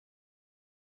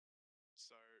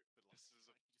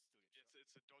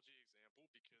it's a dodgy example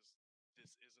because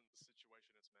this isn't the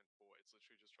situation it's meant for. It's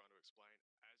literally just trying to explain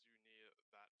as you near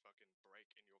that fucking break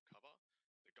in your cover,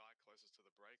 the guy closest to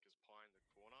the break is pieing the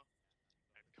corner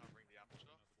and covering the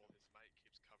aperture while his mate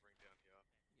keeps covering down here.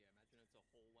 Yeah, imagine it's a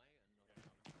hallway and not a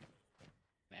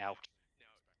Out.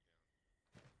 Now,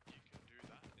 you can do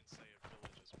that in, say, a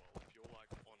village as well. If you're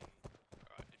like on,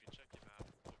 if you check your map,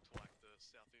 look to like the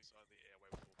southeast side of the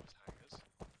airway with all those hangars.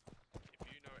 If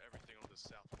you know everything on the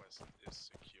southwest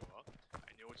is secure,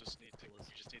 and you just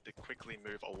need to quickly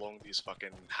move along these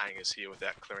fucking hangars here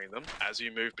without clearing them. As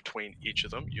you move between each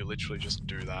of them, you literally just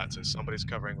do that. So somebody's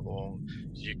covering along,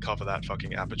 you cover that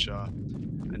fucking aperture,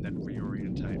 and then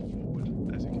reorientate forward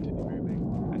as you continue moving,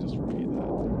 and just repeat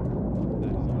that.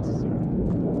 That is necessary.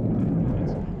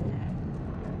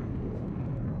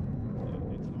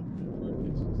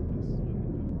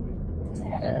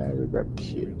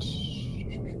 Repeat.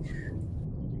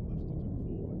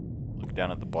 Look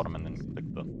down at the bottom and then click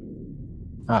the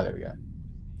There we go.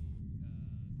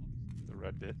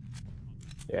 red bit.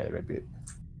 Yeah, the red bit.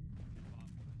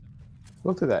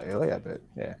 Looked at that earlier, but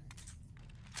yeah.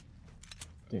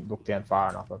 Didn't look down far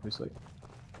enough, obviously.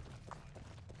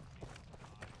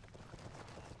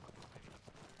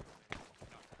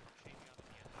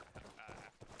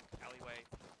 Alleyway.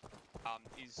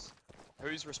 Is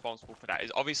who's responsible for that?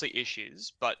 Is obviously Ish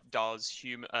is, but does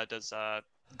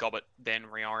Gobbet then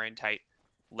reorientate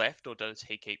left, or does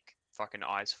he keep fucking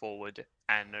eyes forward?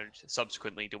 And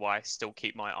subsequently, do I still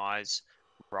keep my eyes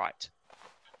right?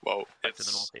 Well, Back to the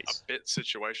it's a northeast. bit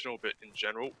situational, but in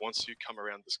general, once you come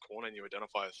around this corner and you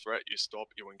identify a threat, you stop,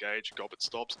 you engage, Gobbet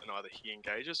stops, and either he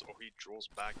engages or he draws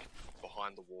back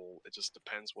behind the wall. It just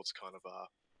depends what's kind of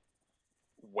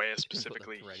where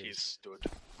specifically he's stood.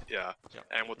 Yeah,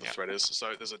 and what the threat is.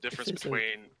 So there's a difference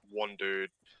between one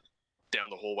dude down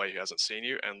the hallway who hasn't seen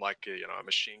you and like a, a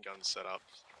machine gun set up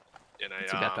in a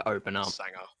It's about to open up.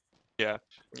 Sanger. Yeah.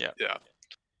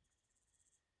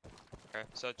 Okay,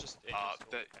 so it just all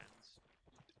depends.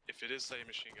 If it is, say, a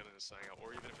machine gun in a Sanger,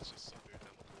 or even if it's just some dude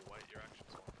down the hallway, your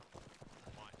actions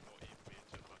might not even be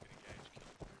to fucking engage,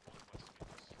 kill, move on, it might just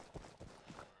be just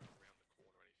go around the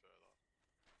corner any further.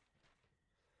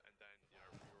 And then,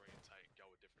 reorientate, go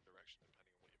a different direction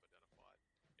depending on what you've identified.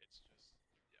 It's just,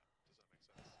 yeah,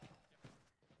 does that make sense?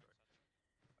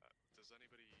 Yeah. Does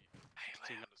anybody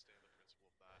understand the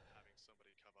principle of that? Having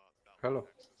somebody cover that Hello.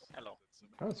 nexus. Hello.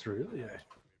 That's really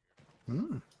If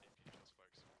you just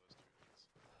focus on those two dudes.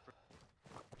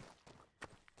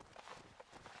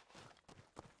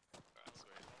 Alright,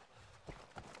 sweet.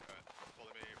 Alright,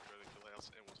 follow me, we'll go to Kill House,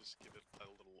 and we'll just give it a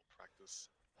little practice.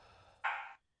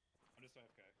 I'm just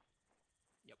AFK.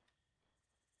 Yep.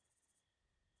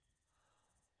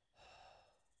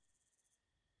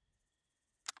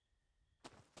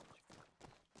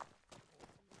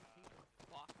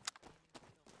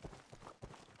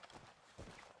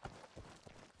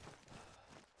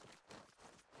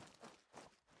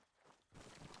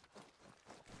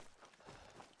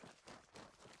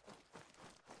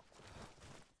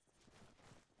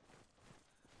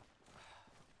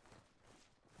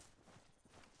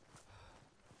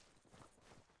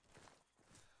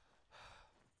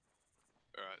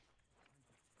 Alright.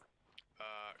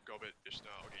 Gobbet, Ishna,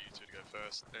 I'll get you two to go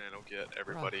first, and I'll get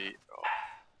everybody.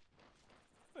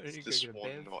 Does this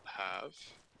one not have?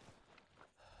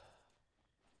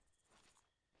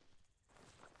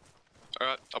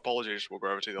 Alright, apologies, we'll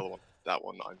go over to the other one. That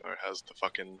one I know has the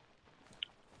fucking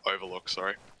overlook,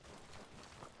 sorry.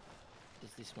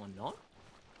 Does this one not?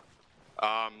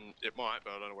 It might,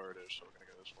 but I don't know where it is, so we're gonna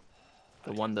go this one.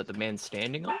 The one that the man's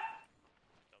standing on?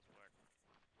 Does work.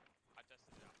 I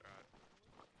tested it out. Alright.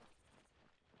 Anybody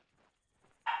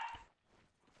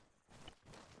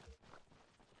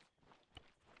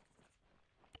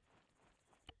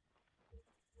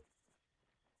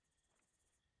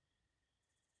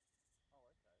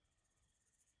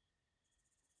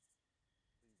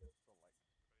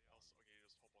else? Okay, you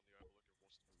just hop on the overlook and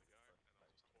watch them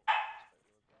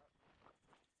as they go, and I'll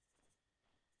just talk.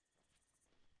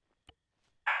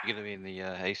 You gonna be in the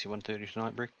AC-130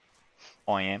 tonight, Brick?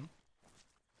 I am.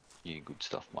 Yeah, good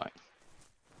stuff, mate.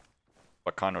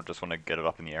 I kind of just want to get it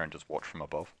up in the air and just watch from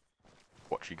above.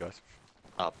 Watch you guys.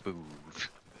 Booth.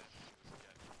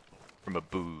 From a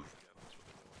booth.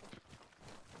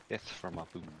 Death from a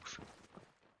booth.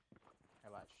 Hey,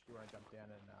 Latch, do you want to jump down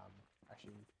and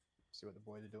actually see what the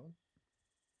boys are doing?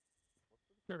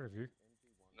 Good review.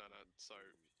 No, so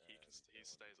he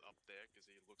stays up there because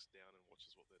he looks down and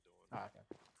watches what they're doing. Okay.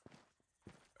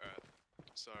 Alright,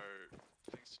 so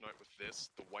things to note with this,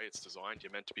 the way it's designed,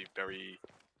 you're meant to be very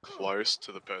close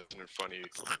to the person in front of you.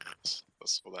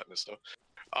 That's for that, mister.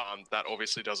 That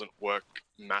obviously doesn't work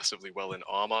massively well in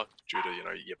armor due to, you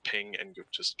know, your ping and your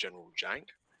just general jank.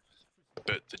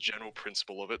 But the general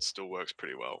principle of it still works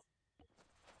pretty well.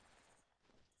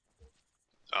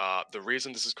 The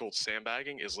reason this is called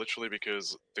sandbagging is literally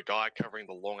because the guy covering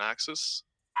the long axis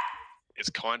is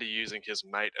kind of using his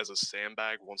mate as a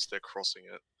sandbag once they're crossing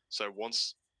it. So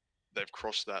once they've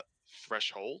crossed that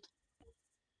threshold,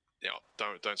 yeah,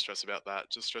 don't stress about that.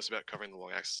 Just stress about covering the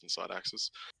long axis and side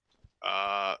axis.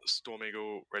 Storm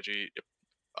Eagle, Reggie,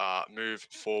 move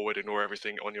forward, ignore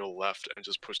everything on your left, and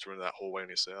just push through into that hallway on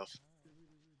your south.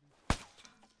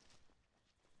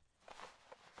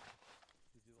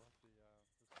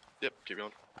 Yep, keep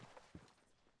going.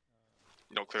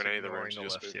 You're not clearing any of the rooms, you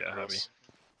just move across.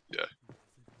 Yeah.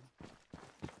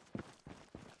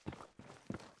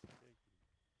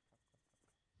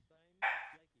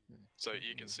 So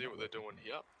you can see what they're doing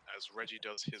here. As Reggie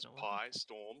does his pie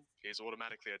storm, he's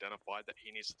automatically identified that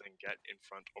he needs to then get in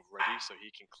front of Reggie so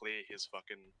he can clear his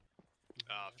fucking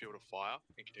field of fire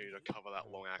and continue to cover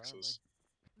that long axis.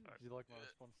 Do you like my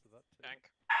response to that? Tank.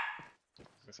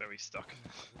 So he's stuck.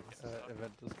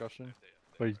 Event discussion.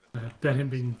 Wait. That him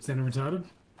being center retarded?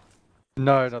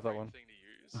 No, not that one. Thing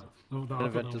to use. Oh, no, I An thought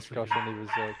event that was discussion. He was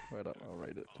like, wait up, I'll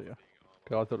read it to you.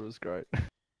 'Cause I thought it was great. Every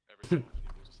so often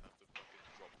you will just have to fucking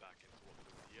drop back into what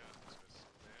we're doing here and just go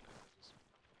Superman and then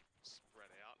just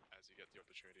spread out as you get the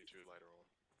opportunity to later on.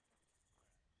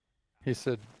 He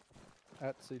said,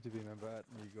 at CTV member, at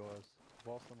you guys,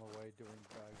 whilst I'm away doing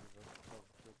bags of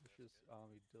delicious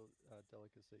army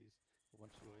delicacies, I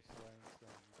want you all slaying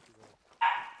some YouTuber.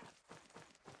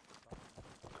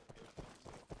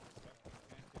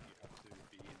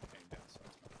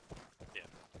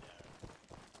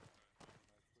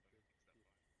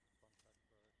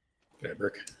 Yeah,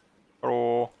 Brick.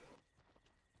 Oh,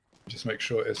 Just make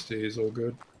sure SD is all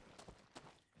good.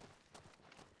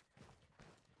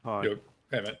 Hi.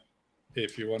 Hey, mate.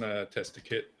 If you want to test a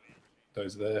kit,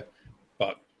 those are there.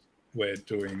 But we're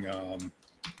doing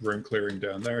room clearing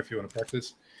down there if you want to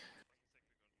practice.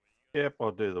 Yep,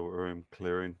 I'll do the room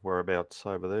clearing. Whereabouts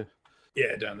over there?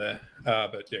 Yeah, down there.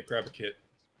 But yeah, grab a kit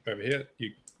over here.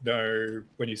 You know,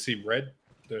 when you see red,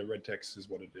 the red text is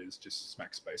what it is. Just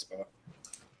smack spacebar.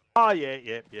 Oh, yeah,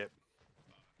 yep.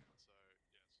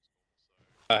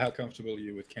 How comfortable are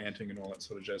you with canting and all that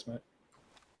sort of jazz, mate?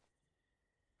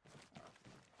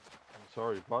 I'm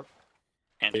sorry, what?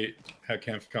 How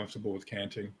comfortable with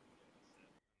canting?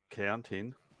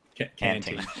 Counting?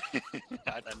 Canting.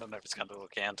 I don't know if it's comfortable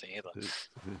with canting either.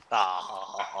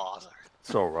 Sorry.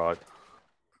 It's all right.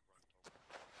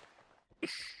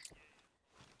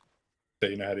 Do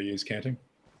you know how to use canting?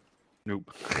 Nope.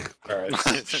 All right,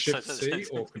 Shift C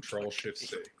or Control Shift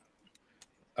C.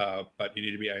 But you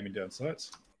need to be aiming down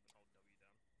sights.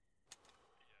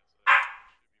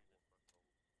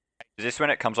 is this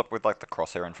when it comes up with like the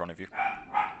crosshair in front of you?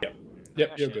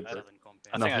 Yep, you're good, bro.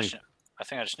 I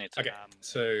think I just need to. Okay,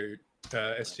 so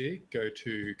STE, go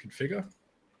to Configure,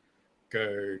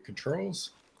 go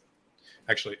Controls.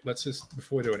 Actually, let's just,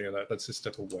 before we do any of that, let's just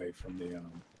step away from the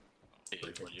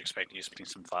What, you expect using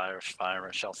some fire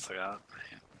shells to go?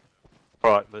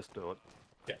 All right, let's do it.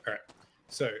 Yeah, all right.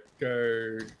 So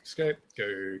go Escape,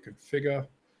 go Configure,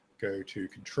 go to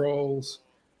Controls.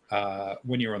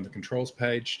 When you're on the Controls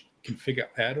page, configure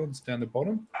add-ons down the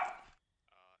bottom.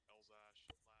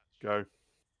 Go.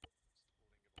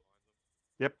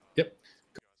 Yep.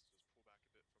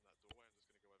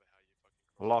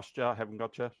 I lost you. Haven't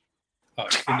got you.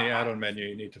 In the add-on menu,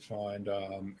 you need to find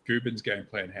Gubin's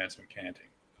Gameplay Enhancement Canting.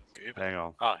 Hang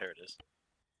on. Oh, here it is.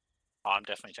 Oh, I'm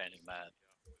definitely changing that.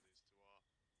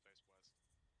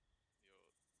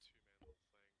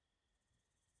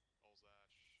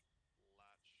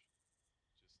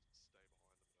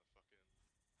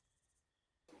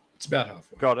 It's about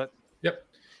halfway. Got it. Yep.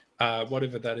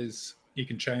 Whatever that is, you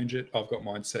can change it. I've got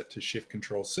mine set to Shift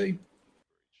Control C.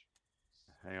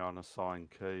 Hang on, assign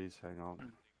keys. Hang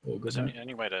on. All good, Is there mate.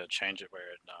 any way to change it where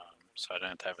it, so I don't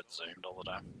have to have it zoomed all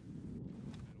the time?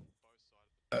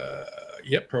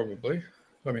 Yep, probably.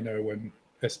 Let me know when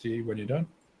SDE when you're done.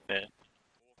 Yeah.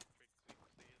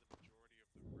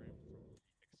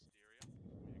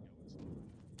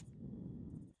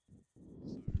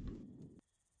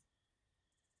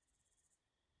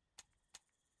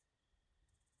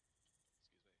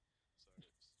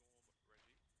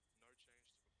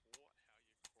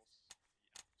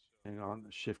 Hang on.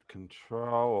 Shift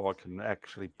Control. I can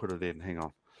actually put it in. Hang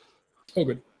on. All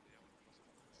good.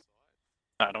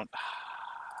 I don't.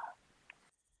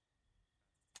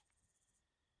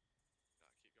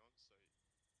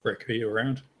 Rick, are you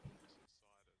around?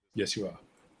 Yes, you are.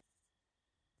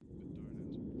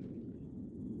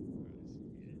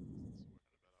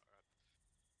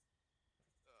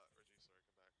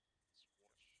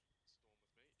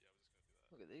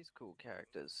 Look at these cool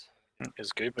characters.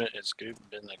 Is Goob in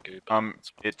the Goob?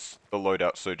 It's the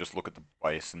loadout, so just look at the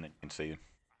base and then you can see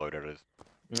what loadout it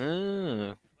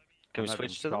is. Can we I'm having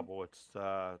switch to them? trouble. It's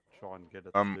try and get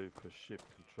it Um, to do for shift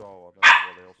control. I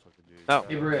don't know what else I could use. Oh.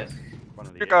 Hey, Britt. One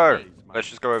of the You go. NPCs, Let's maybe.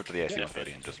 just go over to the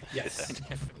AC-130 and just Yes. sit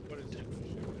there.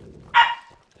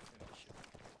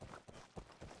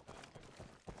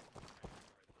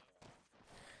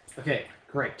 Okay,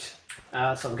 great.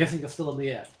 So I'm guessing you're still in the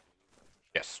air.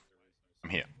 Yes, I'm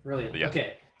here. Brilliant. Yes.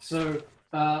 Okay, so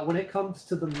when it comes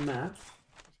to the map,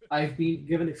 I've been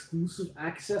given exclusive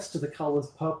access to the colors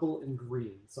purple and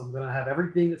green. So I'm going to have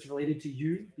everything that's related to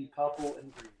you be purple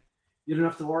and green. You don't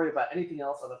have to worry about anything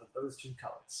else other than those two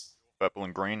colors. Purple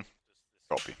and green.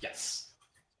 Copy. Yes.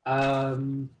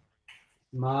 Let's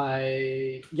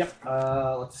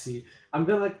see. I'm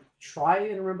gonna try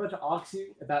and remember to ask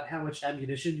you about how much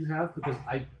ammunition you have because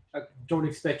I don't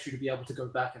expect you to be able to go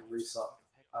back and resup.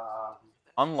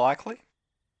 Unlikely.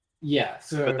 Yeah.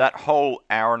 So. But that whole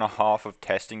hour and a half of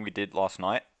testing we did last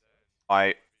night,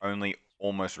 I only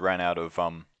almost ran out of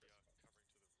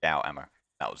Dow ammo.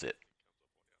 That was it.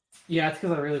 Yeah, it's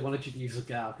because I really wanted you to use the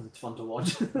Gao because it's fun to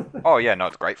watch. Oh yeah, no,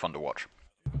 it's great fun to watch.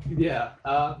 Yeah.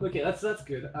 Okay, that's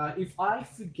good. If I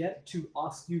forget to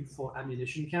ask you for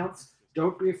ammunition counts,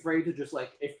 don't be afraid to just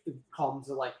like if the comms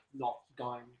are like not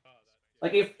going,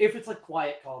 like if it's like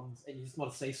quiet comms and you just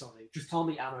want to say something, just tell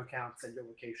me ammo counts and your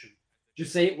location.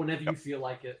 Just say it whenever you feel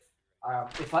like it.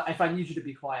 If I need you to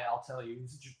be quiet, I'll tell you.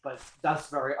 But that's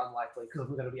very unlikely because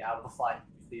I'm going to be out of the fight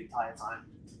the entire time.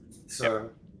 So.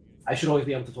 I should always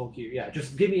be able to talk to you. Yeah,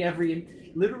 just give me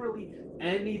literally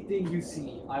anything you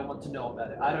see. I want to know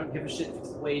about it. I don't give a shit if it's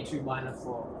way too minor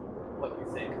for what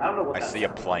you think. I don't know what. I see a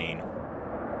plane.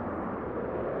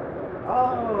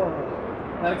 Oh,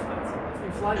 that explains it. It's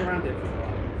been flying around here for a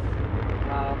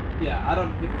while. Yeah, I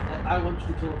don't give. I want you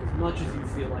to talk as much as you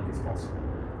feel like is possible.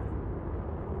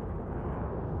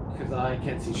 Because I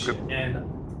can't see shit.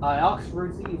 And I asked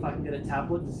Rosie if I can get a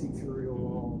tablet to see through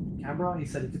your camera. He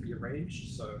said it could be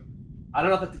arranged, so I don't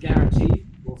know if that's a guarantee.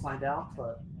 We'll find out,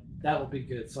 but that will be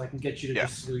good. So I can get you to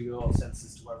just slew your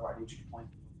senses to wherever I need you to point.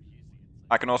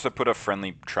 I can also put a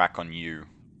friendly track on you.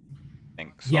 I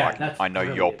think so. Yeah, I know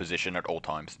your brilliant. position at all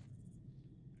times.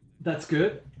 That's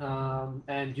good.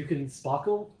 And you can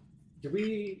sparkle.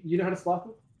 You know how to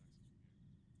sparkle?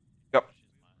 Yep.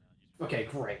 Okay,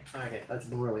 great. Okay, that's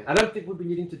brilliant. I don't think we'll be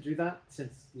needing to do that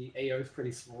since the AO is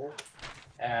pretty small,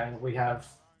 and we have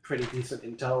pretty decent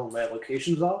intel on where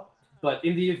locations are. But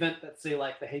in the event that, say,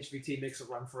 like the HVT makes a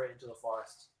run for it into the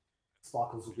forest,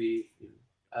 sparkles will be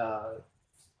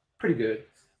pretty good.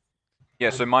 Yeah,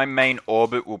 so my main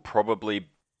orbit will probably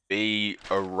be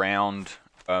around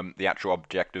the actual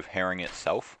objective herring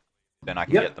itself. Then I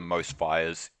can get the most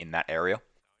fires in that area.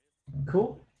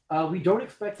 Cool. We don't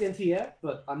expect anti-air,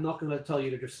 but I'm not going to tell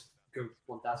you to just go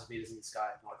 1,000 meters in the sky.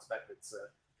 I'm not expected. So.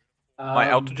 My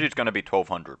altitude is going to be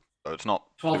 1,200, so it's not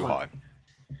too high.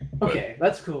 Okay,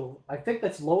 that's cool. I think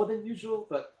that's lower than usual,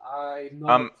 but I'm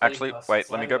not. Actually,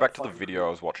 wait. Let me go back to the video I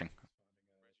was watching.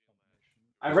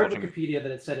 I read Wikipedia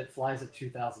that it said it flies at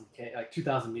 2,000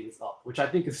 meters up, which I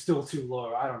think is still too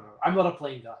low. I don't know. I'm not a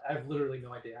plane guy. I have literally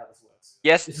no idea how this works.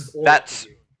 Yes, this is all that's.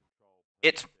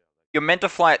 You're meant to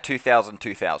fly at 2,000,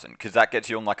 because that gets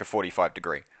you on like a 45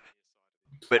 degree.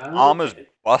 But armor's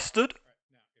busted.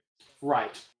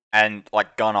 Right. And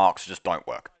like gun arcs just don't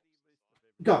work.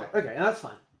 Got it. Okay, that's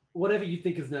fine. Whatever you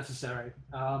think is necessary.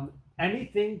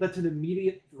 Anything that's an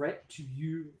immediate threat to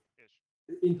you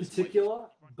in particular,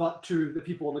 but to the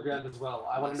people on the ground as well.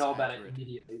 I want to know about it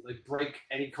immediately. Like break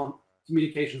any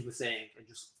communications we're saying and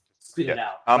just spit it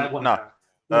out.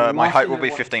 No. My height will be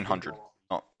 1,500.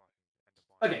 Oh.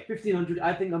 Okay, 1,500.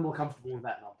 I think I'm more comfortable with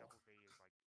that number.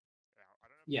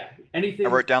 Yeah. Anything. I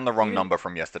wrote down the wrong number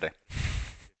from yesterday.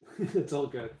 It's all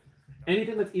good.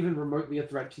 Anything that's even remotely a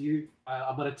threat to you,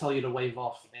 I'm going to tell you to wave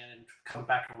off and come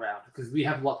back around because you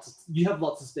have lots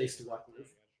of space to work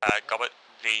with. Gobbet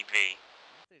VV.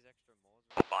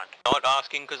 Not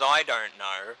asking because I don't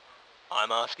know.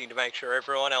 I'm asking to make sure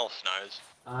everyone else knows.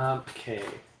 Okay.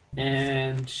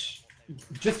 And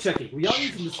just checking. We are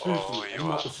using the spooky and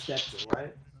not the spectre,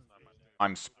 right?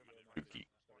 I'm spooky.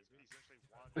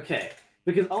 Okay.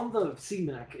 Because on the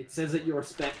CMAC, it says that you're a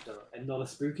spectre and not a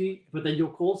spooky, but then your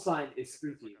call sign is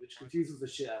spooky, which confuses the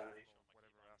shit out of me.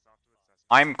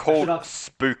 I'm called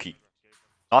Spooky.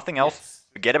 Nothing else.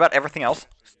 Forget about everything else.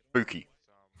 Spooky.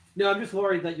 No, I'm just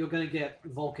worried that you're going to get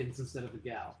Vulcans instead of the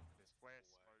Gal.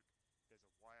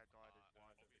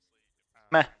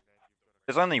 Meh.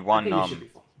 There's only I one think you should be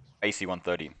fine.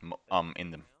 AC-130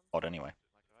 in the mod anyway.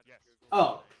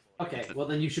 Oh, okay. Well,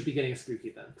 then you should be getting a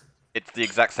Spooky then. It's the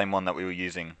exact same one that we were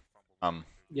using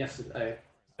Yesterday.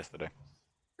 yesterday.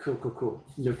 Cool.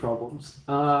 No problems.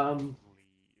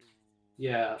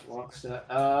 Yeah,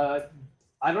 Rockstar.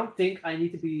 I don't think I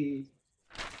need to be.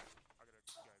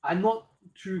 I'm not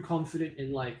too confident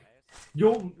in like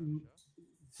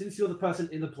since you're the person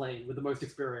in the plane with the most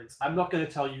experience. I'm not going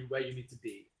to tell you where you need to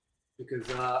be because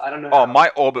I don't know. Oh, my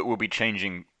orbit will be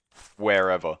changing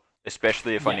wherever,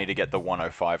 especially if I Yeah. need to get the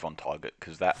 105 on target,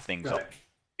 because that thing's Got a it.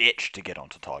 bitch to get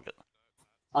onto target.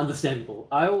 Understandable.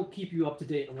 I will keep you up to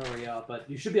date on where we are, but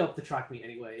you should be able to track me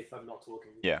anyway if I'm not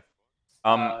talking. Yeah.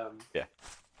 Yeah.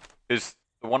 Because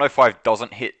the 105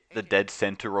 doesn't hit the dead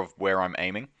center of where I'm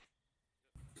aiming.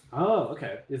 Oh,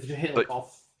 okay. If you hit like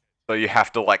off. So you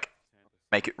have to like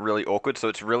make it really awkward. So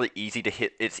it's really easy to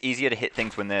hit. It's easier to hit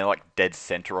things when they're like dead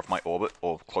center of my orbit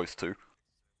or close to.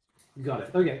 Got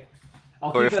it. Okay.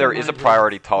 I'll So keep if that there in is a mind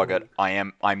priority going target,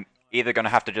 I'm either gonna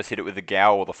have to just hit it with the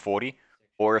Gao or the 40,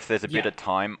 or if there's a bit Yeah. of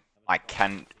time, I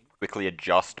can quickly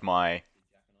adjust my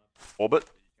orbit.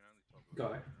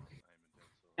 Got it.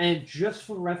 And just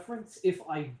for reference, if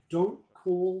I don't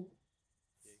call,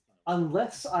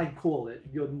 unless I call it,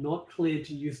 you're not cleared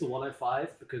to use the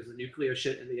 105 because of nuclear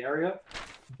shit in the area.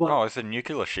 But Oh, is there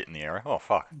nuclear shit in the area? Oh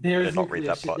fuck. there's Did not read nuclear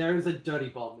that shit. part. There is a dirty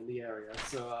bomb in the area,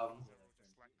 so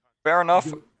Fair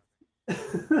enough.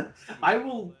 I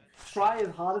will try as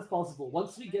hard as possible.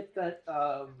 Once we get that,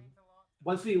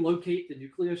 once we locate the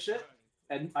nuclear shit,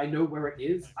 and I know where it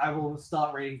is, I will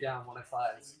start raining down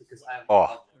 105s because I.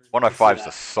 Oh, 105s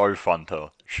are so fun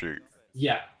to shoot.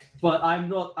 Yeah, but I'm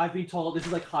not. I've been told this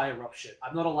is like higher up shit.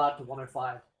 I'm not allowed to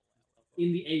 105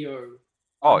 in the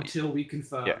AO until we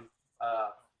confirm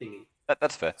thingy.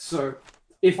 That's fair. So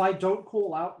if I don't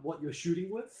call out what you're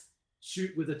shooting with,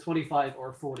 shoot with a 25 or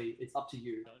a 40. It's up to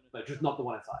you, but just not the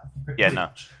 105. Yeah, no.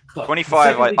 But 25, the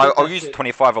second we get I'll that use shit-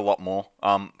 25 a lot more.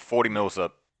 40 mils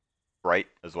are great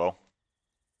as well.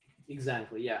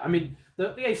 Exactly. Yeah. I mean,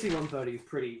 the AC-130 is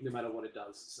pretty no matter what it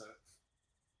does. So.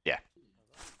 Yeah.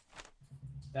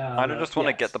 I just want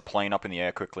to yes. get the plane up in the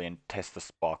air quickly and test the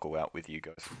sparkle out with you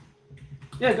guys.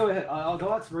 Yeah, go ahead. I'll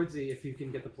go out to Rhodesy if you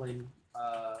can get the plane.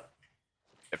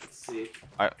 Let's see.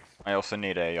 I also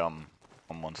need a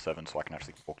 117 so I can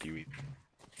actually talk to you.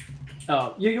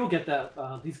 Oh, you'll get that.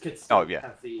 These kits Oh, yeah.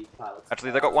 have the pilots.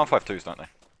 Actually, they got 152s, don't they?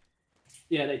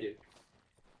 Yeah, they do.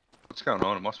 What's going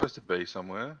on? Am I supposed to be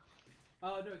somewhere?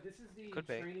 Oh no, this is the Could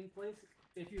be. training place.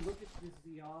 If you look at this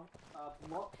VR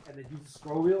block and then use the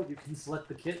scroll wheel, you can select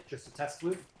the kit just to test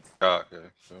with. Oh, okay.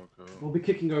 Cool. We'll be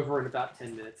kicking over in about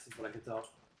 10 minutes, is what I can tell.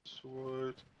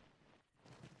 Sweet.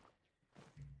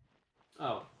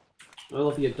 Oh, all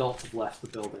of the adults have left the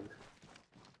building.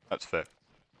 That's fair.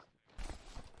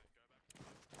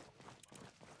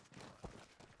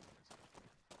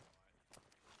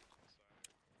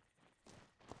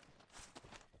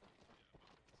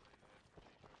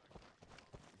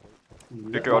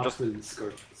 Okay, I'll just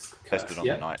test it on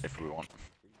the night if we want.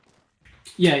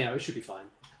 Yeah, it should be fine.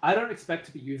 I don't expect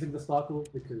to be using the sparkle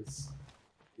because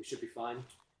we should be fine,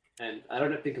 and I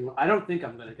don't think I'm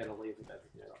gonna get a laser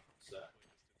designator, so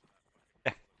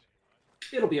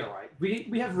it'll be all right.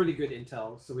 We have really good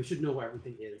intel, so we should know where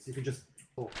everything is. You can just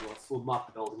talk to us. We'll mark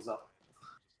the buildings up.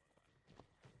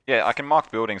 Yeah, I can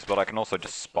mark buildings, but I can also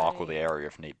just sparkle the area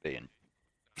if need be. And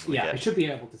Yeah, I should be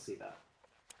able to see that.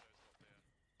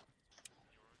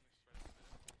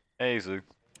 Hey, Zoo.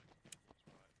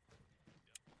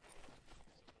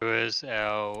 Who is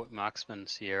our marksman,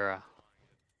 Sierra?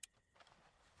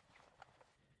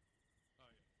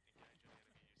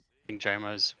 I think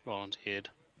JMO's volunteered.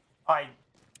 I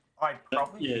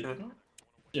probably Yeah. shouldn't.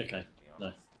 Yeah, okay.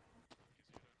 No.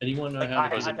 Anyone know Like, how I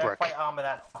to don't quite armor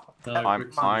that. No,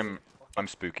 I'm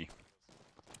spooky.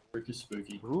 Rick is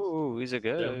spooky. Ooh, he's a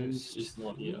Devil's ghost. is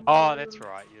not here. Oh, that's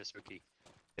right. You're spooky.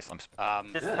 Yes, I'm Just tell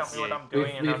me what I'm We've,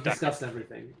 doing and we've I'll discussed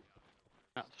everything.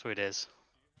 Oh, sweet as.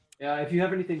 Yeah, if you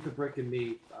have anything for Brick and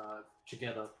me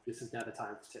together, this is now the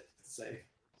time to say.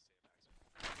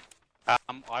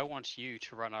 I want you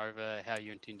to run over how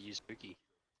you intend to use spooky.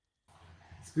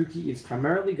 Spooky is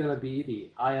primarily going to be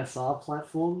the ISR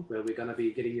platform, where we're going to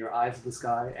be getting your eyes to the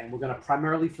sky, and we're going to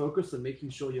primarily focus on making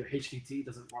sure your HVT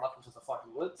doesn't run up into the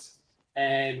fucking woods,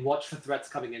 and watch for threats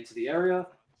coming into the area.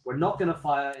 We're not going to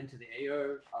fire into the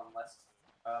AO unless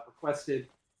requested,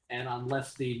 and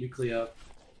unless the nuclear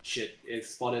shit is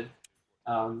spotted.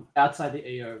 Outside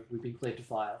the AO, we've been cleared to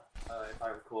fire, if I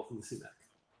recall from the CMAC.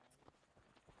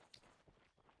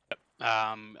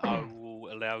 I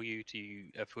will allow you to,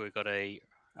 if we've got a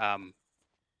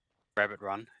rabbit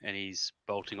run and he's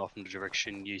bolting off in the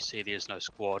direction you see there's no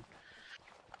squad,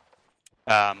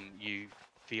 you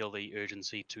feel the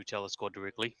urgency to tell the squad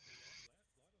directly.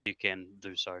 You can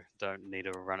do so. Don't need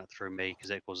to run it through me because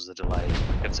that causes a delay.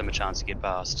 Gives them a chance to get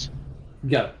past.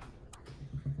 Go.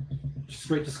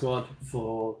 Straight to squad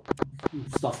for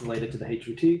stuff related to the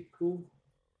HUT. Cool.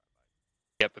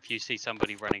 Yep, if you see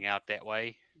somebody running out that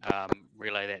way,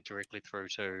 relay that directly through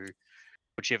to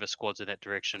whichever squad's in that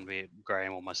direction, be it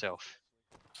Graham or myself.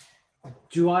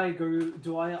 Do I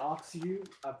ask you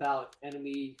about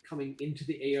enemy coming into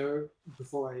the AO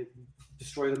before I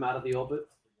destroy them out of the orbit?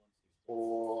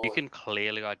 Or You can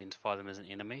clearly identify them as an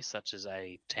enemy, such as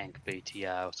a tank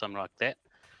BTR or something like that.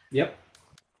 Yep.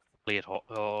 Cleared hot.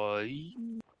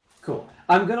 Cool.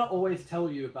 I'm gonna always tell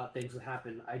you about things that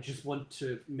happen. I just want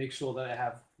to make sure that I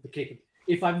have the capability.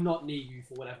 If I'm not near you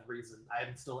for whatever reason, I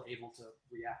am still able to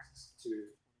react to.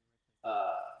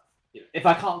 If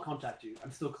I can't contact you,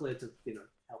 I'm still clear to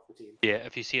help the team. Yeah,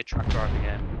 if you see a truck driving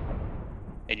in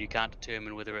and you can't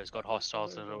determine whether it's got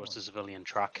hostiles in it or it's a civilian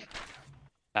truck,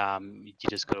 you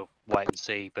just gotta wait and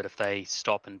see. But if they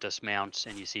stop and dismount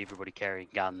and you see everybody carrying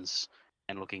guns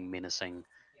and looking menacing,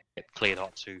 it cleared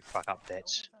hot to fuck up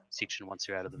that section once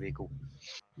you're out of the vehicle.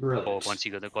 Brilliant. Or once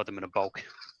you got them in a bulk.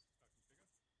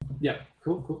 Yeah,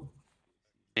 cool.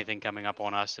 Anything coming up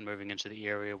on us and moving into the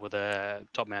area with a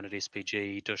top-mounted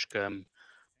SPG, Dushkum,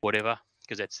 whatever,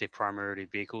 because that's their primary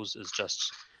vehicles, is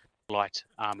just light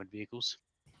armored vehicles.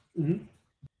 Mm-hmm.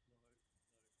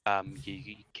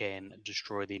 You can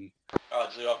destroy them.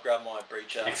 Alright, so I've grabbed my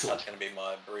breacher. Excellent. That's going to be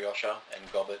my Briosha,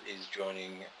 and Gobbet is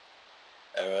joining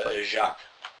Jacques.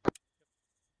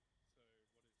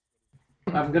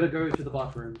 I'm gonna go to the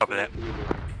bathroom. Copy that.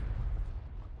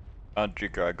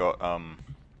 Duke, I got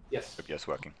Yes. OBS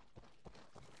working.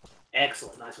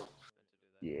 Excellent, nice one.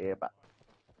 Yeah, but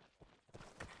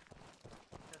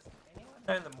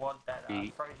Know the mod that throws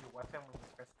your weapon when you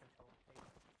press control P.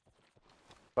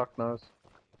 fuck knows.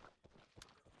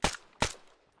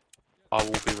 I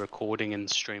will be recording and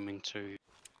streaming to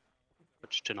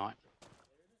Twitch tonight.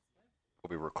 We'll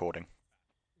be recording.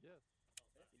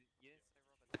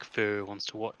 If Fur wants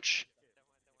to watch.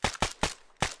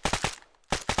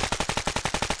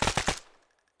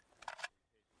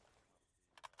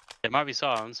 There might be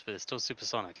silence, but it's still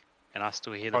supersonic, and I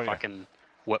still hear the fucking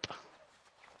whip.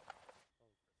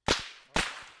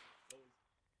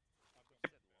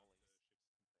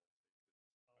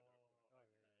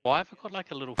 Why have I got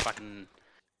like a little fucking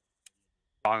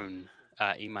phone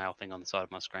email thing on the side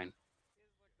of my screen?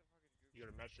 You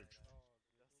got a message.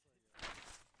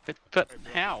 But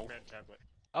how?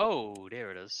 Oh, there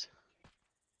it is.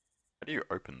 How do you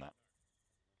open that?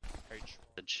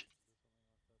 Message.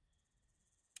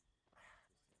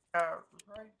 Right.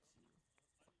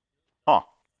 Huh.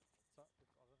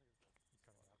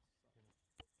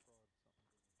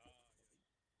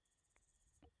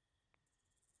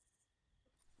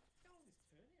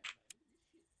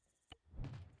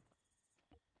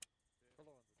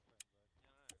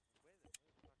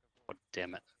 God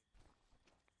damn it.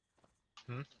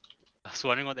 Hmm? I was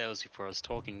wondering what that was before I was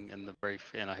talking in the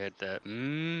brief and I heard that.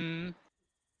 You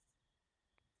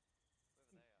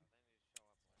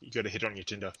got a hit on your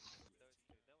Tinder.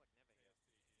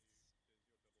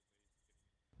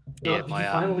 Yeah, did you my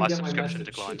finally get my subscription message?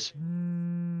 declined.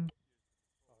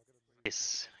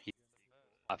 Yes,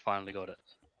 I finally got it.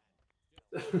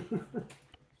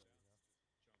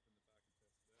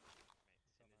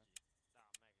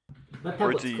 My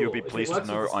tablet's Rosie, you'll be cool. If it pleased to works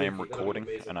with know the I am Squeaky, that'll be recording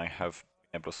amazing. and I have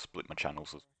been able to split my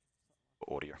channels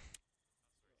for audio.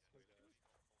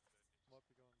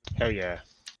 Hell yeah.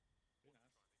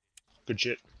 Good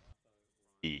shit.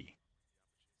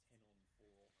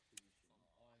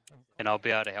 And I'll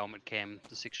be able to helmet cam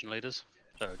the section leaders,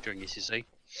 so during SSC.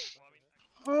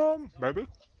 Maybe.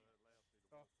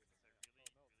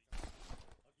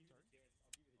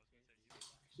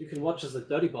 You can watch as the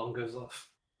dirty bomb goes off.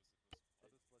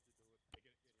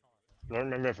 I don't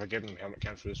remember if I gave him helmet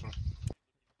cam for this one.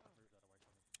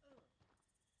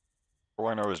 All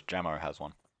I know is Jamo has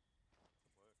one.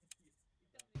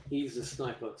 He's a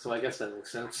sniper, so I guess that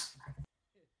makes sense.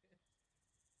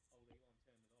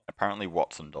 Apparently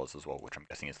Watson does as well, which I'm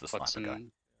guessing is the sniper guy.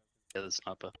 Yeah, the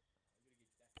sniper.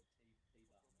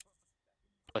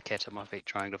 I cat at my feet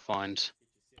trying to find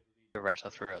the rat I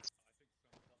threw out.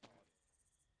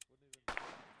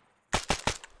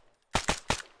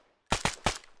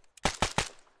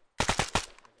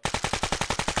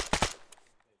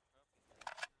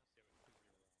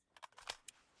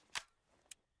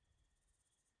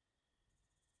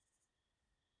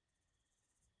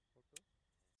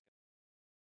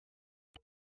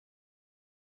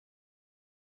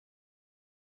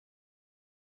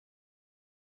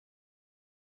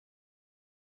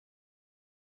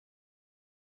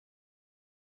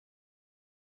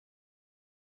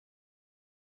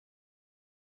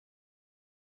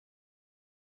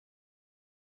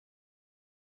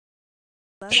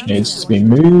 Which needs to be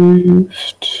moved.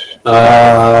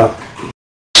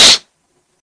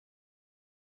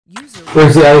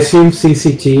 Where's the? I assume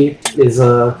CCT is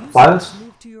fires.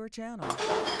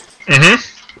 Mm-hmm.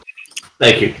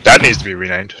 Thank you. That needs to be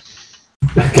renamed.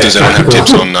 Does anyone have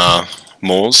tips on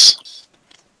Moors?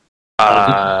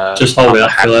 Just hold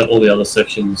out, fill out all the other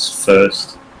sections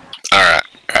first. Alright.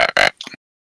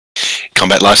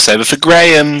 Combat lifesaver for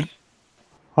Graham.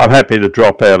 I'm happy to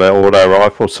drop out our auto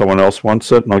rifle. Someone else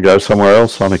wants it, and I'll go somewhere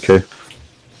else. I don't care.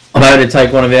 I'm happy to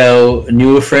take one of our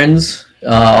newer friends,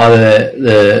 either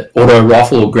the auto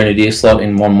rifle or grenadier slot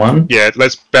in 1-1. Yeah,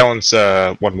 let's balance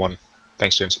 1-1.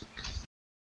 Thanks, James.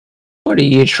 What are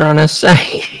you trying to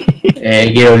say?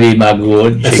 Get over here, my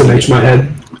good. SMH my head.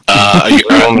 Are you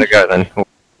want me to go then?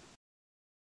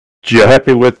 Do you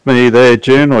happy with me there,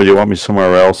 June, or do you want me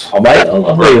somewhere else? Oh, mate,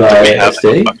 I'll leave you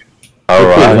SD.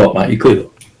 Alright. Mate, you clear.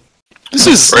 This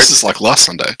is like last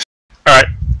Sunday. Alright.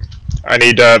 I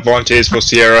need volunteers for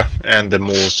Sierra and the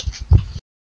Moors.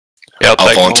 Yeah,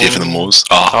 I'll volunteer for the Moors.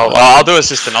 I'll do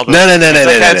assistant. I'll do No, assistant.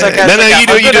 It's okay, no, it's you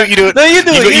do it. No, you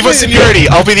do it. You've got seniority.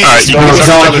 I'll be the assistant.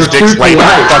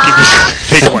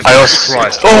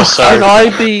 Can I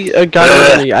be a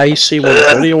gunner in the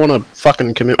AC-130? I want to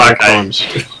fucking commit more crimes.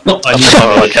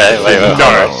 Okay, wait.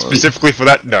 No, specifically for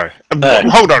that, no.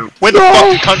 Hold on. Where the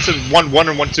fuck did cunts in 1-1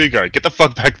 and 1-2 go? Get the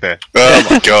fuck back there. Oh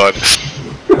my god.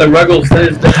 The Ruggles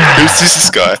says Who's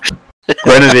this guy?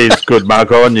 Grenadier's good,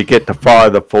 Margot, and you get to fire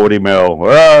the 40 mil.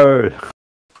 Whoa!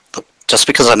 Just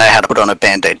because I know how to put on a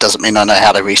band-aid doesn't mean I know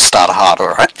how to restart a heart,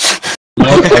 alright?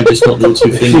 I just got the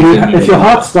two fingers. If your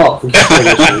heart stops,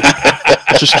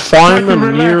 Just find the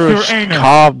nearest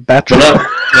car battery.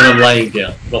 When I'm laying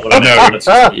down. Not when I'm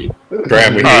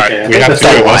Graham, we Alright. have two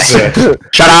of us there.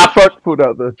 Shut up! Put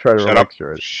out the trailer Shut up.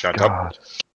 lecture. Shut up.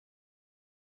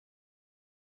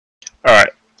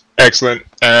 Alright. Excellent.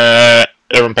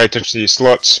 Everyone pay attention to your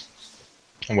slots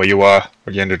and where you are,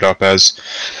 what you ended up as.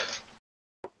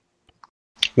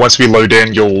 Once we load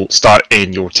in, you'll start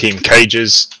in your team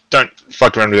cages. Don't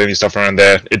fuck around with any stuff around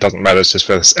there. It doesn't matter, it's just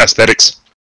for aesthetics.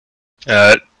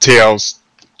 TLs,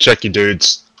 check your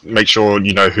dudes, make sure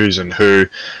you know who's and who,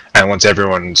 and once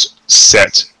everyone's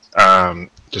set,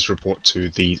 just report to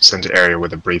the center area where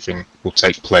the briefing will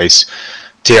take place.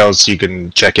 TLs, you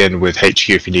can check in with HQ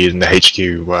if you need in the HQ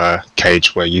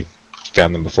cage where you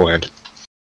found them beforehand.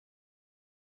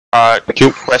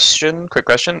 Quick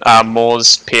question.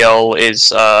 Moore's PL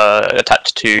is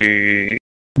attached to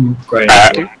Graham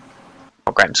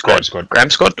Squad. Graham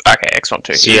Squad? Okay, excellent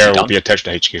too. Sierra will be attached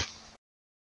to HQ.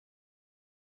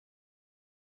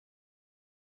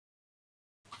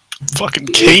 Fucking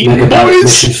keen,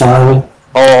 boys! Oh,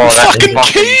 that's fucking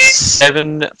keen!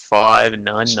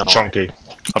 7599. Chunky.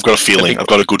 I've got a feeling. I've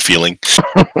got a good feeling.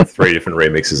 3 different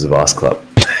remixes of Ass Club.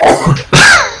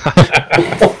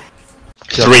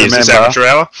 3 is this amateur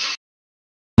hour?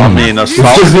 I'm in a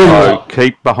assault, so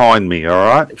keep behind me,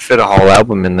 alright? Fit a whole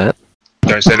album in that.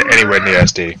 Don't stand anywhere near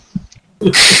SD.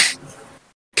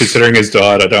 Considering his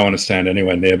diet, I don't want to stand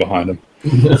anywhere near behind him.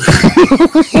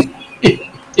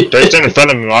 Don't stand in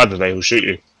front of him either, they will shoot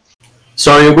you.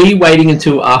 Sorry, are we waiting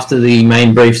until after the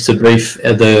main brief to brief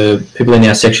the people in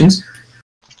our sections?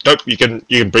 Nope, you can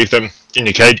brief them in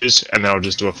your cages, and then I'll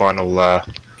just do a final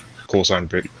call sign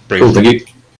brief. Cool, thank you.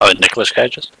 Oh, Nicholas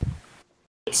cages?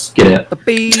 Get out.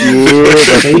 Get the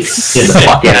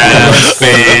fuck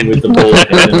out with the ball.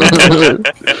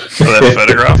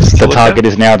 The target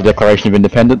is now the Declaration of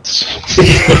Independence.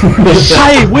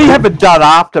 Hey, we haven't done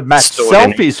aftermath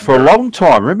selfies for a long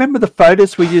time. Remember the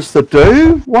photos we used to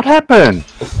do? What happened?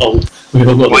 Oh,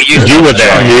 well, you were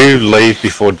there. You leave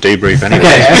before debrief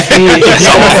anyway.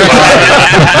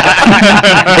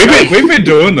 Okay, we've been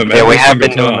doing them. Yeah, we have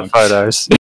been doing the photos.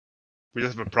 We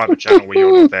just have a private channel where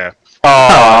you're not there.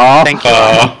 Oh, thank you.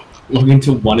 Log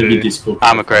into one of your Discord.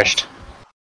 I'm aggressed.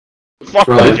 Fuck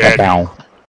Right. yeah.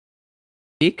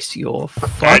 Fix your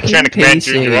Alright, Channel Command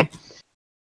 2, you're up.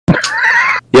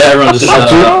 Yeah, everyone just get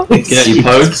out your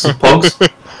pogs,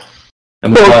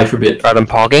 and we'll play for a bit. Right, I'm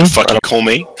pogging. Fucking call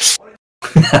me.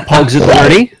 Pogs at the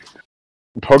ready.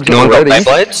 Pogs No one got ready.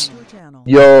 Beyblades?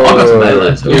 Yo. I got some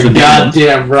Beyblades. You're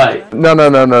goddamn right.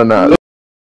 No.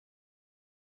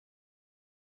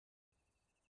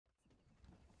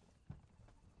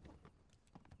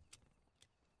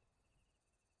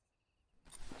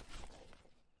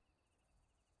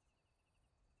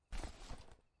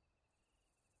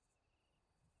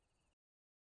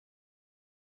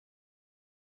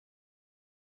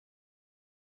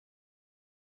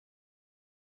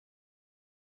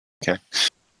 Okay.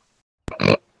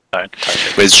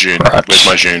 Where's June? Where's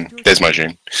my June? There's my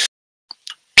June.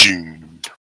 June.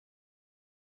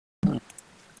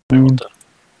 What the?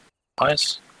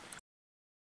 Nice.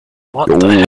 What Ooh.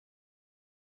 the heck?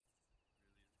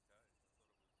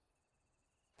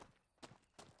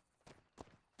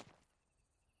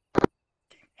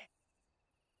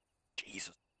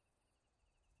 Jesus.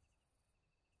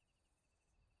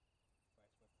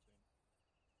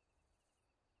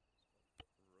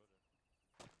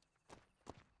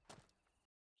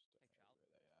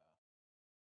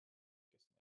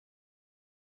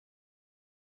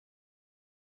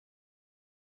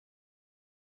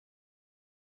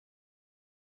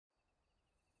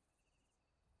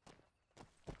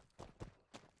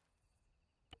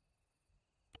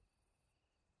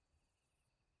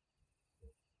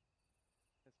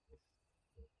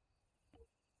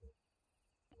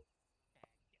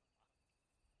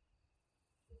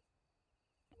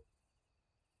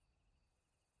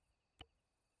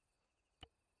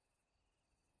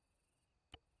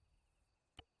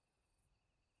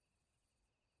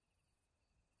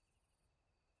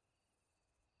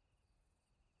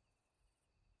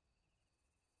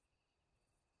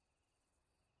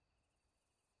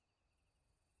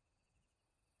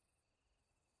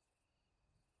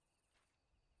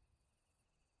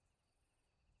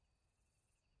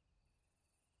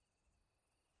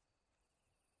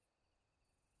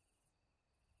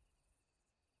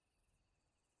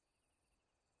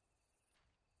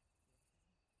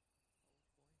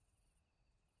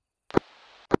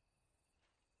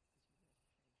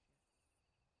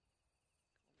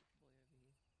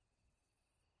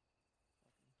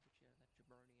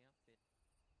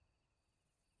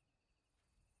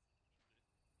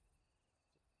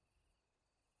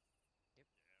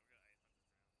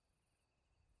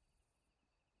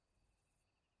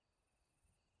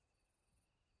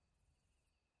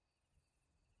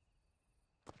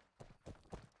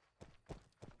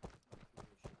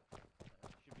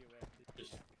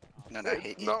 No,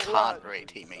 he can't read,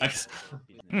 he means.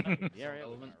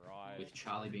 With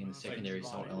Charlie being the secondary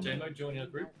assault element,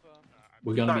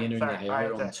 we're going to be entering the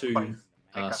area on two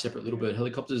separate Little Bird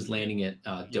helicopters landing at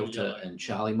Delta and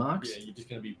Charlie marks. Yeah, you're just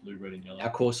going to be blue, red, and yellow. Our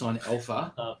call sign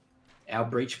Alpha, our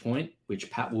breach point, which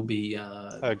Pat will be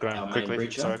our main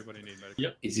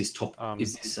breacher, is this top.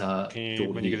 Is this door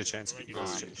when you here. get a chance, get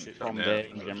yours shit From down there, there.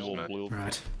 in general, blue.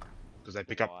 Right. Because they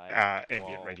pick up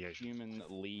ambient radiation. Human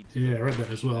leads. Yeah, I read that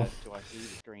as well. Do I see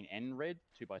the green and red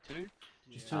 2x2?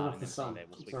 Just turn off the sun. They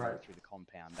will It's swing alright. through the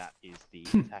compound. That is the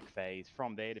attack phase.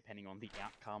 From there, depending on the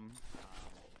outcome,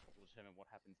 will determine what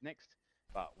happens next.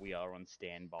 But we are on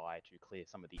standby to clear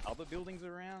some of the other buildings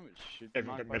around, which should be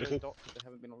Everyone marked got by those medical? dots if they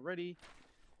haven't been already.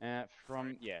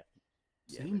 From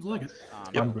Seems like it.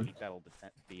 That'll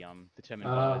be determined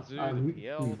by Zoo, the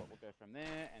PL, but we'll go from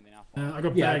there, and then our I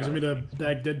got bags. Want me to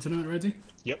bag dead tonight, Redzy?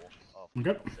 Yep.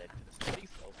 Okay.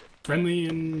 Friendly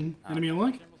and enemy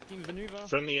alike?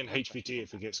 Friendly and HVT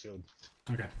if we get skilled.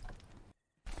 Okay.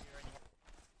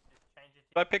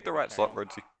 Did I pick the right slot,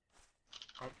 Rodsy?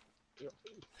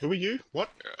 Who are you? What?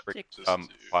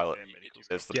 Pilot.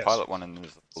 There's the Yes. pilot one and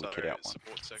there's the fully kit out one.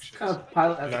 Kind of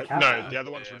pilot as a No, captain. no, the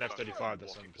other one's from F-35.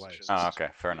 That's on the players. Ah, okay,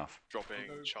 fair enough.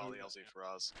 Dropping Charlie LZ for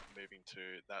us, moving to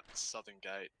that southern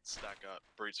gate, stack up,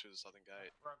 breach through the southern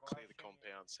gate, clear the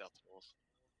compound south to north.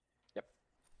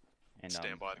 And,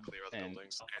 stand by to clear other and-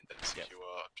 buildings, and then secure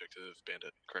objective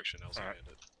bandit. Correction, LZ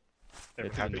bandit.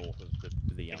 It's happy? north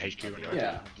of the In HQ and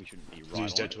Yeah. We shouldn't be Zoo's right on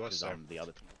dead it, to us, 'cause, so- the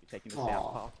other team will be taking the Aw.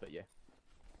 south path, but yeah.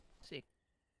 Sick.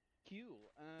 Cool.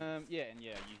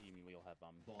 Usually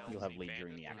we'll have lead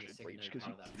during the action breach because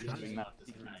he's doing that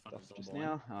stuff just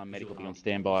now. Medic will be on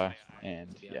standby,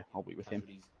 and yeah, I'll be with him.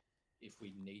 If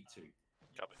we need to.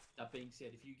 That being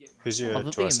said, if you get Who's your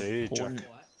Other 2IC, than Jack?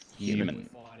 Human.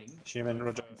 Human,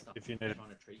 Roger, if you need it.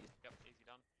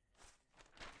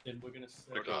 Then we're going to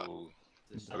say... I've got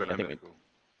I a think we- medical.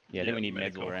 Yeah, I think we need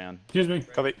meds all around. Excuse me.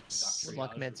 Copy. Would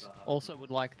like meds. Also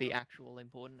would like the actual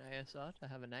important ASR to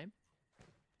have a name.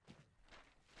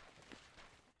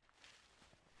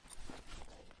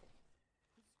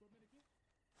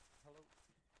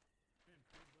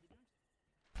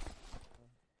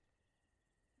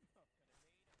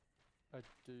 I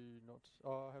do not.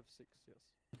 Oh, I have 6. Yes.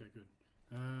 Okay, good.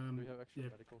 Do we have actual yeah,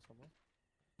 medical somewhere?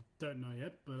 don't know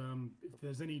yet, but if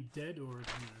there's any dead or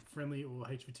friendly or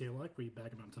HVT alike, we bag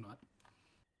them up tonight.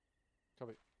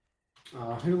 Copy.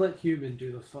 Who let human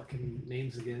do the fucking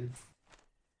names again?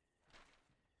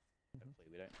 Hopefully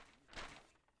we don't.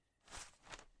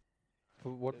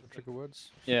 What are the trigger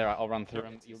words? Yeah, I'll run through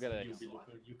them. You'll get a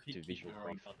visual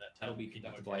brief. That'll be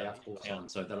conducted by our compound,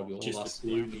 so that'll be all of us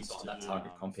inside that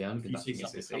target compound conducting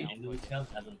SSE.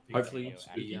 Hopefully,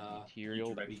 we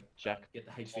material Jack get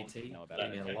the HVT,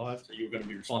 being alive,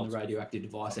 find the radioactive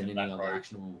device and any other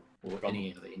actionable or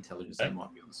any other intelligence that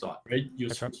might be on the site. You're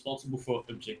responsible for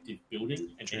objective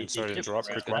building and anything. Sorry to interrupt,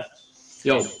 quick one.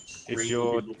 Yo, if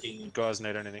your guys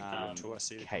need anything, to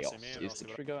us, chaos is the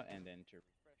trigger, and then to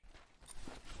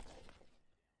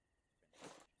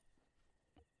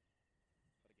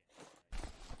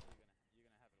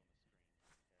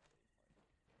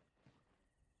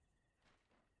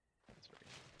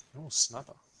Oh,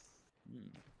 sniper.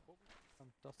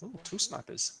 Ooh, 2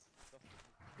 snipers.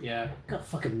 Yeah, got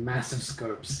fucking massive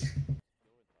scopes.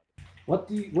 What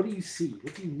do you see?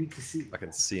 What do you need to see? I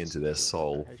can see into their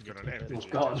soul. Oh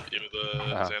god.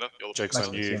 Joke's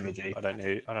on you. I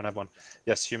don't have one.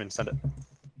 Yes, human, send it.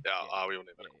 Yeah, we all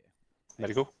need medical.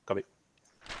 Medical? Copy.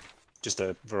 Just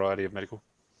a variety of medical.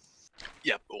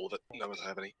 Yep, all of it. No one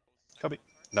have any. Copy.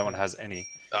 No one has any.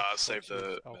 Save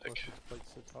the medic.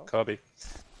 Copy.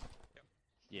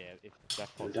 Yeah, if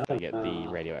that's possible, they get the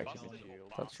radioactive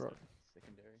material. That's right.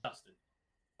 Secondary. Busted.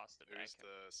 Who's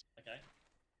the... Okay.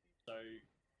 So,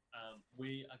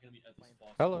 we are going to be at this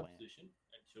Hello. position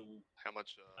until how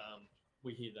much?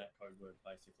 We hear that code word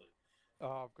basically.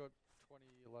 I've got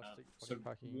 20 elastic, 20 so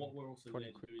packing, what we're also 20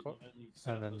 there to quick do is cot, not only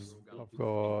and then service I've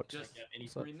got. Just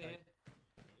put in there.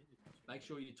 Make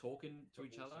sure you're talking to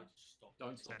each other.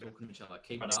 Don't stop talking to each other.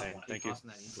 Keep it up. Thank you. Passing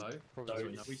that info.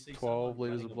 Probably So if we see 12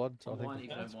 liters of blood. So I don't mind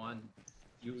think. if you don't mind.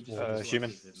 You would just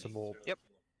human. Some more. Yep.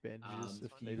 Bandages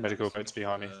if needed. Medical crates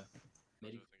behind me.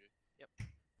 Yep.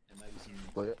 And maybe some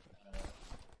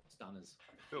stunners.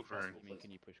 Feel free.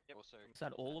 Can you push? Yep. Also, Is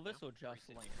that all of us or just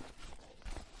Liam?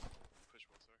 Push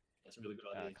what, sorry? That's a really good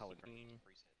idea. Color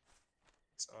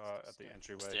At the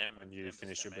entryway, and you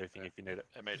finish your briefing if you need it.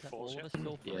 I made Is that force, all yeah. of us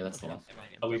still Yeah, that's fine.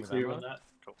 Are we clear on that?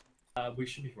 Cool. We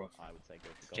should be right. I would say go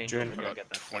for gold. June, We're gonna get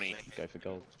that 20. Go for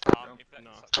gold. if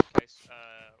that's the case,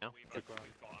 we've got a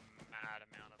mad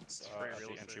amount of at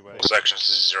the entryway. All sections,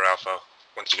 this is 0 Alpha.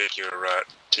 Once you get your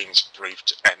teams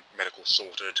briefed and medical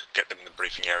sorted, get them in the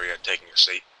briefing area, taking a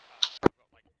seat.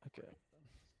 Okay.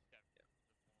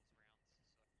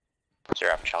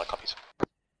 0 Alpha, Charlie, copies.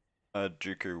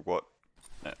 Dooku, what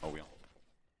net are we on?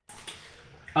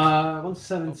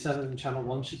 177 channel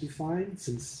 1 should be fine,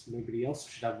 since nobody else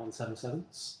should have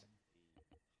 177s.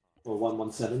 Or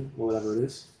 117, or whatever it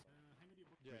is.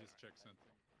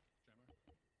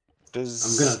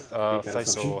 Does I'm gonna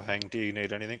face or hang, do you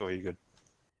need anything or are you good?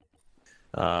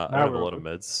 I have a lot of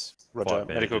meds. Roger, 5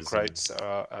 medical bandages crates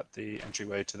are at the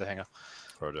entryway to the hangar.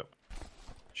 Roger.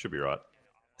 Should be right.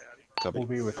 Copy. We'll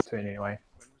be with 2 anyway.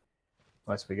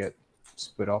 Unless we get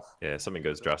split off. Yeah, something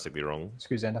goes drastically wrong.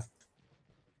 Excuse Ender.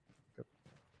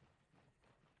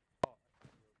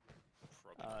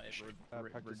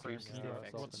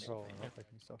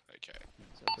 Okay.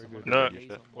 No,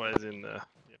 where's in there?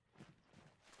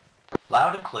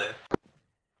 Loud and clear.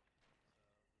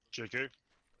 JQ?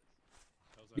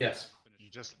 Yes. You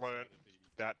just learned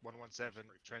that 117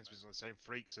 transmits on the same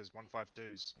freaks as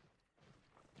 152s.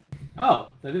 Oh,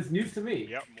 that is news to me.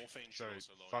 Yep. So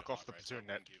fuck off the platoon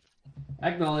net.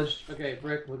 Acknowledged. Okay,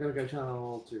 Brick, we're gonna go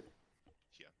channel 2.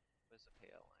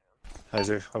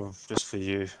 Hazer, just for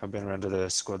you, I've been around to the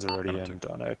squads already and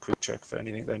done a quick check for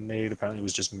anything they need. Apparently it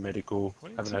was just medical.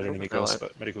 Haven't had anything else,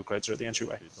 but medical crates are at the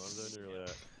entryway.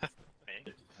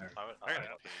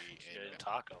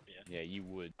 Yeah, you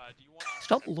would.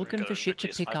 Stop looking for shit to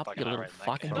pick up, you little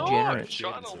fucking No, degenerate. I'm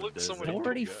trying to look somewhere.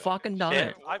 Already fucking done Yeah,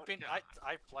 it. I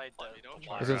played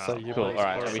the. Cool,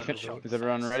 alright, are we finished? Is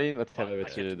everyone ready? Let's head over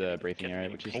to the briefing area,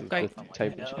 which is Okay. the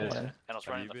table. And I was Have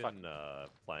running you the fuck. been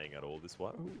playing at all this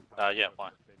one? Yeah, why?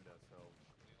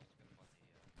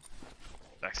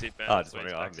 Backseat band. Ah, just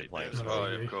wondering, I haven't been playing. Oh,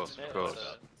 yeah, of course, of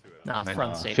course. Nah,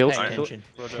 front seat. Phil, Pay attention.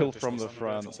 Phil from the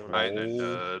front. Mate,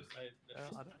 nerd.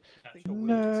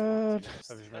 Nerd.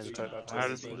 How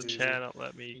does the chair not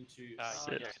let me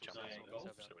sit?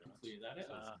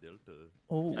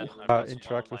 Oh.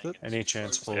 Interact with it. Any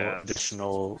chance for Yeah.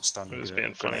 additional stun Who's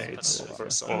being funny? grenades for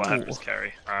a All I have side? is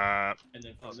carry. And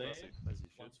then from there,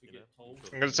 once we get told,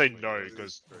 I'm gonna say no,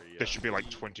 because there should be like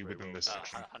 20 within this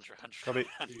section. Copy.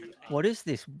 What is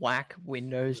this whack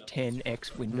Windows 10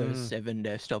 x Windows 7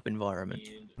 desktop environment?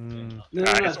 No,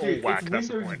 it's all dude, whack, it's that's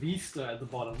the Windows point. Vista at the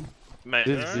bottom. Mate,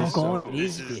 This is Oh god, it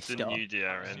this is is the Vista. new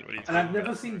DRN. What do you And I've think never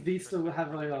about seen Vista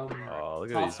have a Oh,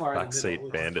 look at these taskbar in the backseat middle,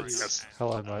 which is bandits. cute.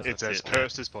 Hello, mate. It's as it.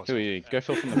 cursed as Who are possible. you? Go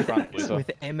fill from the front, loser.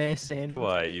 With MSN.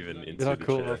 Why even into You're not the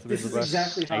cool chair? enough to be This the is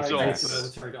best. exactly how I Exhaust. expect the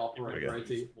military to operate, There we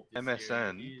Brady.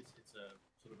 MSN.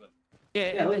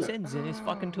 Yeah, Yeah, look at MSN's in his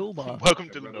fucking toolbar. Welcome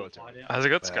to the military. Has it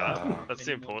got Skype? That's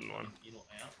the important one.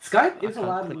 Skype I is can't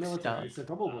allowed in the click military, start.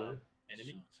 so probably.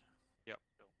 Enemy. Yep.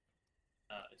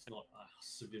 It's not a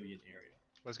civilian area.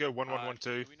 Let's go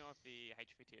 1112. Do we know if the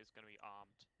HVT is going to be armed?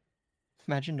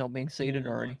 Imagine not being seated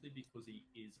More already. likely because he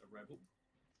is a rebel.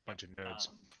 Bunch of nerds.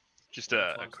 Just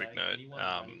a quick note.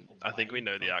 I think we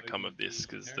know the outcome of this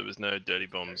because there was no dirty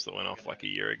bombs that went off like a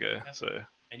year ago. So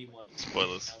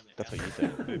spoilers. That's what you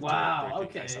said. Wow,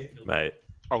 okay. Mate,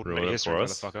 Old ruin minute it history, for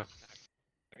us. motherfucker.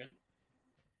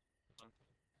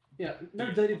 Yeah,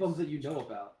 no dirty bombs that you know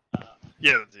about.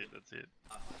 Yeah, that's it. That's it.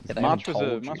 Yeah, they March haven't was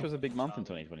told you. March was a big month in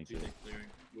 2022.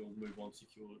 We'll move on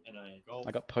secure NIA gold.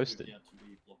 I got posted. Move down to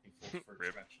the blocking force for Rip.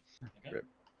 extraction. Okay? Rip.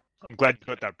 I'm glad you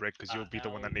got that, Brick, because you'll be the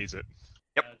one that needs it.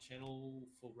 Yep. Channel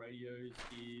for radios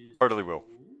is Totally will.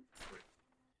 channel 3.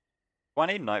 Do I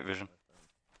need night vision?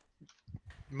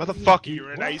 Motherfucker,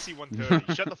 you're an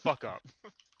AC-130. Shut the fuck up.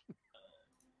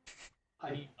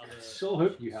 I sure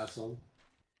hope you have some.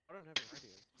 I don't have a radio.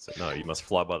 So, no, you must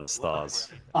fly by the stars.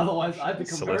 Otherwise, I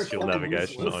become Celestial very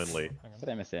navigation useless. only. But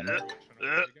MSN.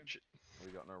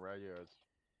 We got no radios.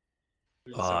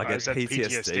 Oh, I get said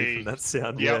PTSD from that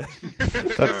sound. Yep.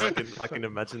 Yeah, I can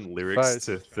imagine lyrics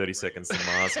to 30 Seconds to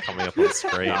Mars coming up on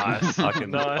screen. Nice. I can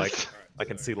Nice. I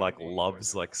can see like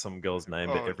loves like some girl's name,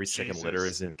 but Oh, every second letter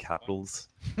Jesus. is in capitals.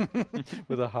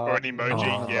 With a Or heart. an emoji.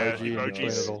 Oh, Yeah, emoji in emoji between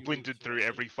it all. splintered through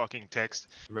every fucking text.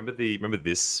 Remember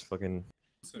this fucking.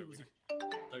 So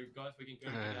guys, we can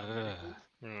go down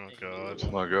Oh god.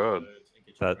 Oh my god.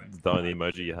 That the only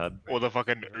emoji you had. Or the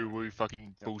fucking uwu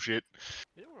fucking bullshit.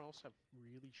 Anyone else have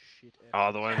really shit?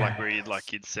 Oh, the one like where you'd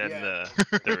send the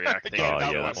reacting. Yeah, Oh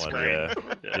that yeah, one that one.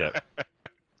 screen. Yeah, yeah.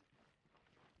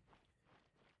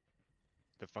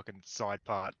 The fucking side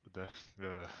part with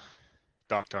the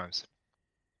dark times.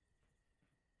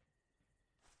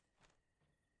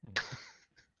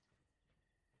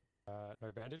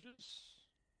 No bandages?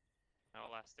 No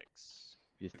elastics.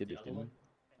 You just did this, didn't we?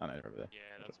 Oh no, they're over there.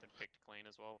 Yeah, that's been picked clean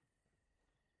as well.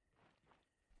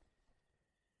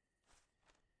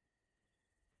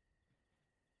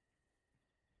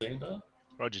 Xander,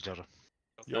 Roger,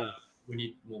 Delta. we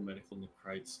need more medical in the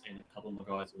crates and a couple of my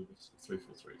guys with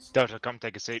 343s. Delta, come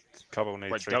take a seat. Couple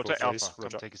need Wait, three, Delta four, threes. Alpha, come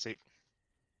Roger. take a seat.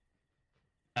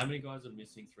 How many guys are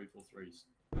missing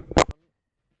 343s?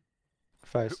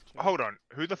 Face. Hold on,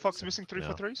 who the fuck's missing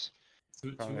 343s?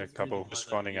 Two Only or a three couple, that just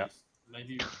might finding not out. be-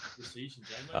 Maybe Prestige and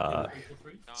Jamo Uh, get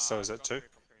 343s? So is that two?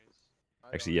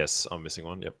 Actually, yes, I'm missing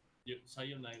one. Yep. Yep, say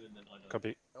your name and then I know.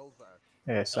 Copy.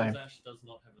 Yeah, same. Elzash does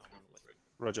not have a 343.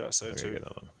 Roger. So Okay, two, get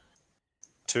that one.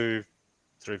 2,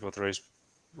 3, 4, 3s.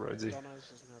 Rosie.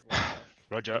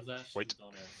 Roger, Elzash wait. does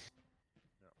not have.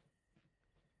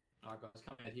 Alright guys,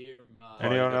 come out here.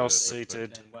 Anyone got else it.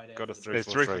 seated? Got a 3, There's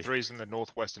 4, 3 3. for 3s in the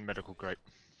Northwestern Medical Crate.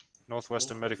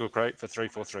 Northwestern medical crate for 3,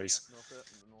 4, 3s.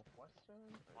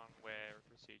 One where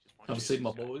Prestige is one. Have a seat,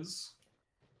 my boys.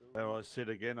 Well, I said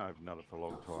again, I've not it for a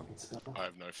long time. I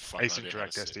have no fucking Ace idea how to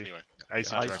Interact, sit SD. anyway.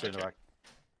 Ace I Interact. said like,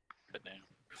 But now.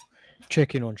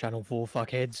 Check in on channel 4,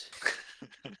 fuckheads.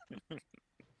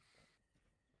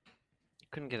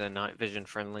 Couldn't get a night vision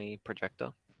friendly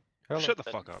projector. Shut the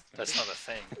fuck up. That's not a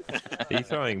thing. Are you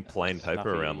throwing plain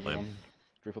paper around, Liam?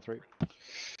 343.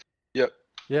 Yep.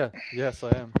 Yeah, yes, I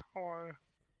am.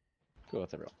 Cool,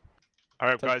 that's everyone.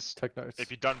 Alright, Take- guys. take notes. If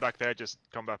you're done back there, just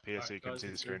come up here so Alright, you can guys, see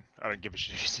the let's screen. I don't give a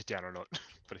shit if you sit down or not.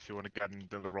 But if you want to get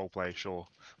into the roleplay, sure.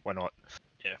 Why not?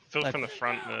 Yeah, fill from the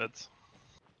front, nerds.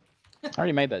 I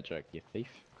already made that joke, you thief.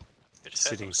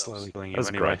 Sitting slowly killing you That's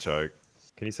a anyway. great joke.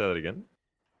 Can you say that again?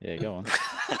 Yeah, go on.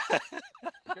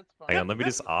 Hang on, let me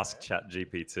just ask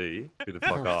ChatGPT who the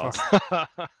fuck Oh,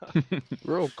 asked.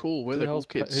 We're all cool. We're Who the the cool hell's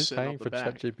kids who's sitting paying up the for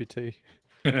back. ChatGPT?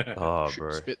 Oh, Shoot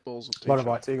bro. spitballs at a lot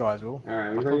of teacher. IT guys will.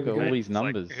 Alright, we Look ready at to all go? these It's like,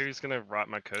 numbers. who's gonna write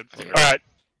my code for me? Alright.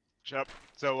 Shut up.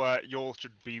 So, you all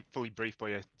should be fully briefed by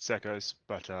your secos,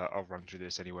 but I'll run through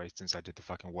this anyway since I did the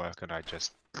fucking work and I'm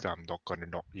not going to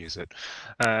not use it.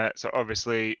 So,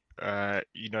 obviously,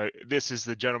 you know, this is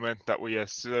the gentleman that we are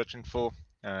searching for.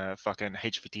 Fucking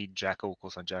HVT Jackal,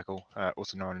 call sign Jackal,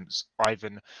 also known as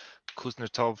Ivan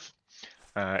Kuznetsov.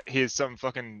 Here's some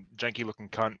fucking janky looking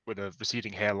cunt with a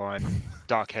receding hairline,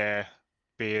 dark hair,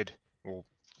 beard, or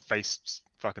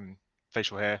fucking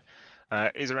facial hair.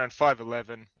 He's around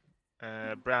 5'11",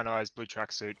 brown eyes, blue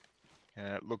tracksuit.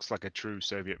 Looks like a true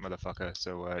Soviet motherfucker,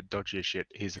 so dodgy as shit.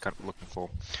 He's the kind of looking for.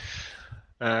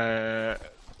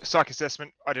 Psych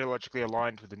assessment, ideologically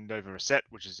aligned with the Nova Reset,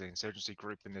 which is the insurgency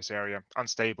group in this area.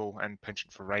 Unstable and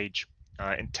penchant for rage.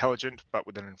 Intelligent, but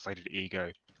with an inflated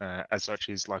ego. As such,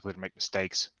 he's likely to make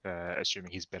mistakes,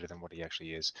 assuming he's better than what he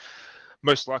actually is.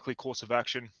 Most likely course of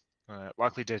action,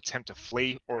 likely to attempt to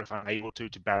flee, or if unable to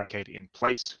barricade in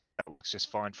place. That looks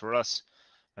just fine for us.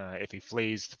 If he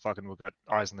flees, fucking we've got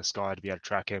eyes in the sky to be able to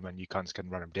track him, and you cunts can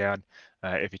run him down.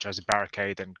 If he tries to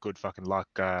barricade, then good fucking luck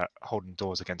holding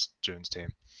doors against June's team.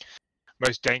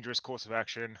 Most dangerous course of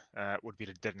action would be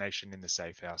the detonation in the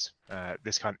safe house.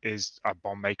 This cunt is a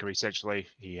bomb maker essentially.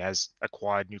 He has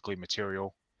acquired nuclear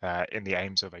material in the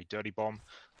aims of a dirty bomb,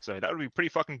 so that would be pretty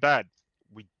fucking bad.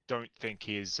 We don't think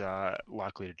he is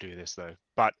likely to do this though,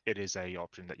 but it is a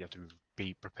option that you have to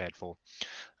be prepared for.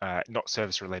 Not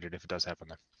service related if it does happen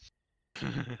though.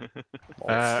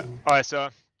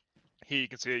 ISR, here you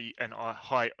can see a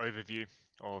high overview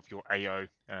of your AO,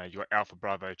 your Alpha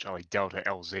Bravo Charlie Delta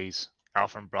LZs.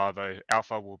 Alpha and Bravo.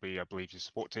 Alpha will be, I believe, your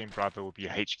support team. Bravo will be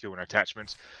your HQ and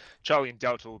attachments. Charlie and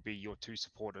Delta will be your two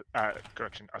support,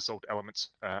 assault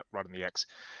elements right on the X.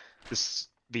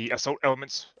 The assault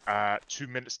elements are 2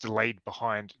 minutes delayed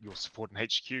behind your support and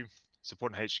HQ.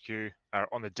 Support and HQ are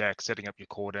on the deck setting up your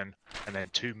cordon, and then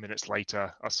 2 minutes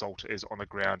later, assault is on the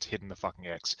ground hitting the fucking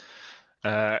X.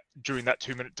 During that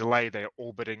 2 minute delay, they are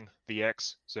orbiting the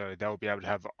X, so they'll be able to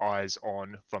have eyes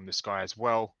on from the sky as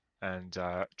well, and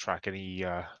track any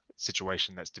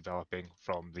situation that's developing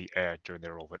from the air during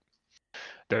their orbit.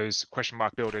 Those question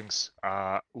mark buildings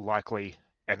are likely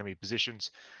enemy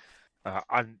positions.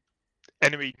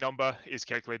 Enemy number is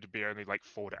calculated to be only like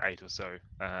 4 to 8 or so,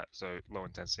 so low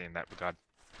intensity in that regard.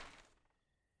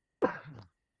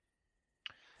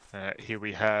 Here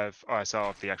we have ISR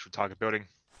of the actual target building,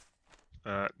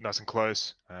 nice and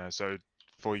close. So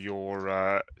for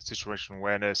your situational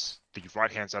awareness, the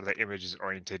right-hand side of the image is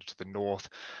orientated to the north,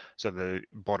 so the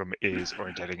bottom is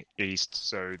orientating east.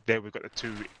 So there we've got the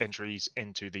two entries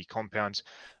into the compound,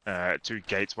 two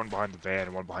gates, one behind the van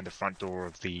and one behind the front door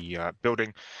of the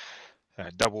building.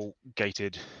 Double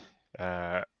gated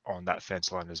on that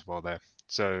fence line as well there.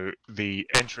 So the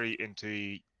entry into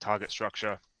the target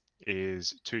structure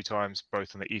is 2 times,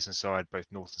 both on the eastern side, both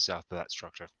north and south of that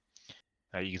structure.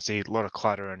 You can see a lot of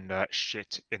clutter and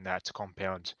shit in that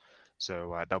compound,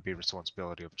 so that'll be a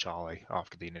responsibility of Charlie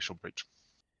after the initial breach.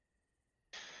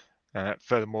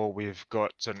 Furthermore, we've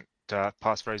got some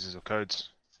passphrases or codes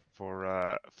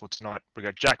for tonight. We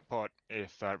got jackpot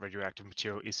if radioactive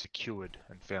material is secured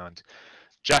and found.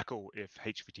 Jackal if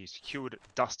HVT is secured,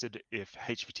 dusted if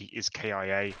HVT is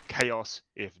KIA, chaos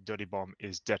if dirty bomb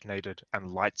is detonated,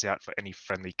 and lights out for any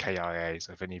friendly KIAs.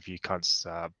 If any of you cunts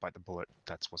bite the bullet,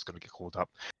 that's what's going to get called up.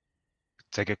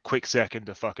 Take a quick second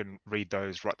to fucking read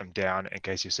those, write them down in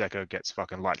case your secco gets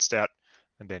fucking lights out,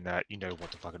 and then you know what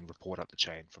to fucking report up the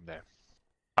chain from there.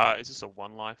 Is this a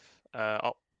one life?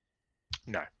 Oh.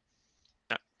 No.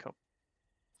 No, cool.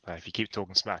 If you keep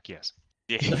talking smack, yes.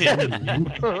 Yeah. Should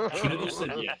have just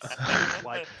said yes.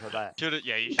 Waiting for that.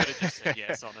 Yeah, you should have just said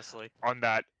yes, honestly. On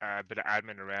that bit of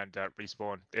admin around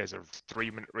respawn, there's a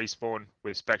 3-minute respawn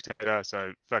with spectator,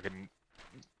 so fucking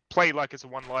play like it's a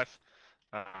one life,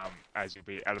 as you'll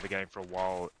be out of the game for a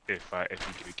while if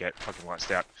you do get fucking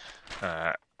lights out.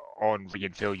 On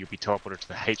reinfill, you'll be teleported to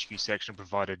the HQ section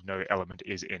provided no element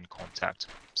is in contact.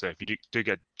 So if you do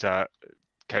get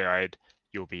KI'd,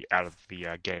 you'll be out of the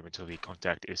game until the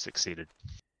contact is succeeded.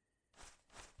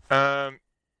 On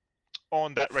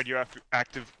that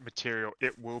radioactive material,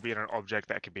 it will be in an object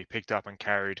that can be picked up and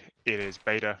carried. It is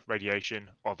beta radiation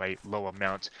of a low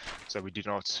amount, so we do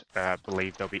not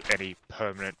believe there'll be any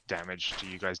permanent damage to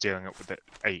you guys dealing with it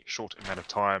a short amount of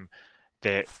time.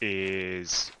 There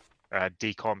is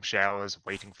decom showers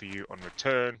waiting for you on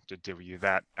return to deal with you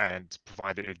that, and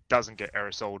provided it doesn't get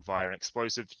aerosoled via an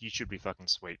explosive, you should be fucking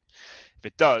sweet. If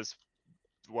it does,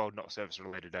 well, not service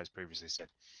related as previously said.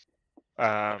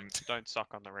 Don't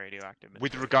suck on the radioactive material.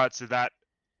 With regards to that,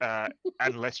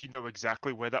 unless you know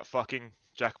exactly where that fucking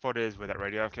jackpot is, where that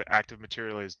radioactive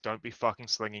material is, don't be fucking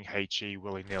slinging HE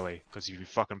willy-nilly, because if you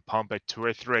fucking pump a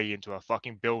 203 into a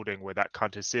fucking building where that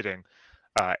cunt is sitting,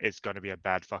 it's going to be a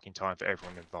bad fucking time for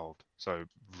everyone involved. So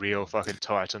real fucking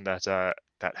tight on that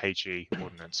that HE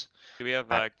ordinance. Do we have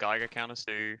Geiger counters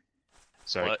to?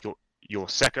 So your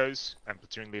seccos and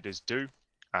platoon leaders do,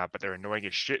 but they're annoying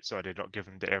as shit, so I did not give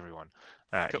them to everyone.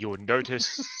 You'll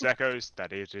notice, seccos,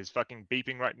 that it is fucking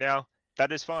beeping right now.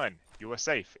 That is fine. You are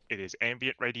safe. It is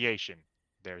ambient radiation.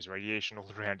 There is radiation all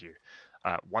around you.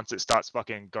 Once it starts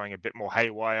fucking going a bit more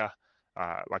haywire,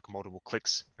 like multiple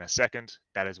clicks in a second,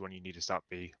 that is when you need to start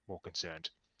be more concerned.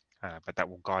 But that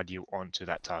will guide you onto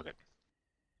that target.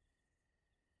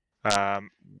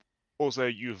 Also,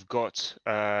 you've got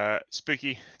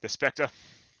Spooky, the Spectre,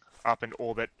 up in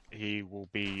orbit. He will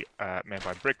be manned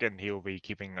by Brick, and he will be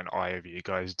keeping an eye over you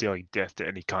guys, dealing death to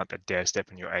any cunt that dare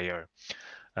step in your AO.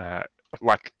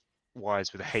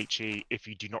 Likewise with the HE, if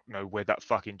you do not know where that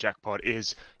fucking jackpot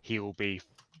is, he will be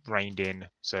reined in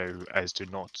so as to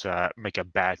not make a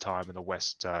bad time in the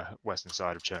western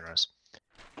side of Chernos.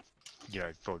 You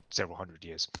know, for several hundred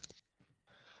years.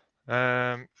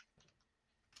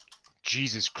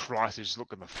 Jesus Christ, I just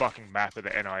look at the fucking map of the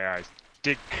NIA.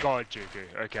 Dig God,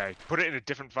 Juku. Okay, put it in a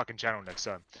different fucking channel next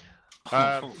time.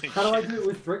 How do I do it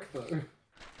with Brick though?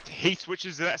 He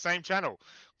switches to that same channel.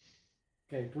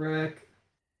 Okay, Brick.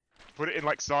 Put it in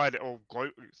like side or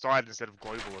side instead of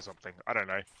global or something. I don't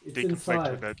know. It's Deconflict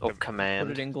inside. with Or command.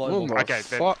 Put it in global. What the Okay,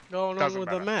 then fuck going on doesn't with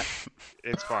matter. the map?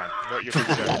 It's fine. Not your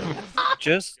concern.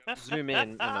 Just zoom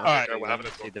in enough Alright. to We're having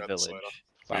to see talk the about this village.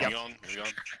 later. Yep. Moving on.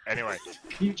 Anyway,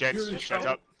 You're gents, in shut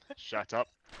trouble. up. Shut up.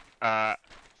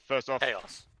 First off,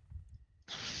 Chaos.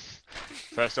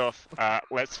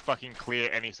 let's fucking clear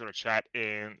any sort of chat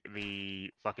in the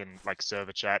fucking like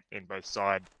server chat in both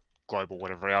side, global,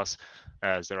 whatever else,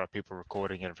 as there are people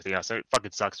recording and everything else. So it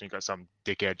fucking sucks when you got some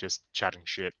dickhead just chatting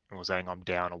shit or saying I'm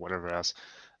down or whatever else.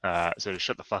 So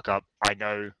shut the fuck up. I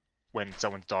know when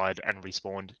someone's died and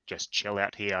respawned, just chill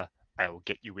out here. I will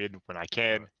get you in when I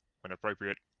can, when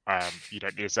appropriate. You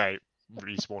don't need to say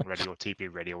respawn ready or TP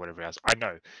ready or whatever else. I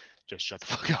know. Just shut the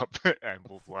fuck up and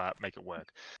we'll make it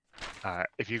work.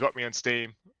 If you got me on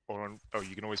Steam or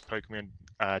you can always poke me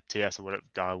on TS or whatever,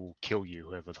 I will kill you,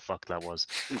 whoever the fuck that was.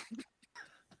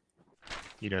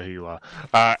 You know who you are.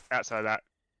 Outside of that,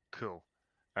 cool.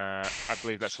 I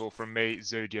believe that's all from me.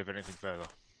 Zoo, do you have anything further?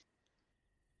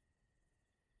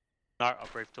 No,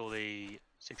 I've briefed all the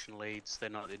section leads. They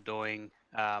know what they're doing.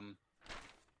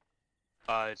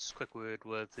 Just a quick word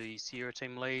with the Sierra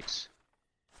team leads.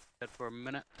 That for a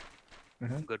minute.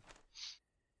 I'm good.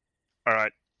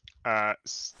 Alright.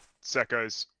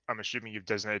 Sekos, I'm assuming you've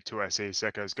designated 2 IC.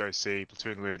 Sekos, go see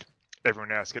platoon lead.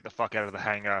 Everyone else, get the fuck out of the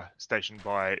hangar stationed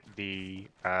by the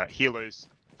healers.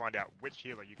 Find out which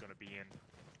healer you're going to be in,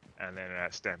 and then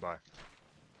stand by.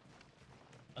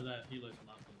 Are the healers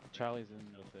marked on the Charlie's in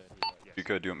the third. Yes.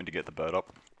 Yuko, do you want me to get the bird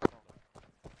up?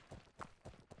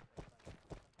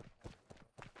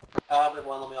 Wait,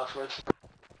 one, let me afterwards.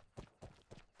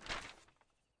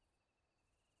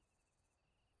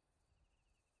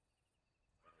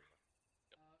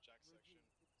 Jack section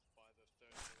by the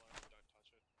third line, don't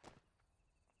touch it.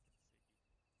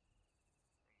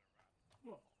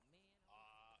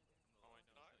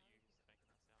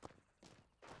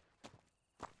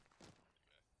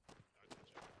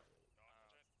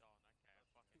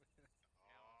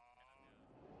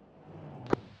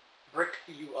 Brick,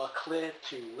 you are clear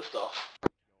to lift off.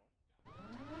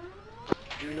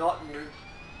 Do not move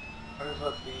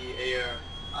over the air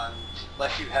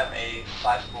unless you have a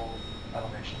sizable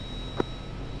elevation.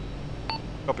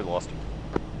 Copy, lost.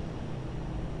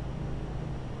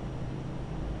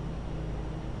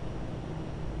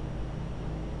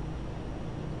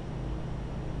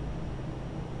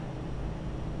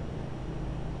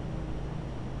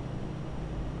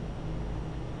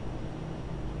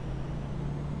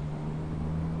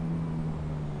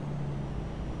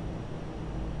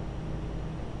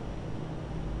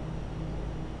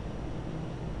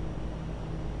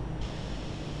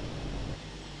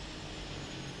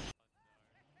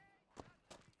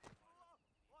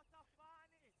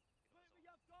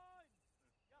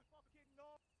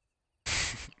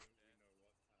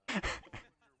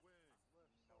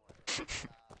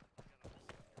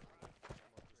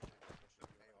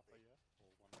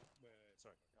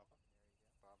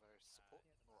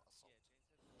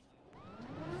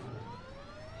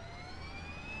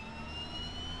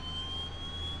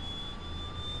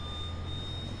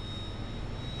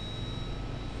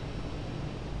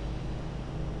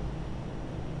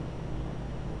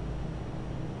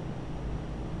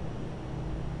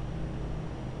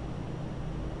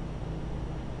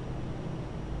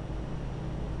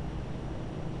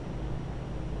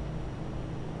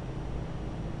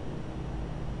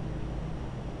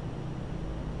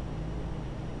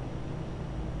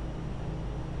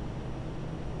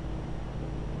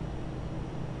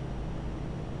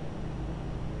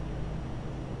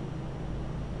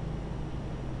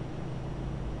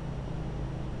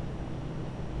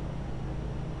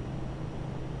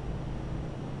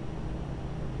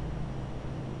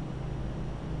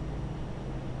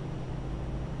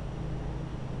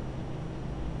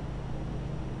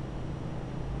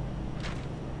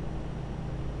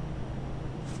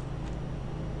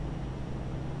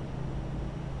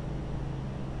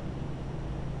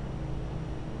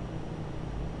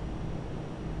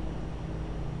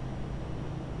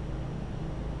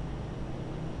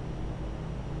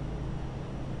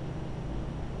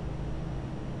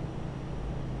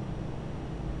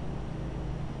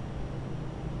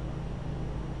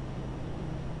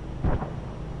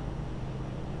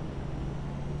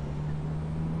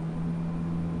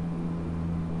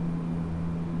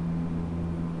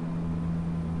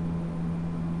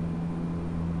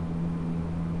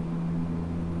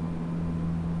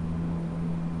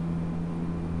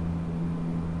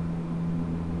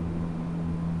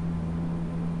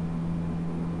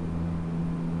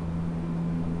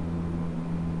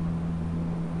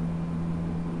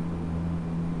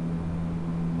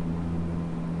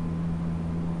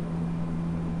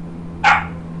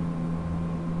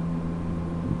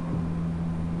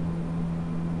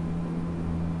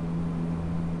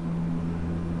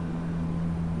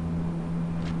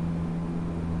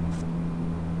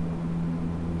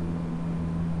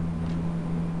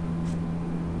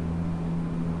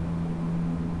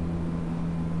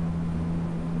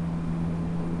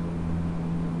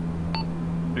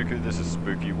 Dooku, this is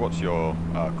Spooky. What's your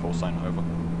call sign? Over.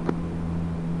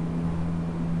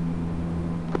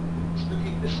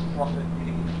 Spooky, this is Prophet.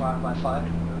 You can 555.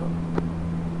 Over.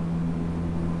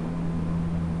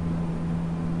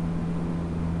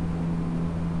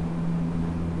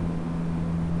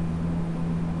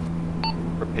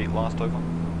 Repeat last. Over.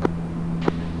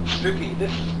 Spooky,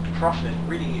 this is Prophet.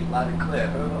 Reading you loud and clear.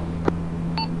 Over.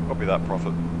 Copy that,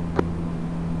 Prophet.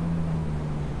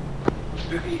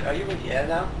 Spooky, are you in the air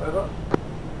now? Over.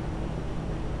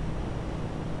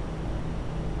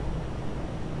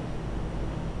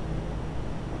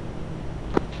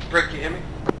 Brick, can you hear me?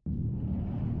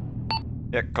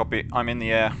 Yeah, copy. I'm in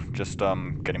the air, just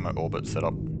getting my orbit set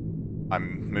up.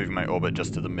 I'm moving my orbit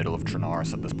just to the middle of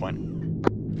Trinaris at this point.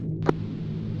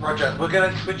 Roger, we're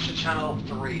gonna switch to channel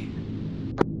 3.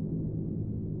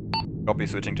 Copy,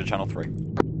 switching to channel 3.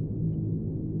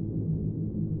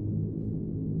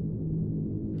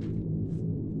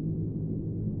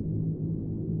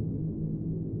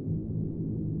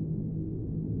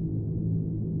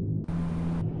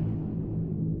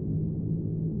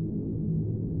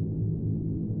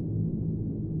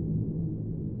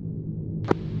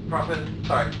 Prophet,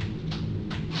 sorry.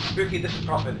 Spooky, this is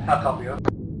Prophet. How copy you?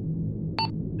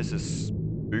 This is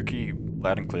Spooky,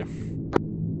 loud and clear.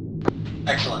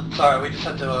 Excellent. Sorry, we just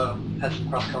had to had some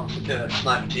cross comms with the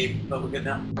sniper team, but we're good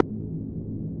now.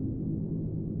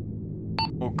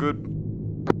 All good.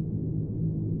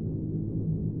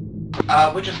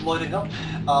 We're just loading up.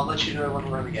 I'll let you know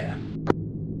when we're in the air.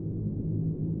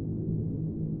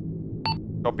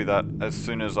 Copy that. As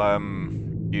soon as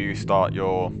you start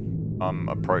your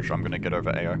approach, I'm gonna get over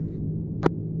AO.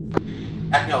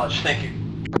 Acknowledge. Thank you.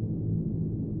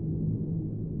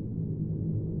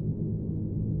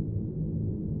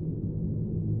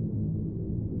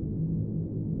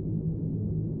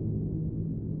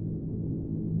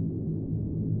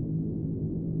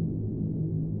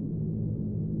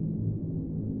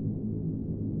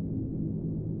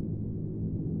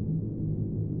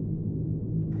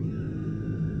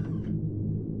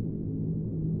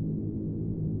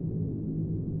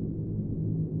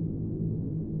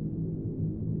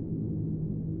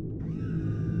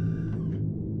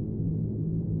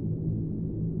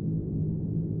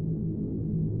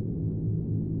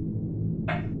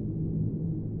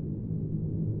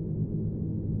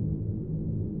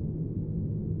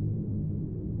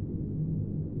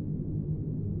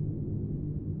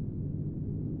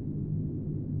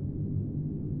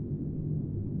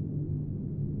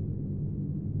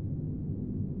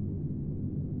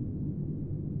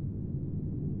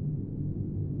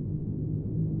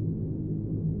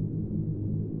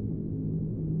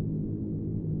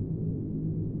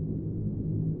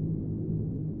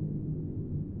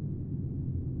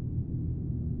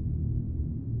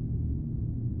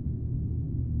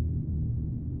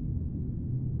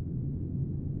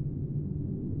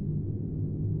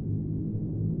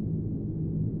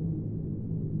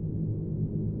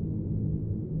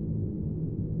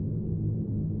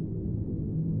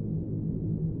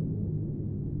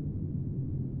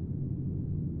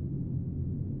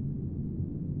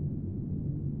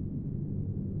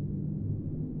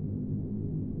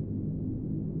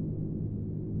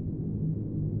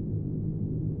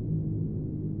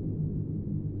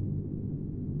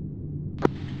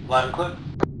 Loud and clear.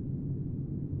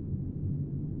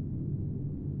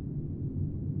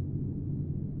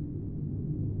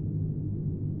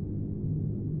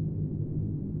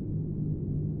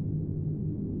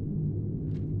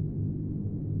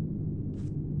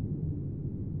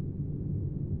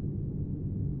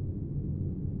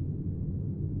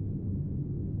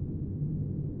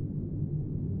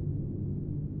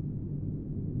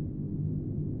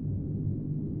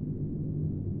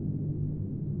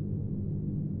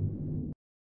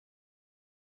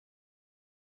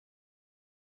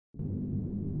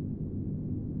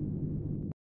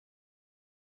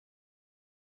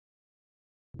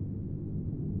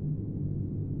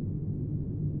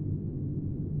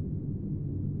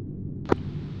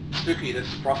 Spooky, this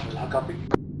is Prophet. How copy?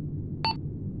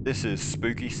 This is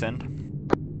Spooky, send.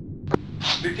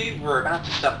 Spooky, we're about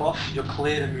to step off. You're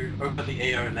clear to move over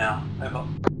the AO now. Over.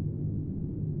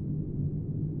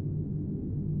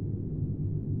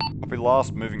 Copy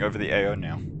last, moving over the AO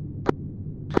now.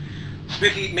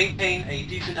 Spooky, maintain a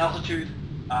decent altitude.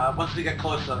 Once we get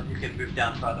closer, you can move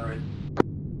down further in.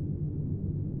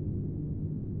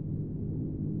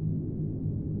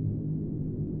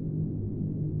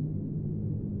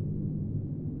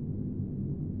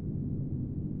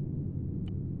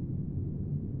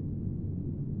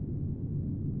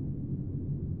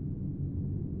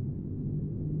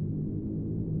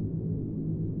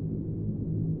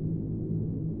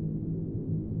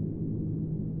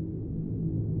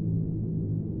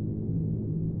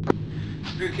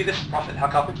 Spooky, this is Prophet. How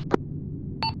copy?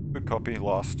 Good copy,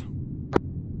 lost.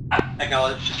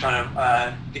 Acknowledge. Just trying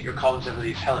to get your comms over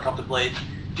these helicopter blades.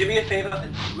 Do me a favor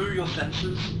and slew your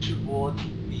sensors towards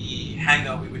the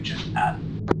hangar we were just at.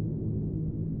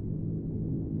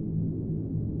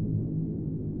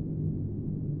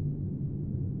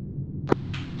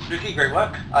 Spooky, great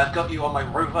work. I've got you on my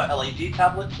Rover LED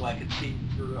tablet so I can see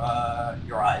through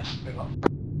your eyes. Over.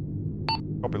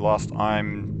 Copy, lost.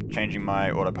 I'm changing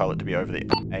my autopilot to be over the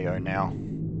AO now.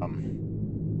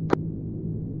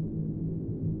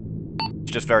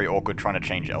 It's just very awkward trying to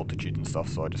change altitude and stuff,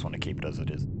 so I just want to keep it as it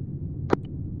is.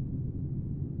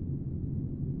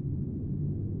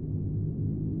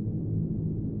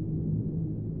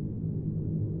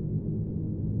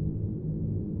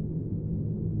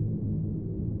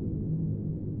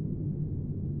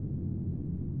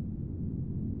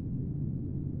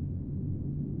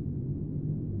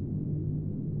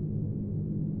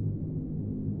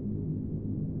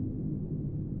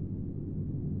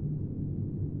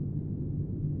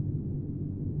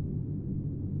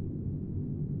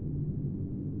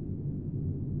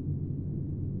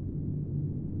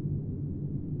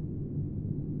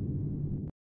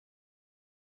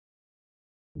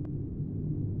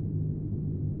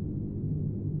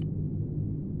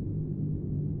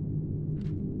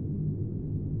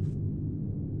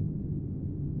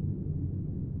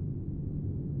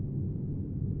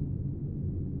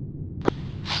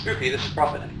 Spooky, this is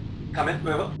Prophet. Come in,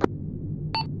 move up.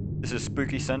 This is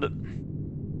Spooky, send it.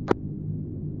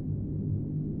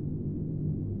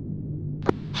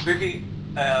 Spooky,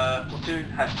 platoon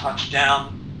has touched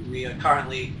down. We are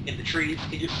currently in the trees.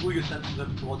 Can you pull your sensors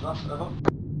over towards us? Over.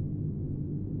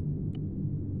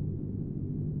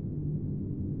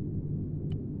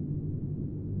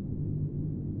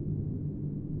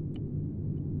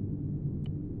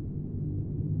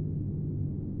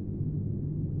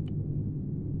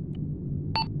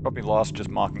 Copy, lost, just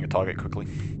marking a target quickly.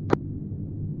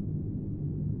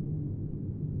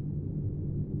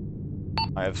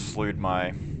 I have slewed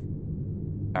my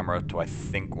camera to, I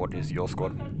think, what is your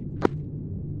squad?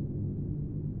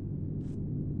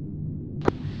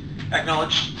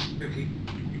 Acknowledged. Spooky.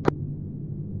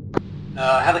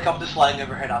 Helicopters flying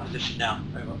overhead our position now.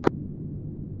 Over.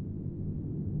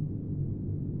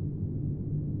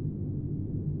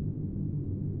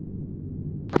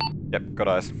 Yep, got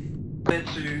eyes. Clear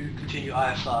to continue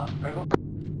ISR. Over.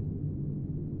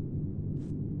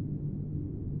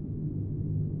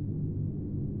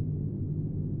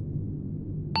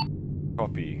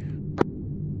 Copy.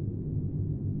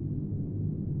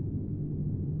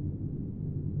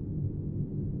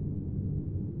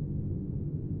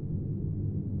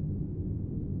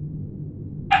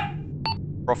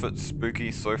 Prophet,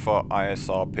 Spooky, so far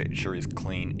ISR picture is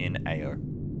clean in AO.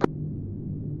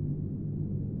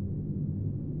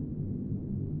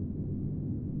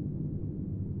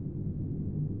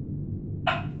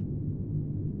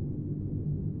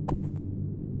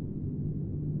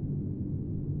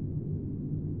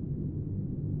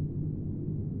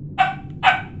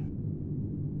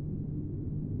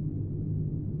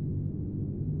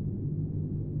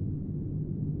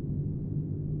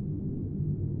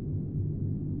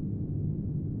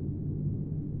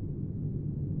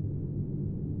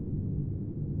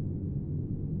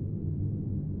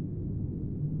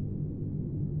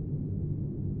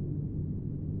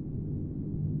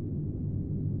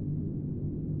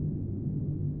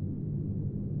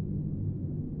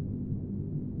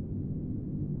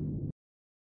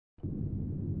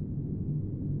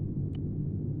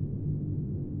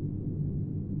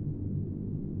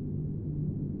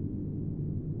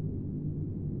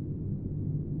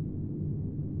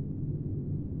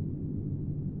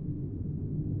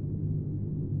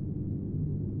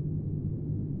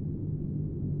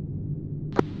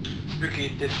 Spooky,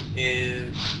 this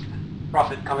is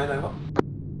Prophet. Come in, over.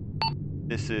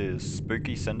 This is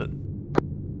Spooky, send it.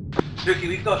 Spooky,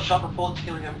 we've got shot reports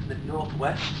killing over to the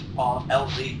northwest of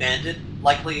LZ Bandit,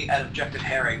 likely at objective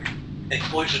Herring.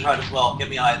 Explosion right as well. Give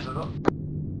me eyes, over.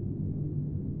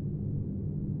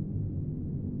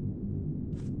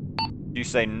 Do you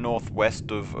say northwest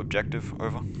of objective,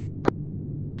 over?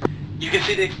 You can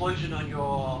see the explosion on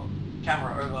your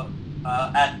camera, over,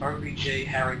 at OBJ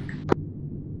Herring.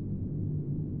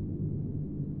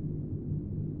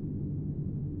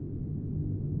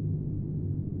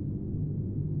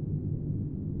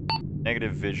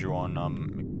 Negative visual on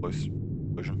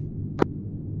explosion.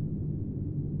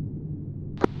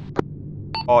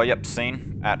 Oh, yep,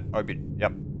 seen at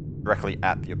yep, directly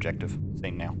at the objective.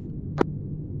 Seen now.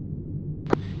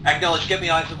 Acknowledge. Get me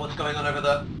eyes on what's going on over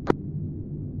there.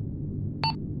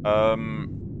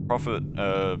 Prophet,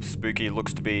 Spooky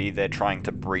looks to be they're trying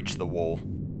to breach the wall.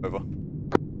 Over.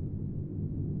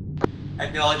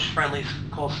 Acknowledge friendly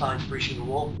call signs breaching the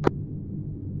wall.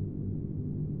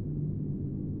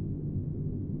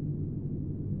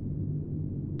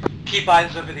 Keep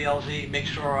eyes over the LZ, make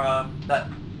sure that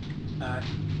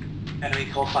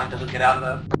enemy call sign doesn't get out of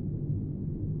there.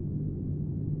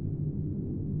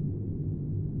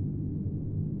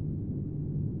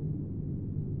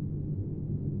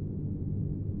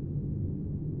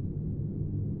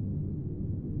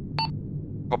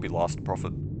 Copy last,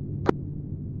 Prophet.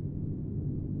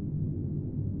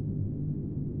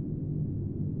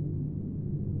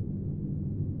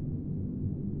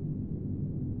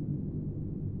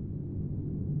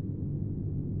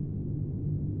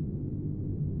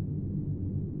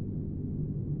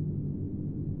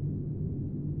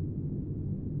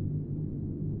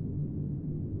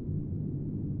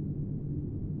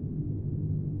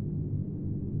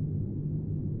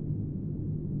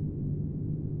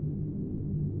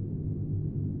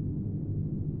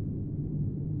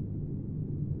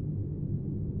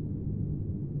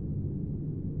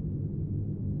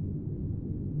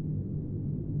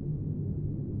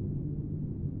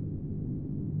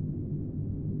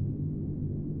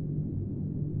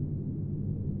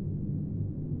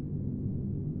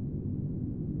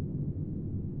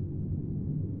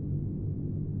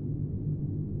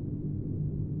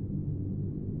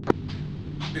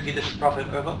 Spooky, this is Prophet,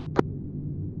 over.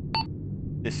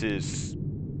 This is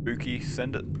Spooky,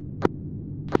 send it.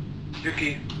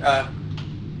 Spooky,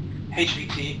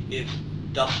 HVT is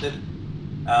dusted.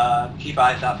 Keep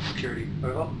eyes out for security,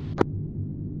 over.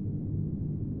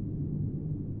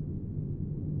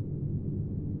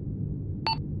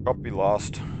 Copy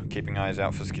last, keeping eyes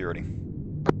out for security.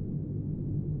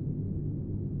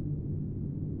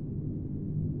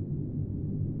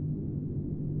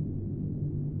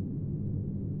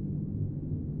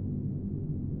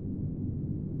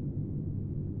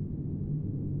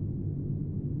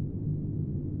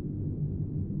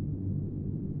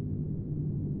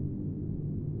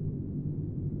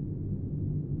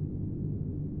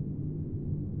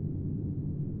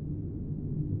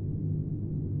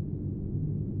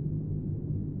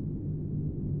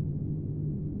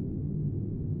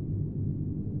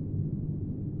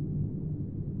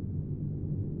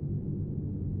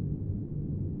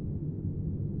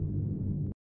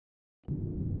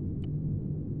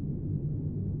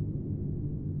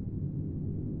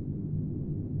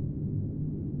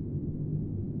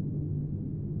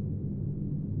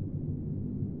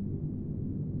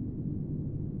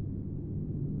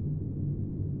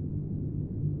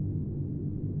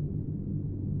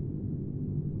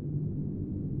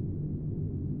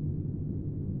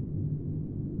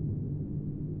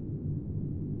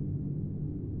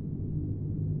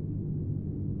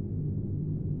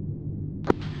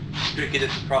 Spooky,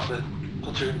 this is Prophet.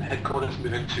 Platoon headquarters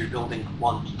moving to building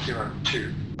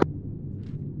 102.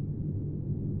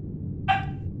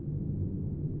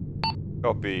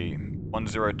 Copy.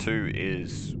 102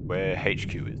 is where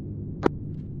HQ is.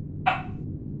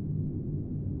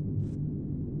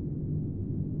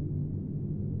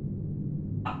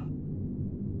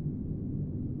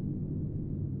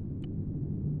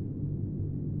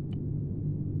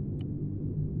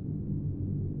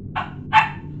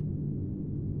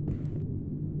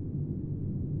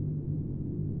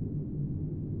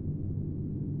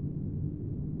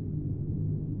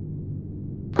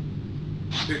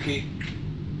 Spooky.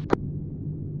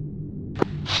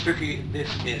 Spooky, this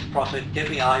is Prophet. Get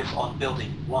me eyes on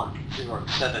building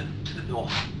 107 to the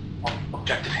north on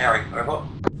objective herring, over.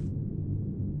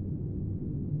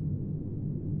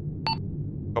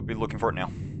 Copy, looking for it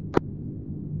now.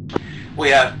 We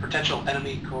have potential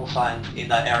enemy call signs in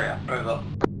that area, over.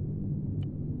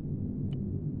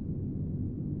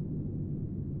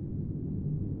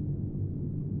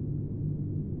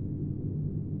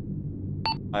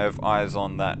 I have eyes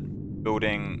on that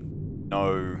building.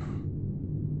 No.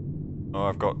 Oh,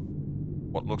 I've got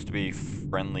what looks to be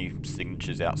friendly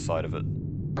signatures outside of it.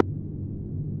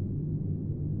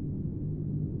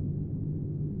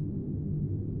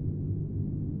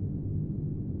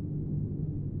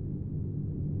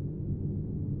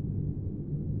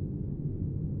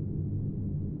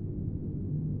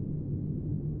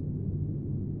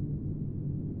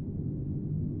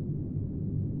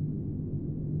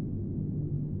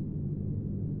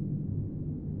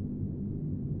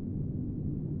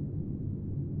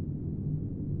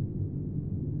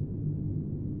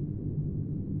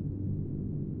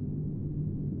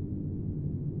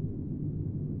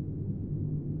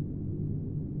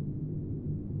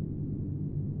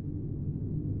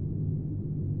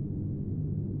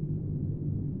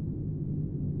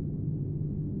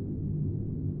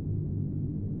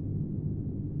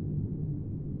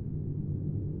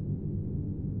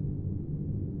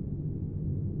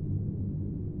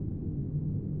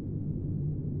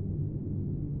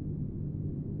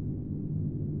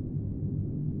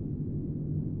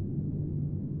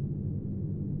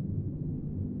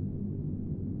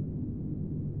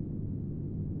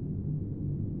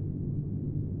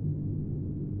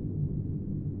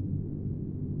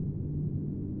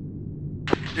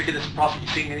 Spooky, this is Prophet. You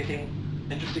seeing anything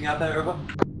interesting out there? Over.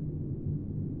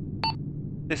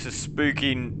 This is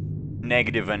spooky,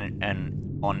 negative,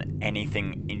 and on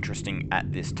anything interesting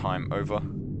at this time. Over.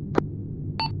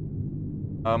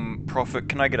 Prophet,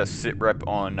 can I get a sit rep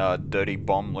on Dirty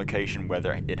Bomb location,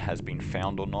 whether it has been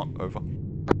found or not? Over.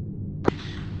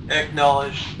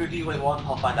 Acknowledge. Spooky, wait one.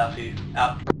 I'll find out for you.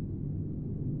 Out.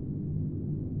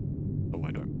 Oh,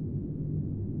 I don't.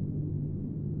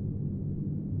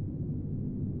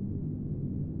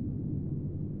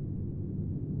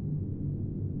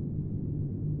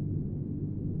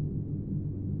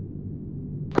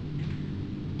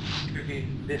 Spooky,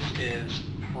 this is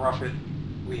Prophet.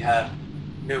 We have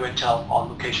no intel on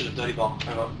location of Dirty Bomb.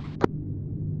 Over.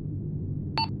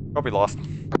 Copy last.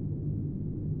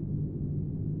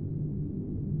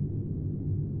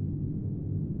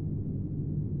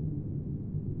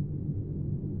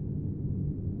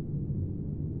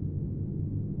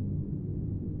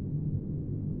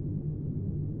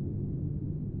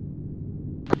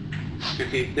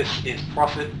 Spooky, this is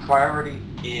Prophet. Priority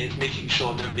is making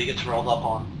sure nobody gets rolled up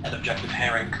on at Objective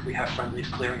Herring. We have friendlies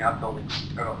clearing out buildings.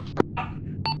 Over.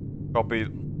 Copy.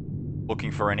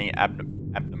 Looking for any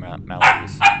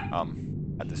abnormalities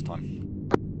at this time.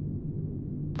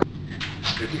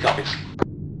 Spooky, copy.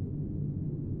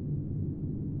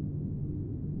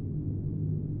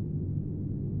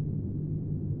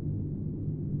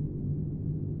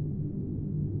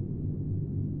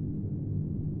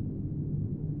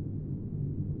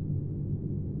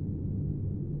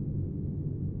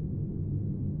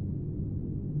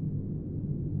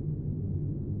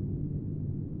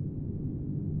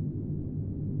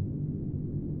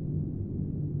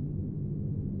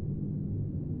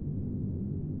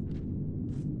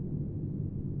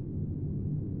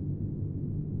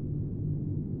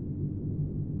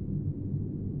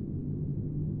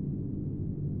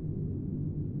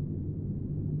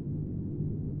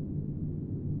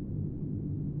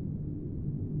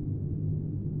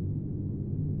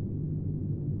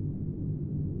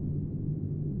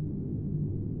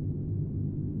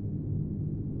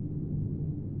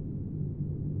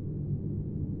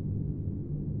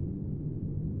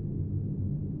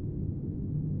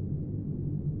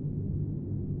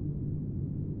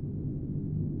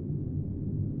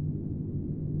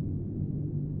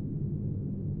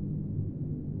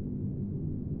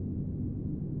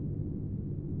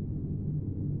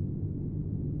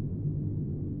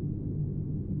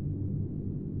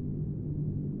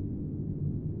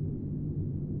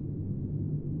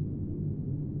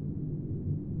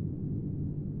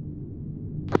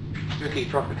 Spooky,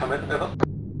 Prophet, come in. Over.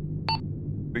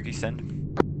 Spooky,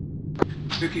 send.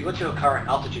 Spooky, what's your current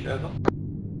altitude? Over.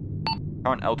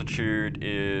 Current altitude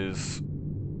is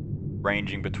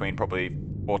ranging between probably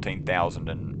 14,000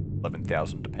 and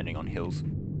 11,000, depending on hills.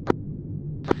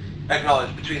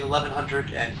 Acknowledge. Between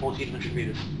 1100 and 1400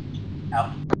 meters. Out.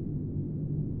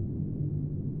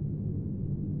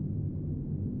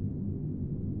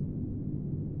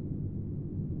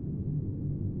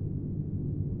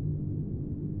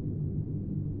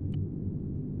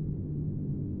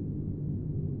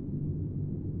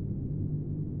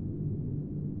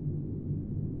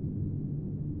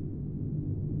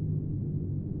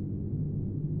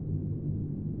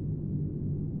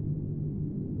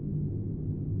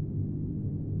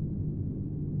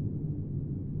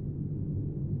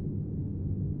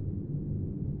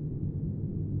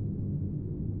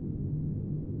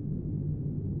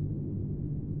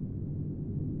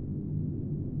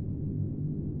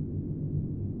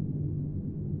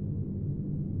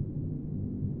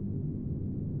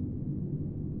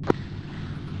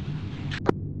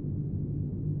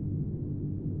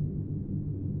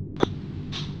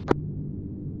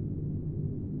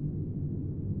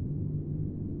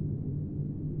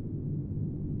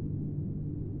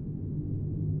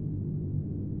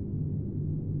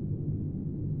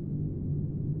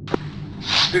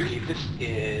 Spooky, this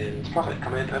is Prophet,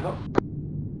 come in, over.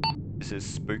 This is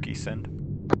Spooky, send.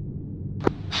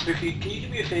 Spooky, can you do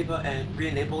me a favor and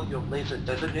re-enable your laser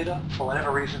designator? For whatever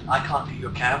reason, I can't view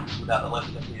your cams without the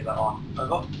laser designator on.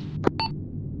 Over.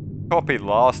 Copy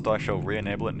last, I shall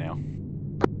re-enable it now.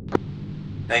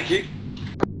 Thank you.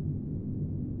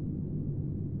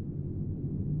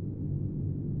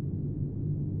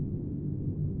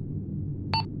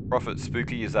 Prophet,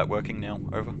 Spooky, is that working now?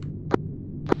 Over.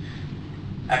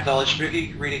 Acknowledge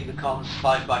Spooky, reading the comms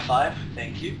 5x5.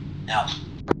 Thank you. Out.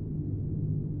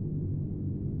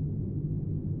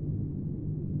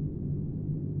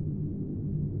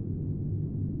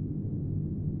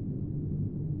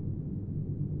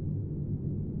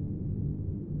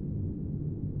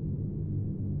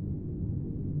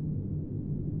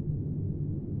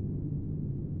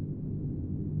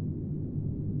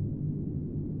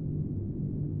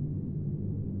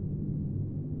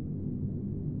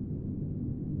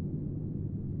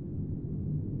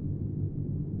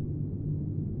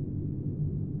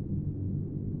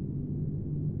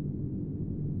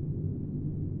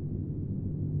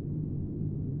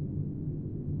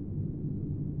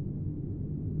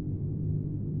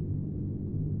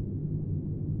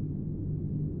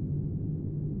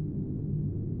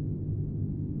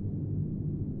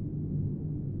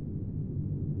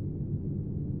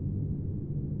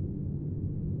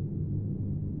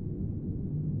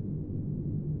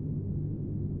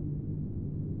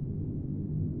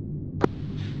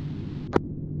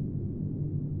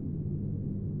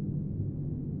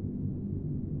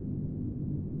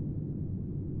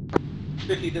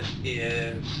 Spooky, this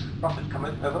is Prophet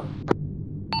coming, over.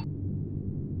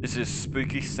 This is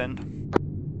Spooky, send.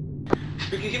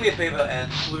 Spooky, give me a favor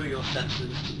and slew your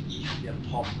sensors to the east if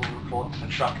possible. Report a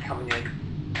truck coming in.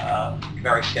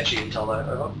 Very sketchy intel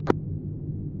though, over.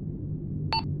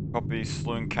 Copy,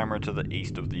 slewing camera to the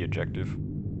east of the objective.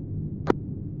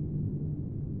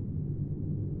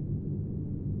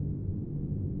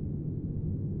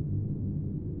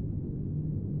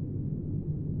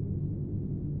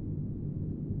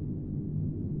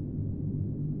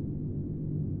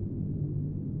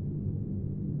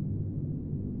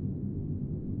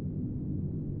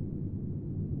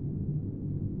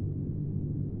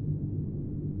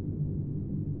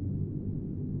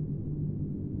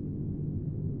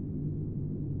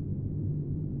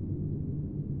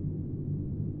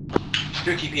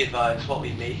 Spooky, be advised, what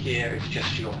we made here is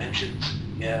just your engines.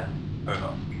 Yeah,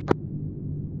 over.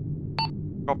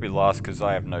 Copy last, because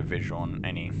I have no visual on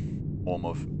any form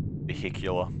of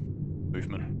vehicular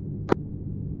movement.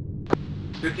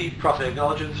 Spooky, Prophet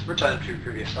acknowledges, return to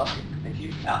previous tasking. Thank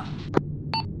you, out.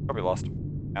 Copy last.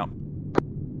 Out.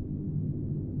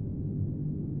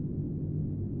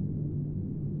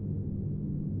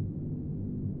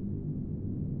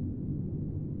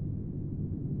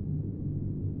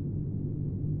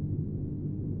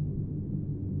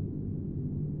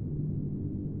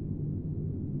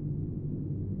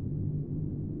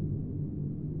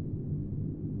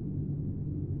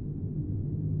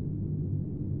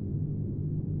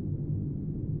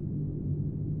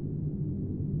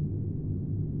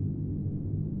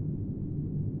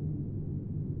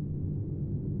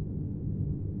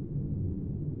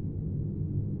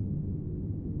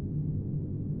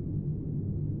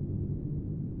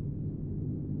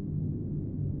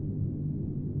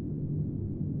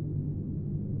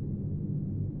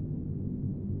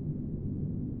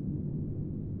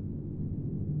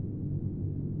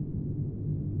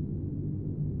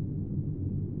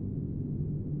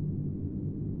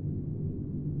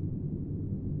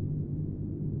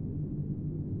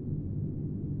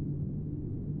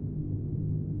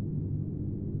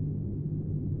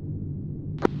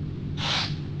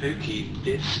 Spooky,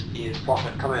 this is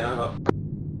Prophet coming over.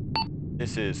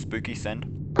 This is Spooky, send.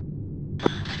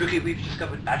 Spooky, we've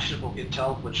discovered actionable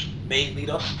intel which may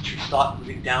lead us to start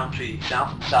moving down to the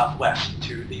south and southwest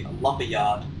to the lumber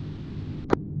yard.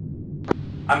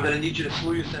 I'm going to need you to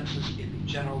slew your sensors in the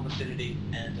general vicinity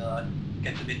and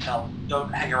get some intel.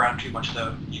 Don't hang around too much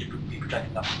though, you need to be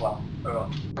protecting us as well.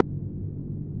 Over.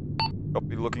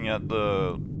 Copy, looking at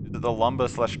the lumber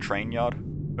 / train yard.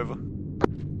 Over.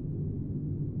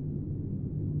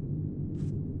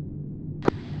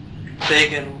 Say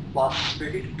again, last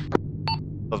Spooky.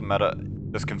 Doesn't matter.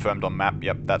 Just confirmed on map.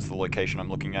 Yep, that's the location I'm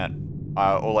looking at.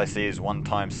 All I see is one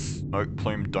time smoke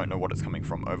plume. Don't know what it's coming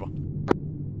from. Over.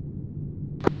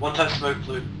 One time smoke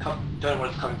plume. Don't know where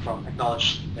it's coming from.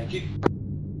 Acknowledged. Thank you.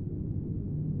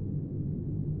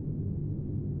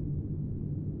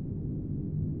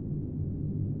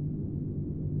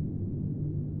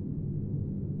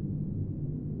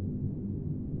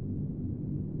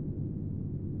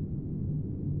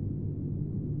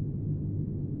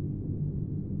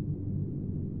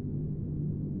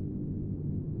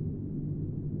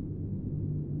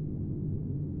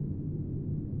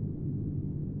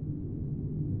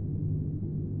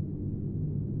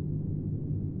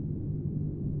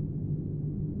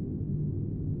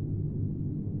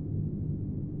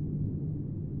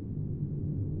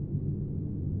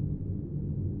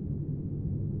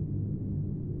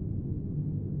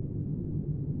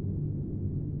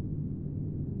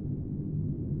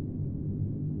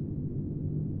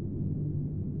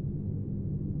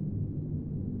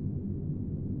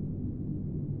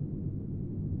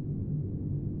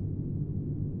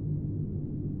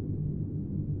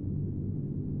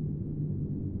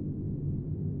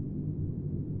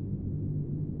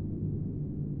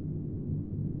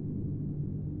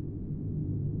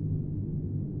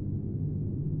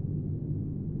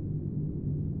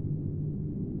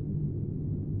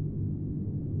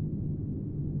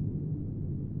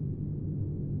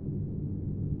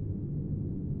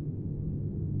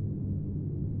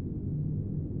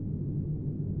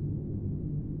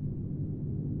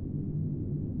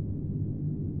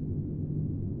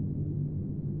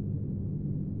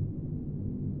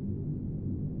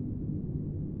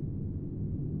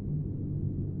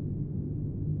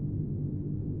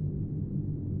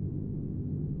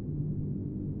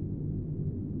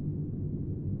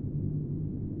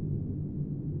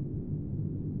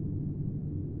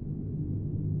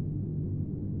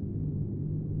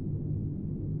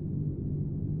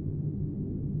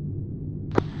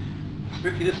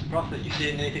 Spooky, this is Prophet. You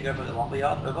seeing anything over at the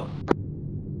lumberyard? Over.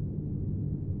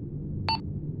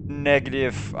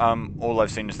 Negative. All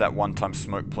I've seen is that one-time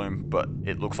smoke plume, but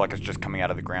it looks like it's just coming out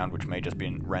of the ground, which may just be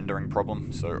a rendering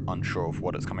problem, so unsure of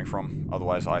what it's coming from.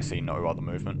 Otherwise, I see no other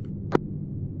movement.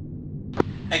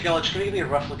 Acknowledge, can you give me a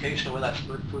rough location of where that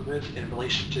smoke plume is in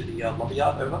relation to the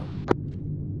lumberyard? Over.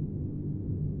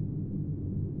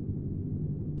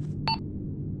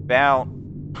 About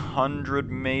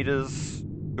 100 meters,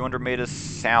 200 meters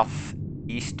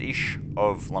southeast-ish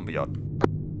of lumberyard.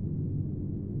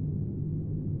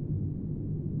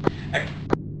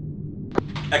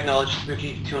 Acknowledge,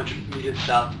 Spooky, 200 meters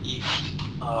southeast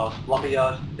of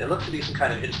lumberyard. There looks to be some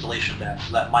kind of installation there,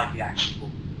 so that might be actionable.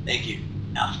 Thank you.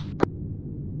 Out.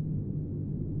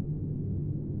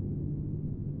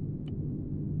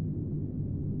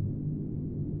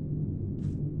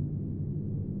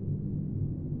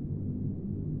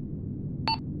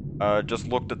 Just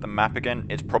looked at the map again.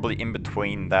 It's probably in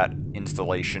between that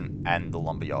installation and the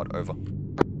lumberyard. Over.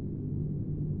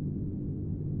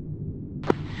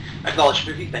 Acknowledge,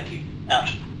 Spooky, thank you. Out.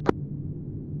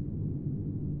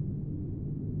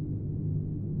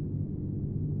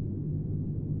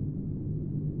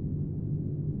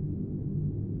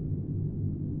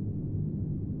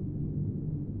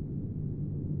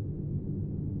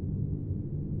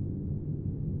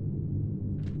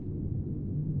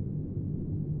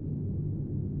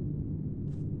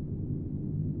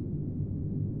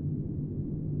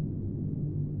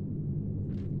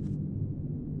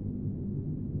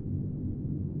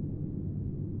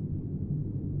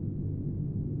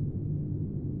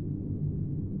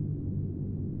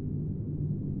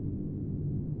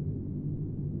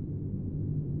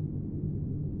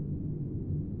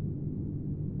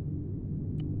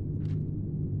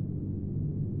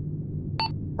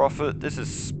 Prophet, this is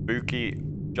Spooky.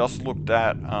 Just looked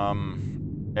at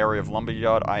area of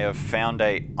lumberyard. I have found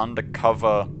a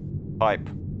undercover type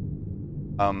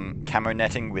camo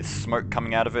netting with smoke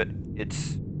coming out of it.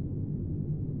 It's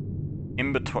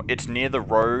in between. It's near the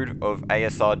road of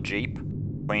ASR Jeep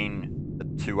between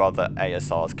the two other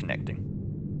ASRs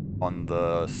connecting on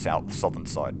the southern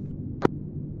side.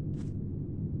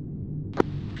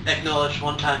 Acknowledge,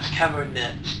 one times camera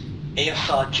net.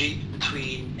 ASR Jeep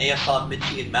between ASR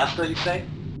Mitzi and Mazda, you say?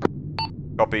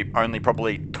 Copy. Only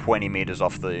probably 20 meters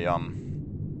off the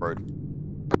road.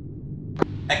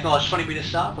 Acknowledge, 20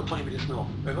 meters south or 20 meters north?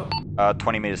 Over.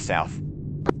 20 meters south.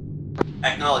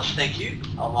 Acknowledge, thank you.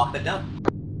 I'll mark that down.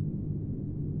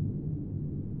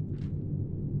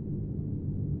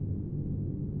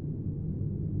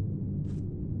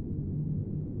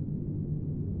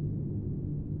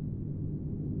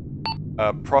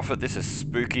 Prophet, this is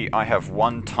Spooky. I have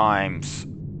 1 times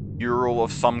Ural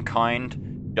of some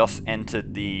kind just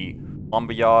entered the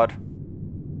lumberyard.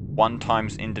 1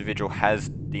 times individual has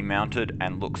demounted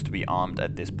and looks to be armed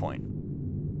at this point.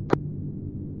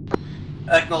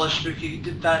 Acknowledge, Spooky.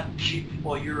 Did that Jeep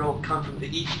or Ural come from the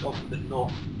east or from the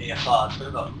north ASRs?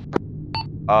 Over.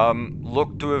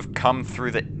 Look to have come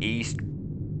through the east,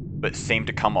 but seemed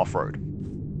to come off-road.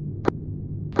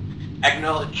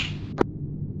 Acknowledge.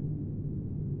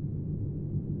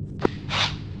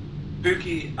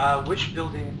 Spooky, which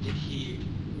building did he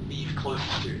leave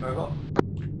closest to? Over.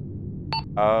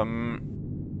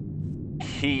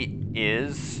 He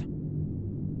is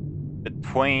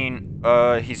between,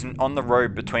 he's on the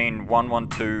road between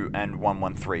 112 and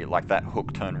 113, like that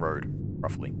hook turn road,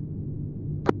 roughly.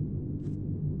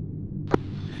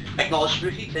 Acknowledge,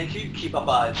 Spooky, thank you. Keep up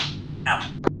eyes. Out.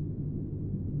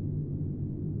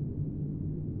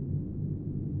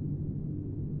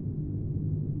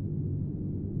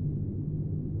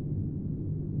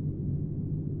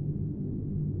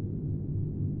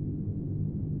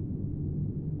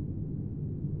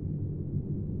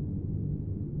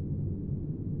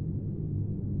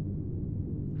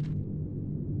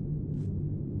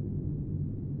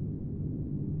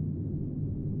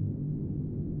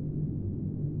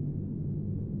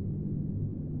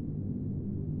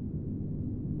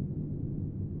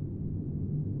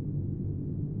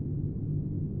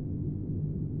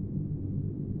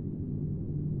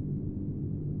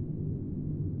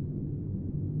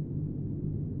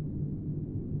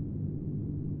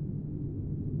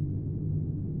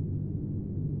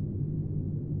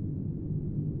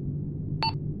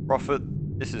 Prophet,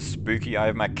 this is Spooky. I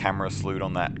have my camera slewed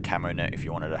on that camo net if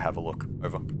you wanted to have a look.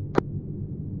 Over.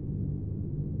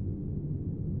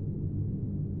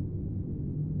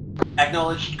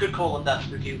 Acknowledged. Good call on that,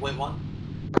 Spooky. Wait one.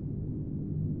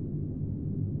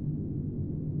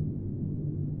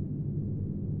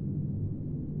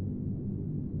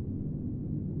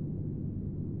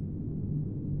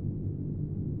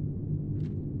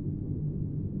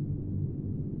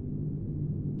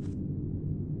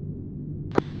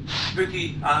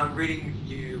 Spooky, I'm reading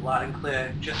you loud and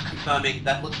clear, just confirming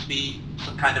that looks to be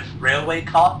some kind of railway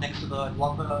cart next to the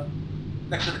lumber,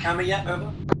 next to the camera yet,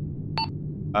 over?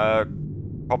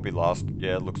 Copy last.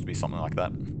 Yeah, it looks to be something like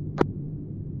that.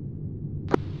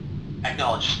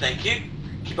 Acknowledged, thank you.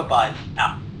 Keep up eyes,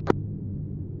 out.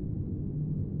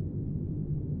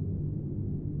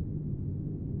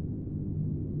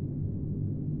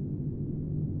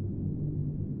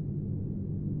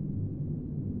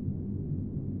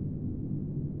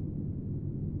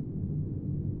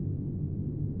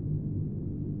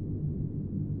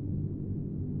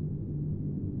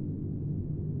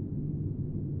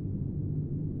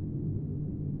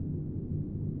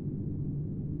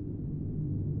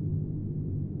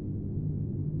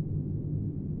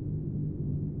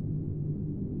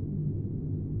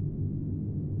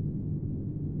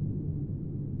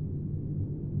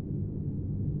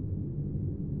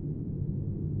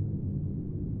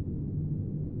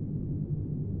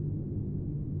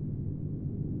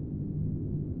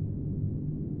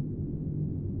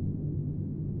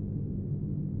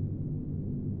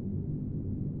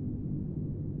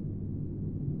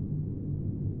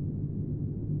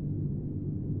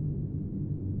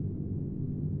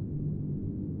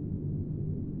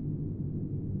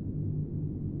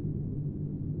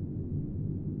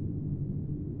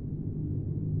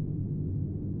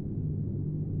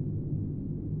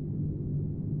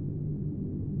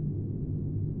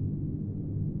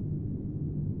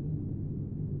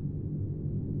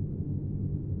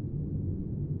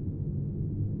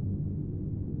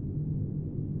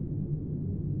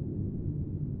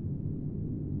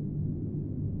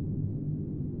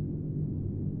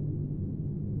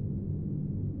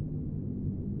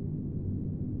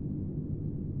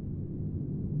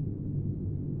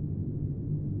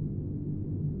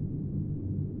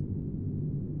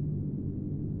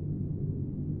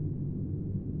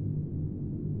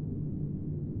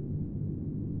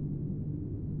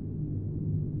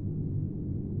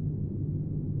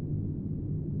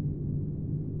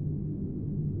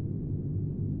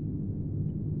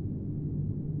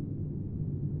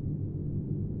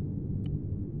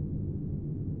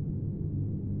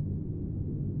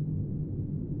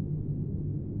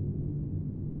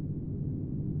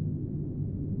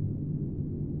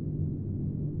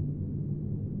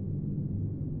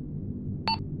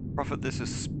 Prophet, this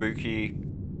is Spooky.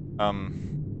 Are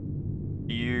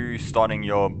you starting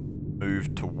your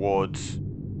move towards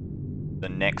the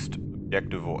next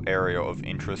objective or area of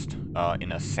interest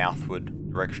in a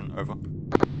southward direction? Over.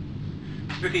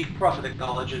 Spooky, Prophet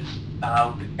acknowledges,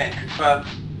 and confirms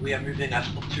we are moving as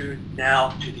platoon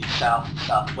now to the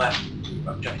south-southwest to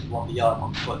objective 1 yard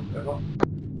on foot, over.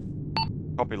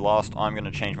 Copy last. I'm going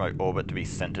to change my orbit to be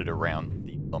centered around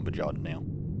the lumberyard now.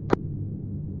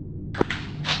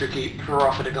 Spooky,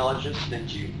 Prophet acknowledges,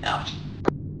 thank you, out.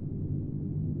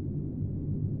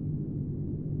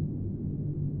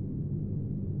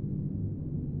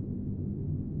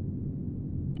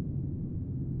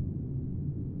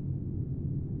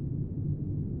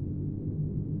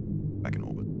 Back in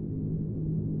orbit.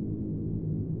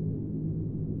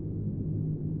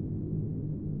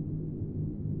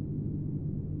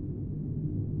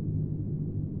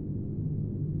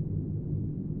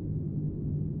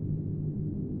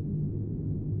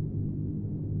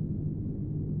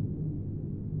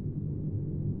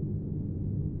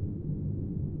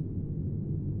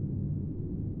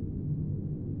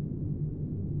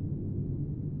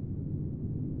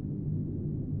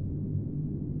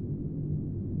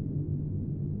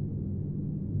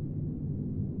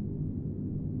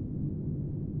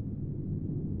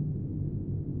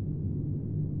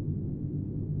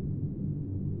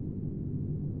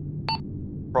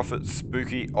 Prophet,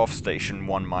 Spooky, off station,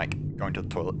 1 mic, going to the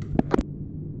toilet.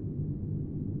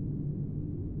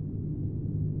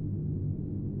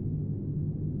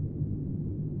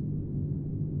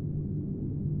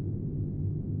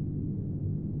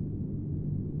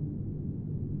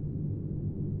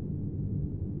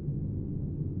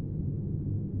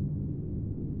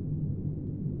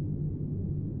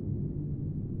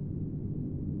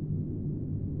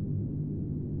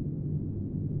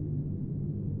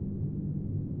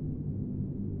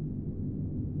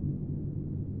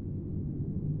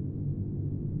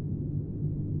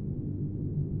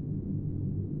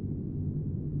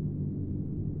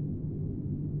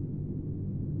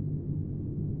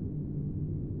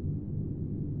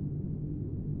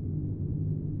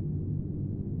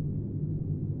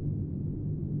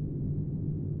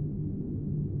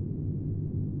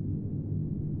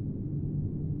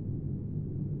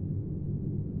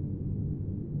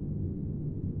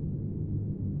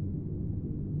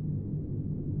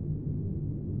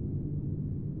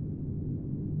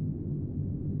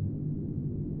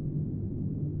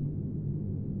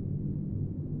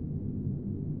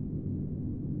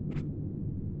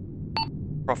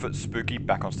 Prophet Spooky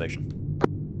back on station.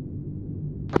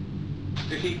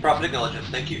 Spooky, Prophet acknowledges.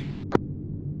 Thank you.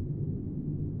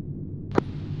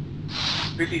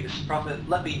 Spooky, this is Prophet.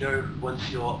 Let me know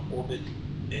once your orbit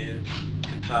is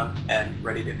confirmed and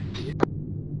ready to continue.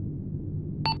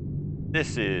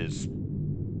 This is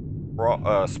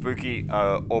Spooky.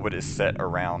 Orbit is set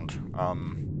around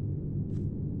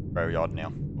Yard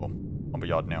now, or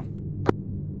Lumberyard now.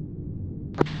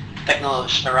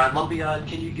 Acknowledged. Around Lumberyard,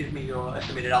 can you give me your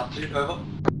estimated altitude? Over.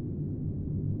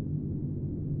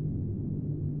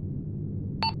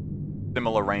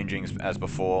 Similar rangings as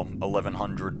before,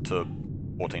 1100 to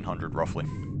 1400 roughly.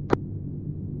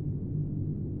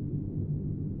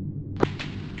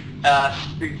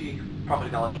 Spooky, Prophet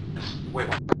acknowledges. Wait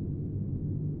one.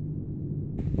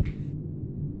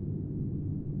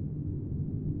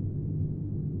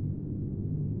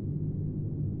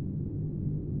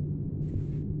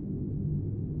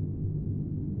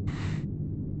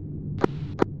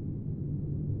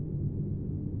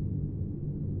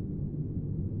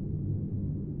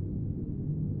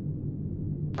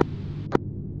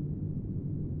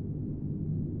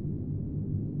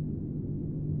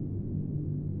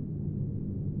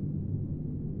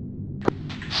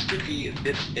 Spooky,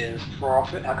 this is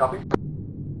Prophet. How copy?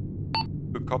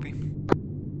 Good copy.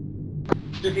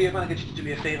 Spooky, I'm going to get you to do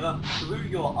me a favor. Through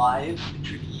your eyes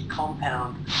to the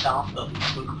compound south of the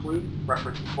smoke plume,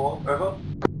 reference before. Over.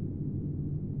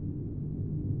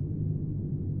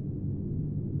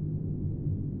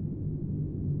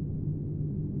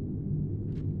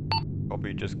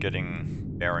 Copy, just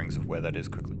getting bearings of where that is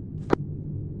quickly.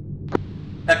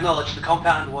 Acknowledge, the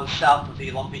compound was south of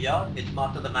the Lumberyard. It's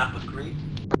marked on the map with green.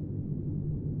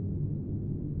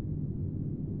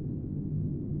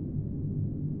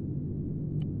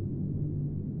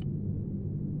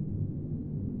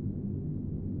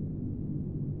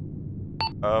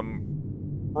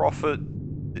 Prophet,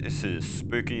 this is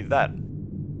Spooky. That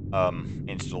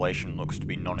installation looks to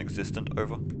be non-existent.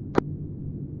 Over.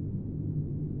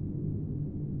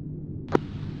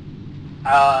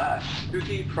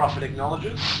 Spooky, Prophet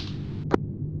acknowledges.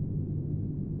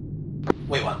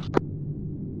 Wait one.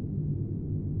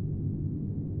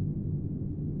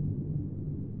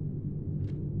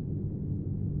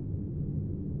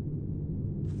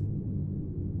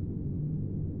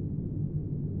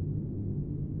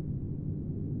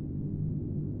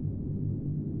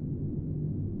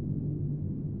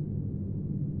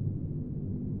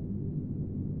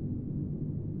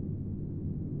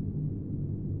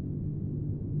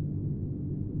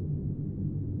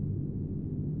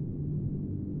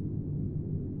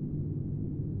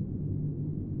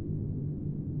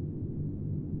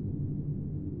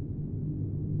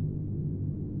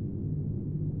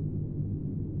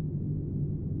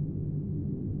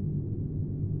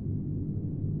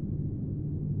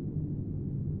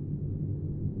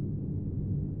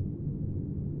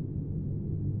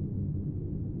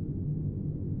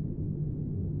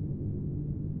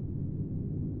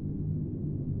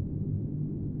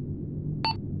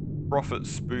 Prophet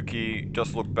Spooky,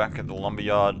 just look back at the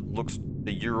Lumberyard. Looks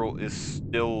the Ural is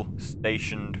still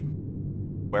stationed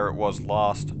where it was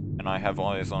last, and I have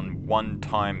eyes on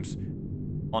 1x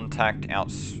contact out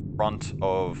front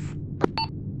of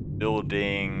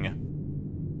building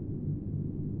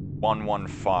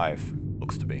 115,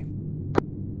 looks to be.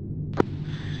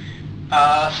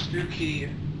 Spooky,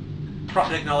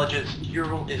 Prophet acknowledges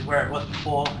Ural is where it was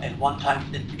before, and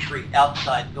 1x infantry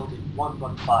outside building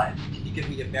 115. Can you give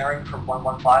me a bearing from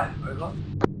 115? Over.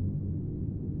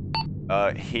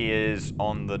 He is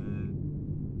on the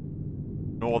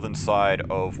northern side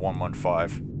of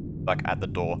 115, like at the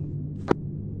door.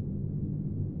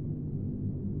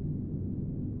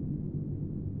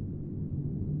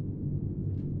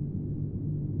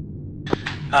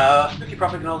 Spooky,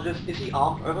 Prophet acknowledges. Is he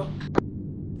armed? Over.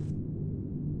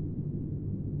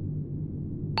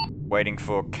 Waiting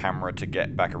for camera to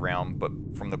get back around, but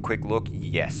from the quick look,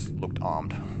 yes, looked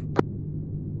armed.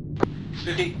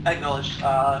 Spooky, acknowledged.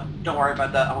 Don't worry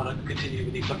about that. I want to continue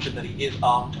with the assumption that he is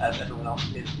armed, as everyone else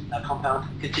is in that compound.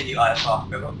 Continue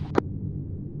ISR. Over.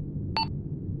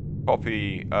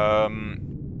 Copy.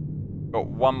 Got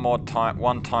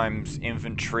one times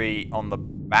infantry on the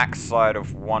backside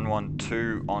of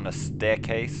 112 on a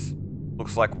staircase.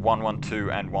 Looks like 112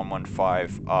 and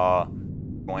 115 are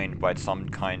joined by some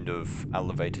kind of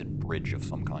elevated bridge of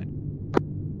some kind.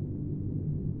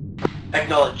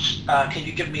 Acknowledged. Can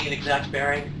you give me an exact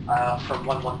bearing from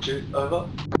 112? Over.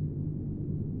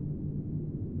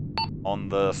 On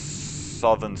the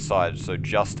southern side, so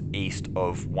just east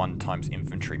of 1x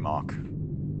infantry mark.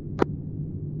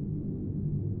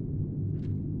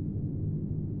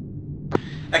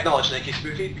 Acknowledge, thank you,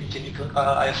 Spooky. Continue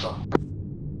ISR.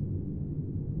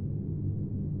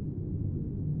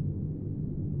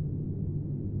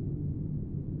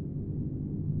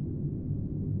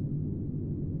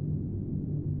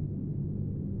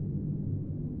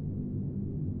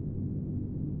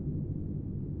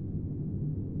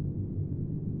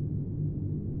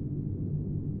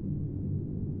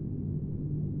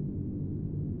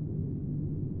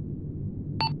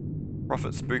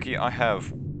 Prophet Spooky, I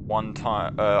have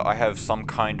I have some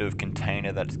kind of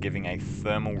container that's giving a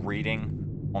thermal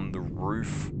reading on the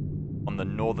roof, on the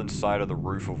northern side of the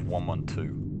roof of 112.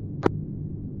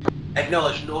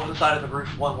 Acknowledge, northern side of the roof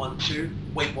 112,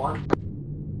 wait 1.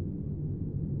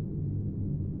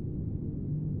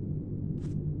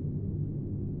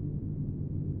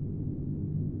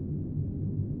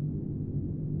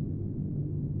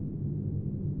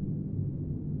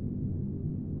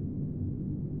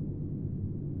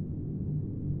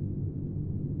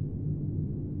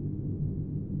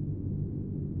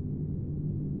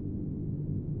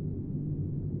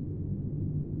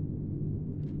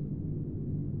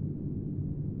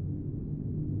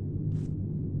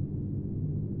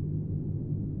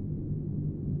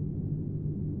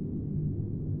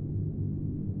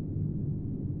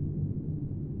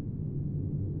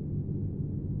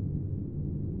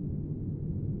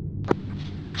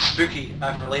 Spooky,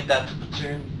 I've relayed that to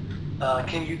Platoon.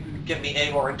 Can you give me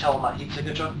aim or intel on that heat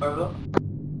signature? Over.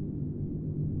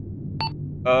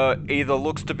 Either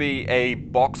looks to be a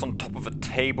box on top of a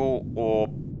table or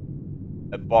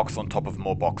a box on top of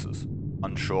more boxes.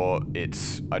 Unsure,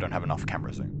 I don't have enough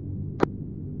camera zoom.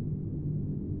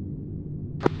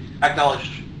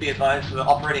 Acknowledged. Be advised, we're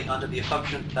operating under the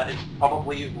assumption that is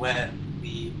probably where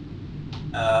the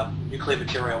nuclear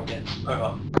material gets.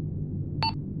 Over.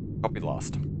 Copy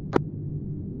last.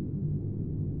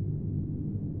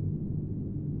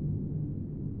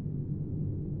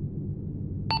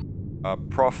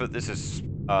 Prophet, this is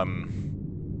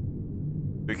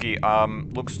Spooky.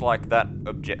 Looks like that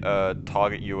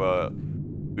target you are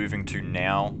moving to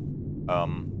now,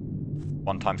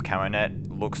 1 times Caronet,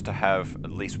 looks to have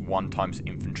at least 1 times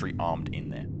infantry armed in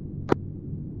there.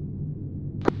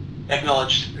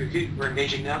 Acknowledged, Spooky. We're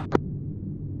engaging now.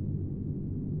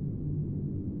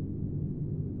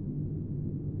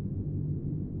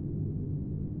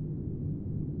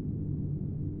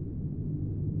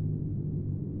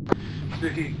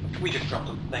 Spooky, we just dropped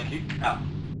them. Thank you. Out.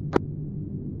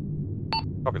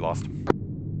 Copy last.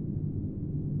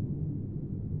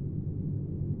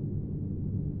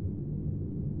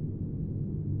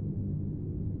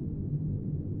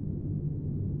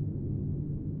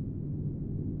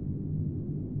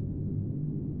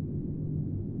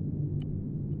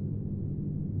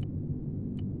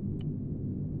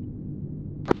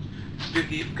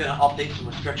 Spooky, I'm gonna update some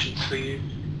restrictions for you.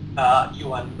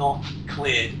 You are not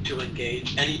cleared to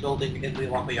engage any building in the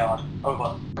lumberyard.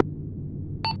 Over.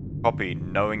 Copy,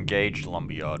 no engaged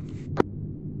lumberyard.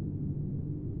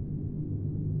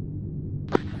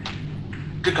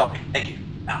 Good copy, thank you.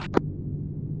 Out.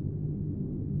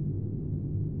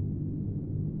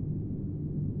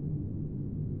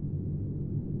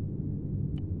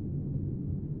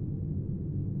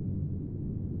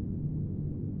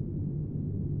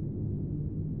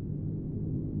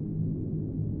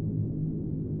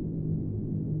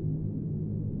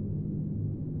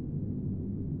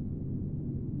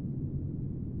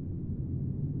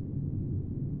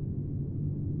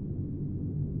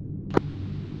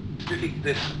 Spooky,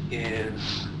 this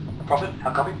is Prophet.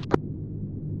 How copy?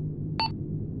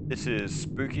 This is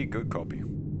Spooky, good copy.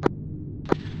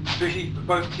 Spooky,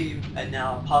 both teams are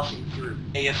now passing through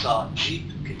ASR Jeep,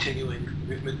 continuing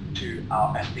movement to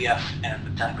our FBF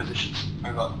and attack positions.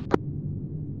 Over.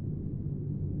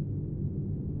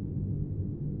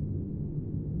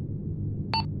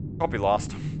 Copy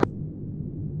last.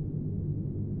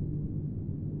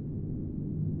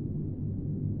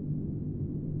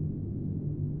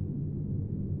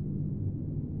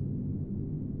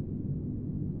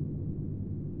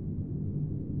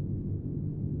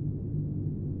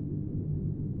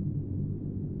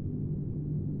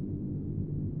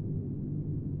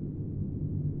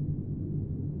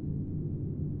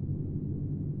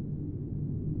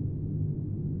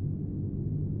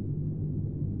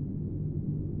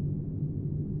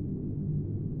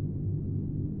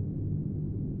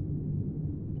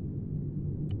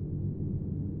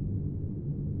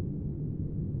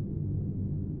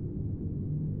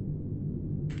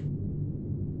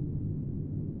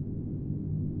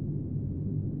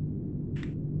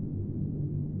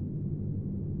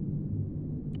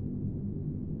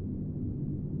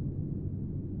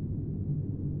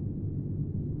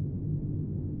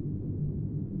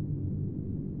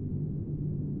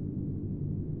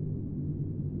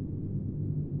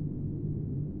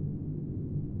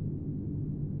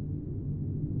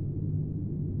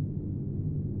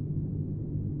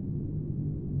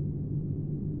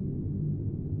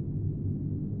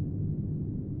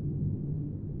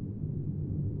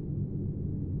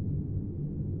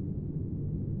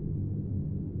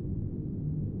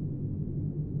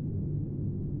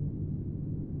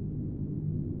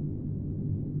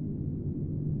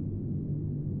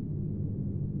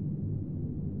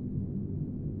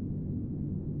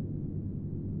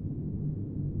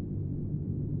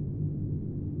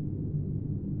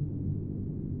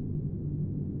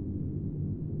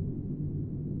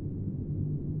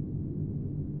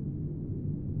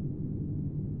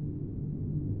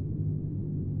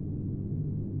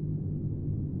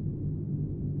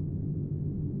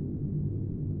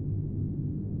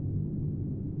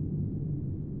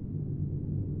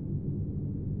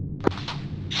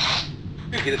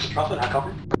 Spooky, this is Prophet, how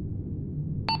copy?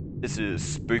 This is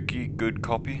Spooky, good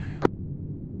copy.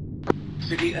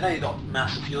 Spooky, I know you got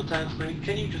massive fuel tanks, but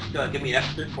can you just give me an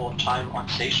estimate for time on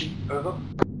station? Over.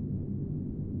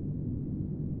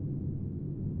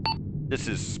 This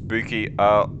is Spooky,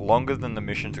 longer than the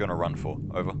mission's gonna run for.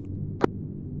 Over.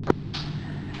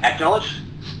 Acknowledge.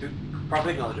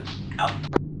 Prophet acknowledges. Out.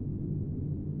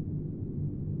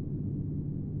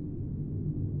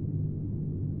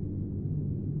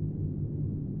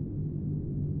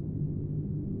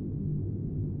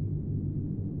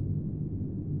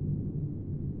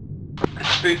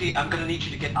 Spooky, I'm gonna need you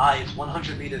to get eyes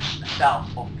 100 meters south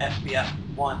of SBF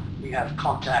 1. We have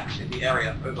contacts in the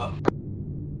area. Over.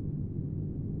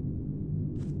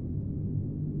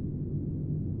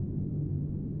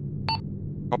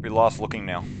 Copy last, looking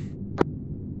now.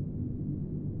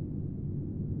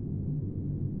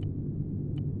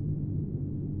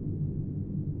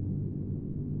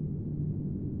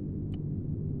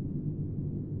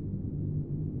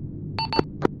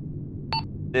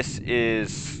 This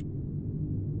is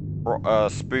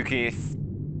Spooky.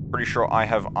 Pretty sure I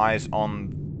have eyes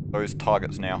on those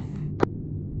targets now.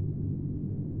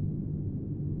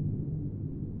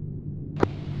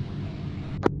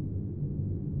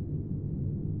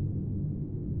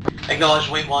 Acknowledge,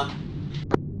 wait 1.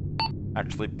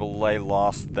 Actually, belay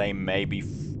last. They may be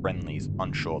friendlies.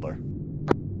 Unsure though.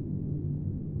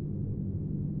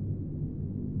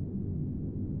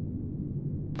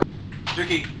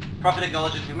 Spooky, Prophet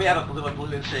acknowledges we may have a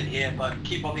blue incident here, but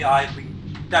keep on the eyes. We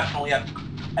definitely have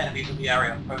enemies in the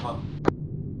area. Over.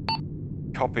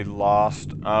 Copy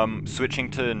last.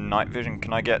 Switching to night vision,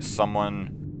 can I get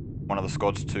one of the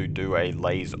squads to do a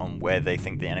laze on where they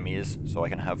think the enemy is, so I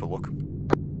can have a look?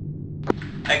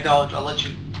 Acknowledge,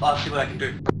 I'll see what I can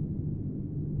do.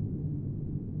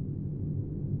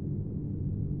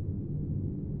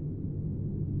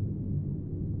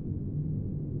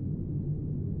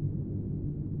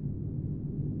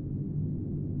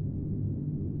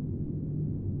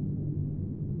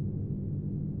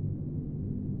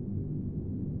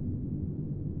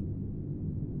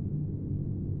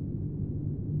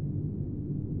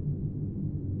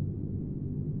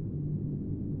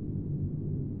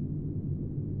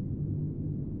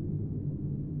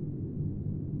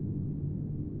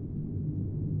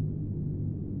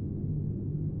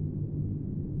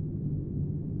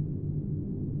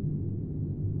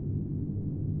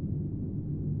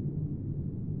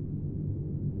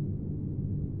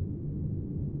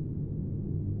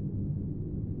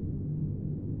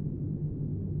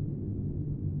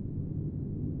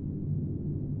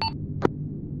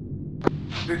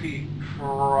 Spooky,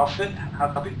 Prophet,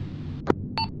 how copy?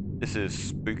 This is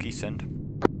Spooky, send.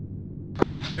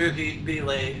 Spooky,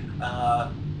 belay,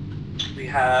 we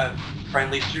have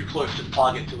friendlies too close to the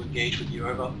target to engage with you.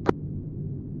 Over.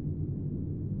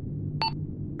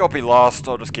 Copy last.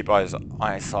 I'll just keep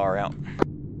ISR out.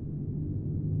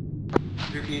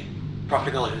 Spooky, Prophet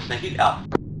acknowledges. Thank you. Out.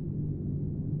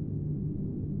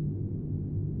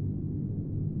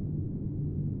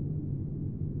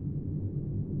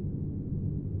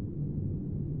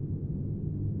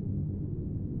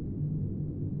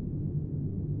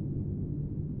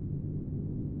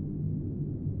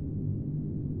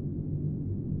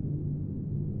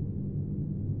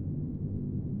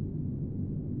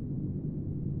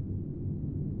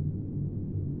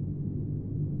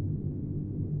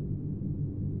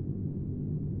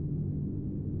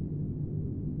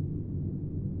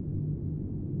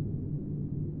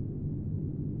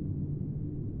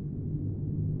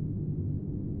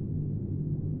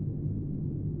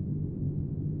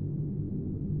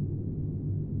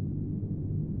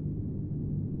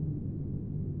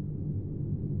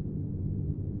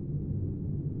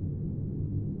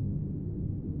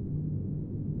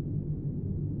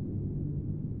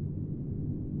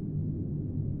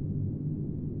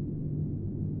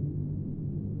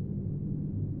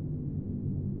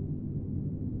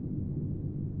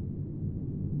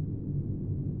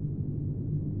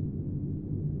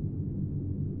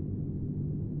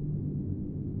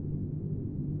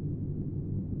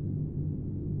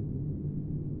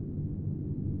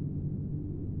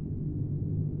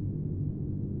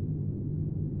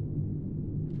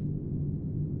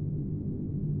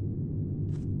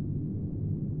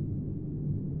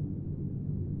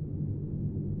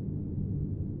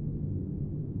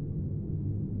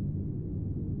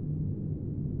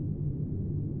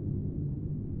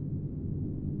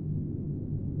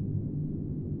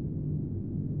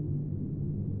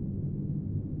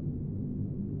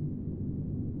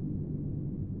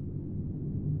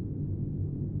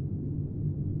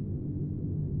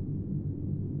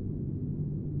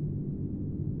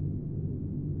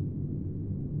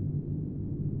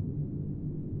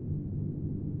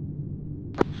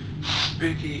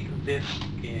 Spooky, this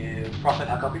is Prophet,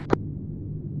 how copy?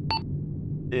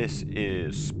 This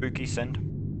is Spooky Send.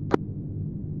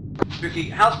 Spooky,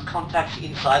 how's contacts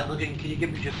inside looking? Can you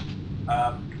give me just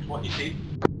what you see?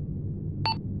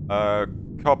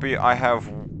 Copy. I have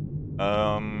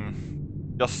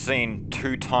just seen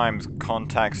 2 times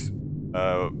contacts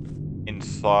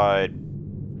inside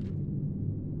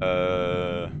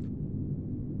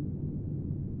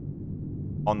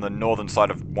on the northern side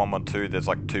of 112. There's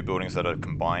like 2 buildings that are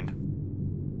combined.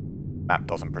 Map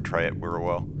doesn't portray it very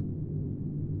well.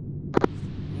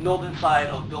 Northern side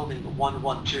of building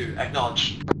 112,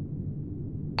 acknowledged.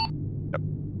 Yep.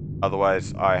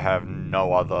 Otherwise, I have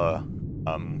no other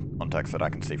contacts that I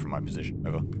can see from my position.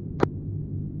 Over.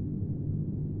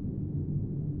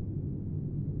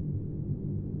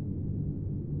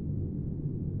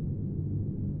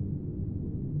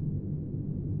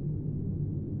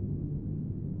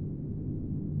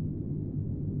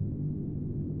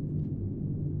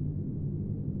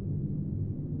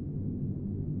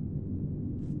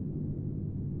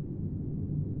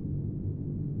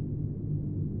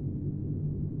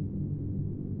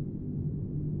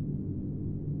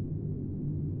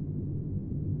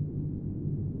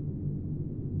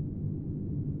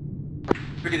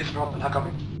 Spooky, this is Prophet, how copy?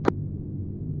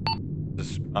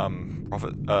 This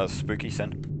Prophet Spooky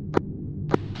Send.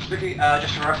 Spooky,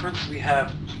 just for reference, we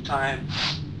have 3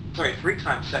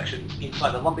 times sections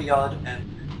inside the lumberyard and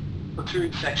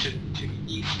platoon section to the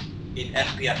east in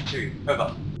SPF 2.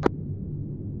 Over.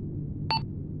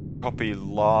 Copy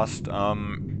last.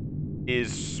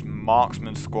 Is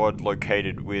Marksman Squad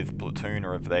located with platoon,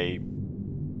 or have they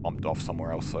bumped off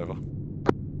somewhere else? Over.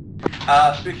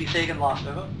 Spooky, say again last,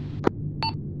 over.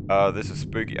 This is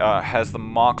Spooky. Has the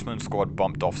Marksman Squad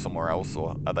bumped off somewhere else,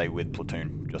 or are they with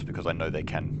platoon? Just because I know they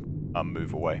can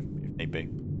move away if need be.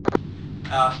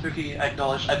 Spooky,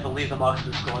 acknowledged. I believe the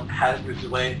Marksman Squad has moved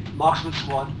away. Marksman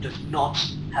Squad does not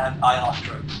have IR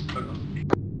strokes. Over.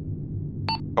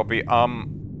 Copy.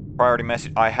 Priority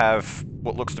message. I have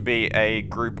what looks to be a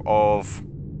group of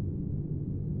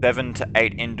 7 to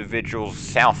 8 individuals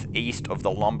southeast of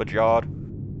the lumberyard.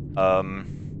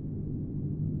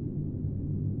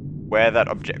 Where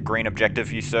that green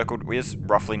objective you circled is,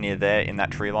 roughly near there in that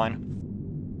tree line.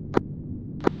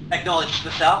 Acknowledge to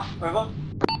the south, over.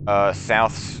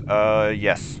 South,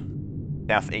 yes.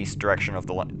 Southeast direction of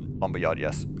the lumberyard,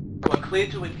 yes. We're clear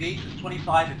to engage with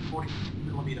 25 and 40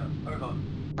 millimeter, over.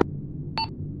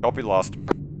 Copy last.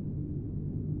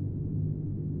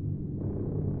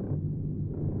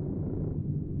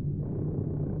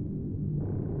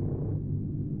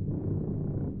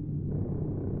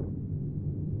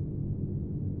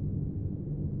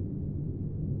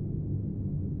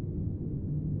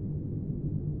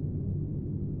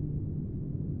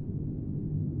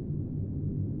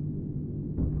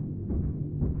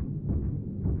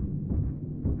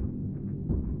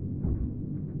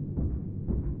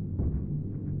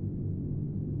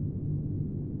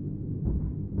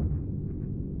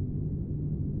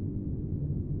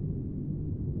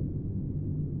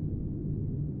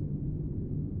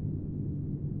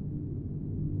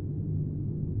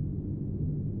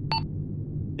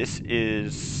 This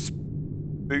is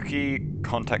Spooky,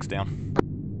 contacts down.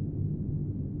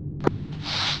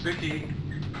 Spooky,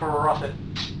 Prophet,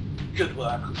 good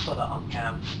work, for the on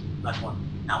cam. Nice one,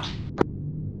 out.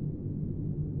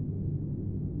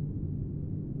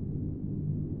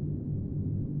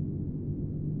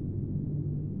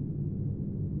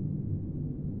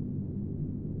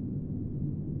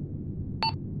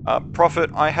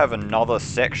 Prophet, I have another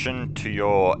section to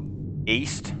your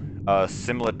east,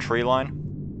 similar tree line.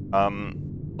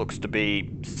 Looks to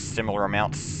be similar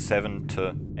amounts, 7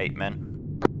 to 8 men.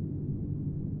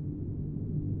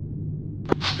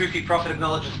 Spooky, Prophet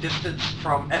acknowledges distance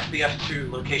from SBS 2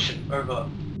 location, over.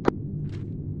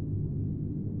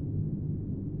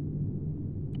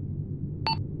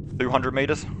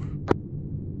 $200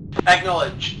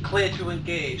 Acknowledge, clear to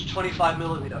engage, 25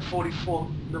 millimeter, 44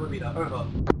 millimeter, over.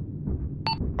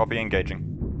 Copy, engaging.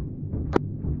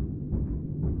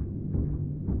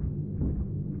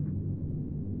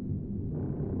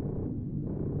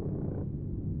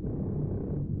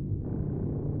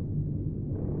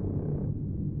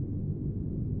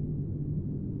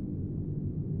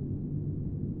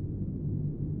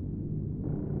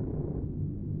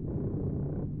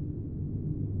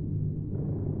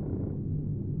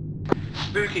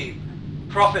 Spooky,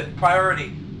 Prophet,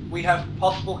 priority. We have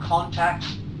possible contact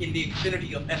in the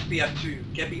vicinity of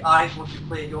SBF2. Get the eyes once you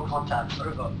clear your contacts,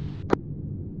 over.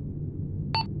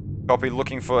 Copy,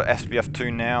 looking for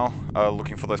SBF2 now,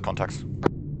 looking for those contacts.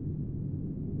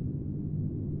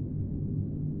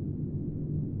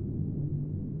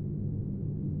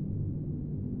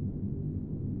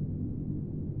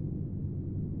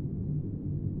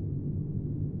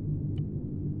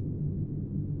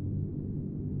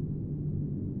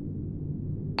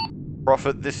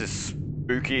 Prophet, this is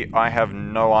spooky. I have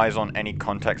no eyes on any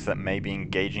contacts that may be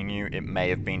engaging you. It may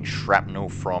have been shrapnel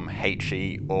from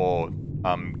HE or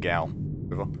Gal.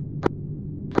 Over.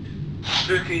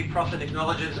 Spooky, Prophet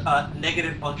acknowledges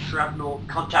negative on shrapnel.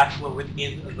 Contacts were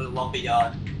within the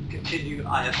lumberyard. Continue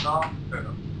ISR.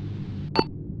 Over.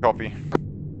 Copy.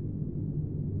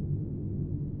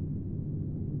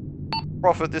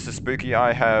 Prophet, this is spooky.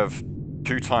 I have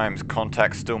 2 times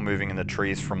contacts still moving in the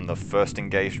trees from the first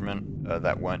engagement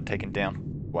that weren't taken down.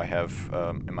 Do I have,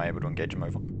 am I able to engage them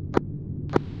over?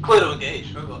 Clear to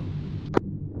engage. Over.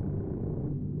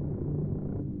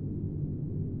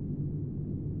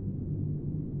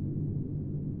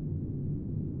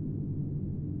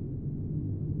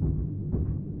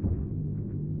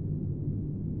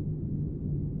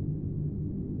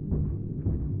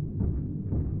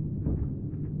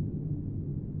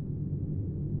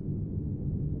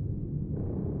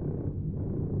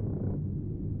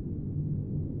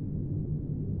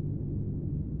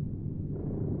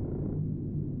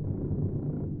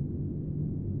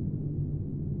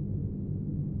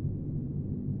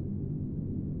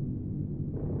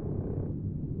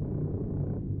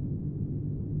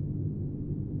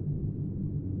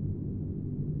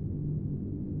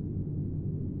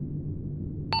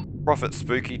 Prophet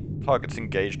spooky. Targets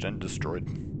engaged and destroyed.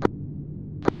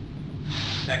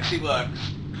 Sexy work.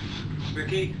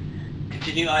 Spooky,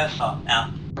 continue ISR.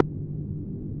 Out.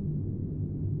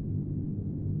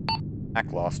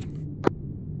 Act last.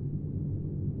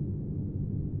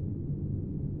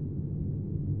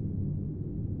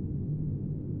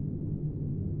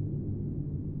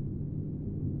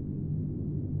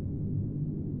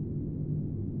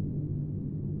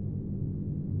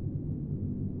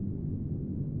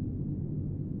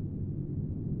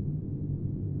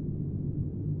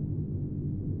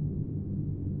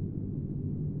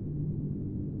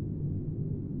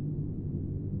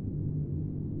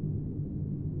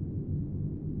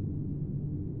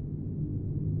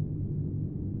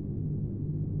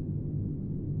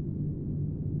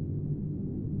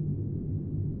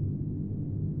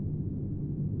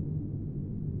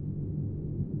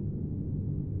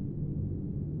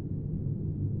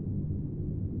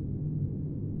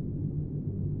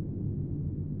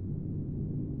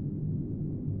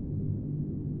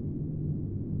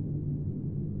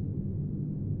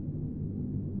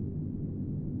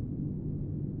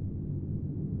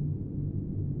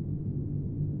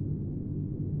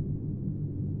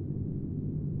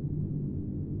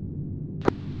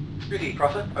 Spooky,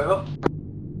 Prophet. Over.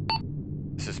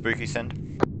 This is spooky.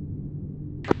 Send.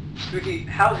 Spooky,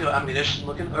 how's your ammunition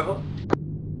looking? Over.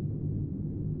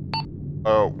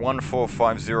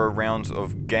 1450 rounds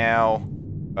of Gao,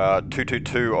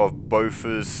 222 of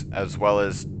Bofers, as well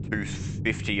as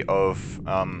 250 of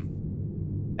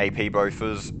AP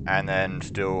Bofers, and then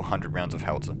still 100 rounds of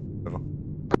Howitzer. Over.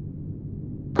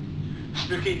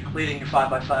 Spooky, leading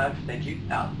 5x5. Thank you.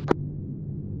 Out.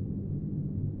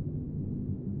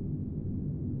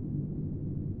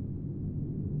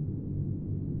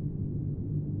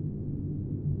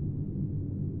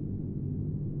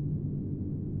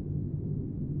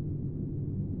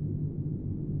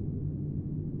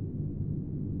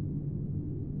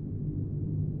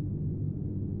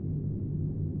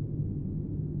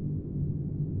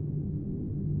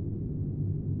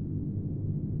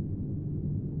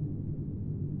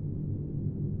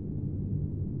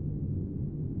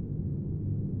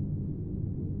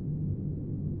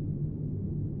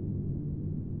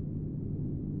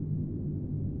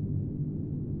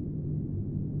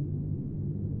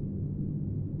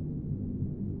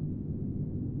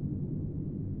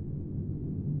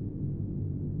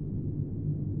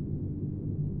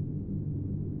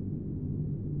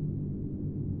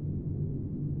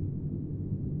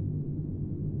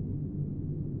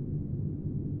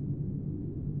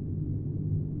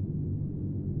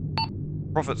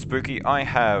 Prophet spooky. I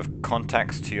have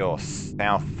contacts to your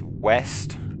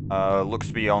southwest. Looks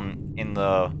to be in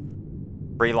the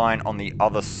tree line on the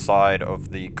other side of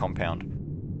the compound.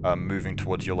 Moving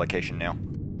towards your location now.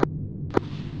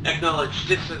 Acknowledge.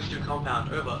 Distance to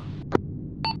compound. Over.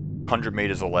 100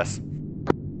 meters or less.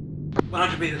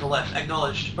 100 meters or less.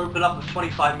 Acknowledged. Open up with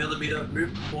 25mm.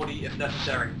 Move to 40 if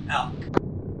necessary. Out.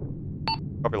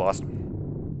 Copy last.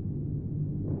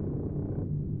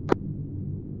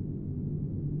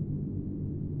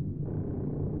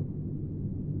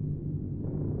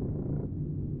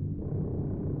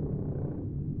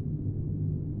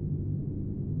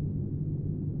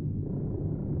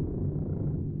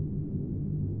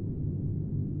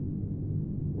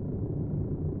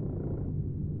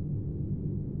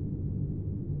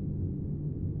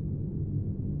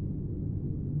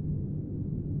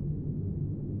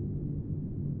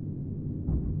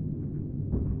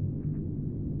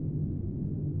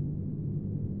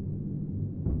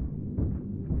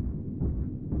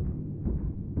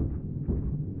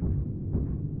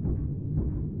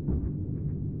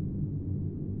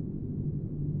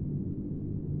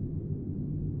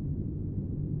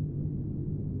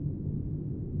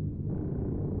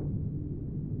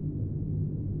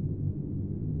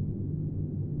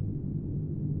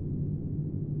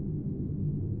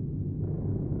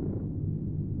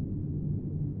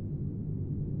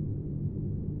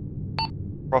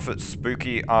 Prophet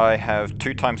Spooky, I have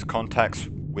 2 times contacts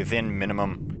within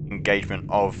minimum engagement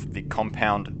of the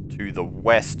compound to the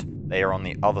west. They are on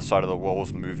the other side of the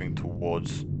walls moving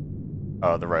towards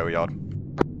the rail yard.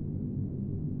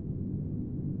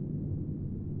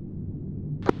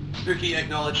 Spooky,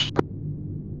 acknowledged.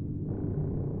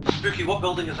 Spooky, what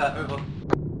building is that? Over.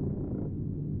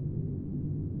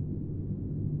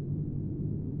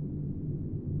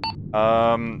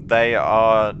 They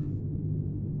are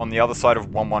on the other side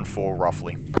of 114,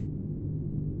 roughly.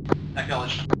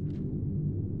 Acknowledged.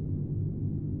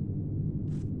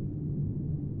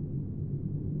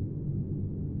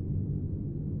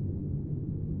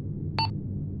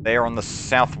 They are on the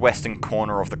southwestern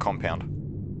corner of the compound.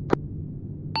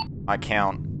 I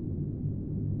count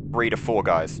 3 to 4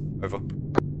 guys. Over.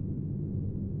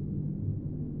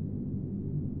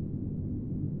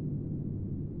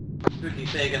 Spooky,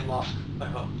 say again, Mark.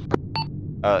 Over.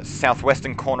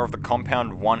 Southwestern corner of the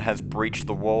compound, 1 has breached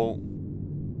the wall.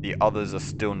 The others are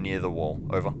still near the wall.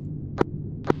 Over.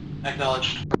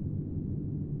 Acknowledged.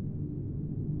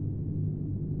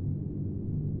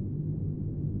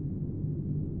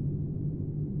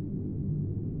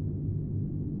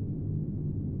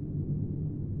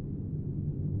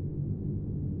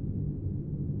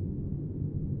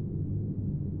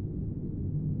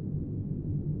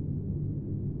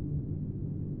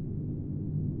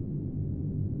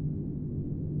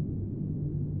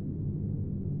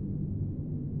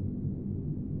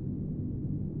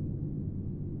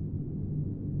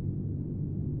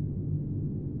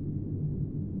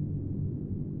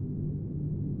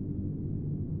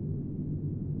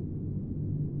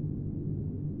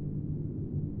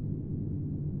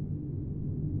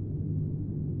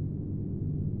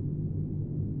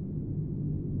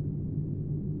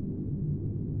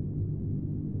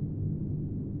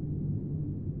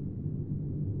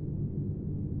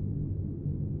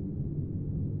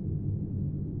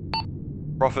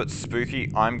 Prophet Spooky,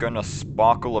 I'm going to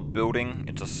sparkle a building.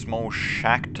 It's a small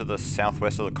shack to the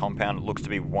southwest of the compound. It looks to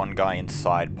be 1 guy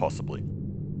inside, possibly.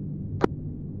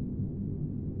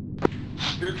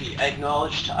 Spooky,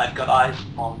 acknowledged. I've got eyes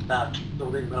on that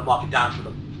building. I'm gonna mark it down for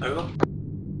them. Over.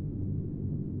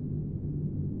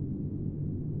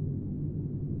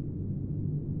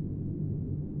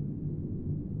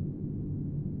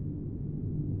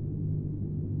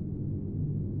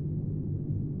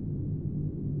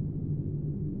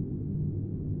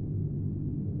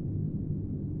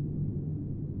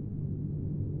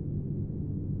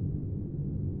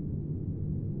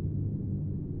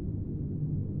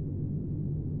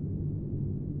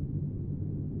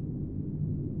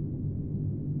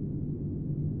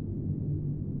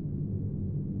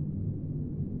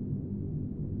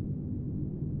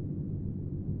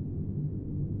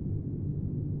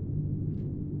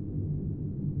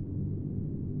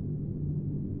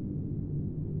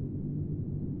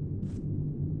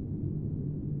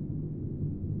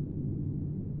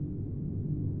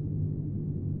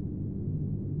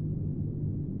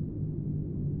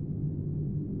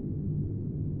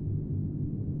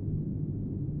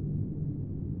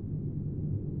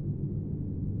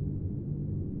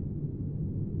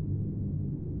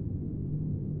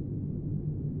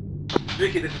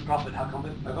 Spooky, this is Prophet. How come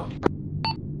it? Over.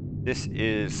 This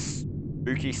is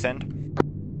Spooky send.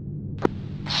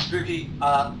 Spooky,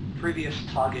 previous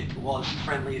target was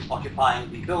friendly occupying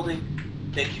the building.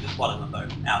 Thank you for spotting them though.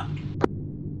 Out.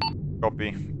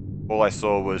 Copy. All I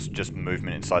saw was just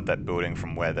movement inside that building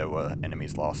from where there were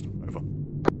enemies last. Over.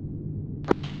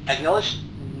 Acknowledged.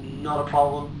 Not a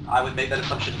problem. I would make that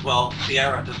assumption as well.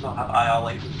 Sierra does not have IR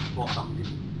lasers for some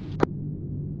reason.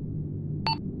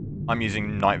 I'm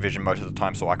using night vision most of the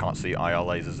time, so I can't see IR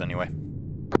lasers anyway.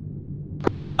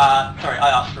 Sorry,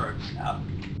 IR strobes.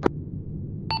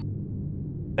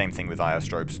 Same thing with IR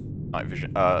strobes. Night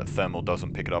vision, thermal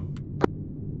doesn't pick it up.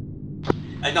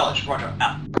 Acknowledged, roger,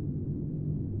 out.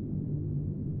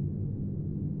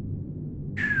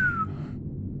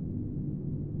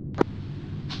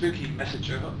 Spooky,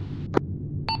 message over.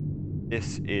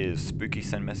 This is Spooky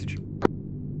send message.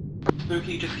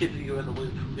 Spooky, just keeping you in the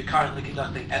loop. We're currently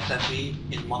conducting SSE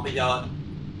in Lumberyard,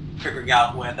 figuring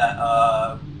out where that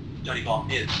dirty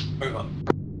bomb is. Over.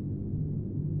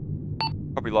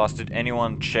 Probably last. Did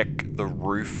anyone check the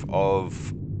roof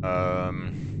of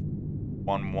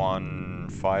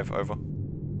 115? Over.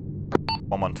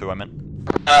 112, I meant.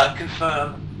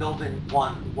 Confirm building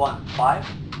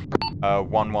 115.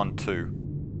 112.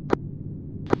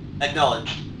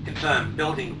 Acknowledged. Confirm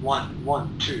building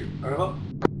 112. Over.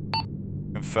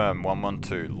 Confirm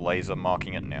 112. Laser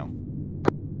marking it now.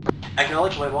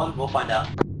 Acknowledge way 1, we'll find out.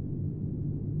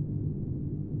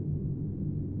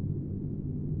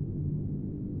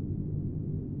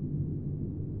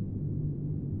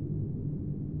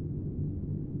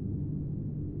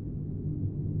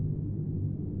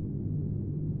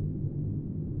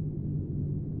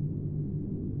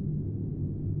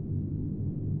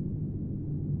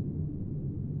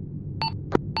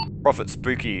 Prophet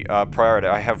Spooky, priority.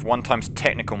 I have 1 times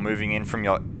technical moving in from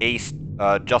your east,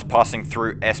 just passing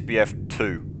through SBF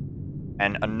 2.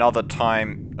 And another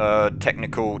time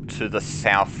technical to the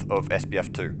south of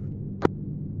SBF 2.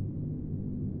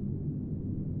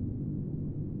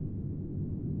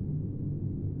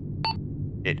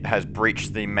 It has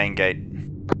breached the main gate.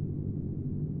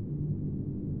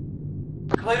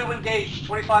 Clear to engage,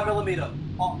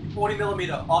 25mm, on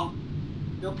 40mm, on...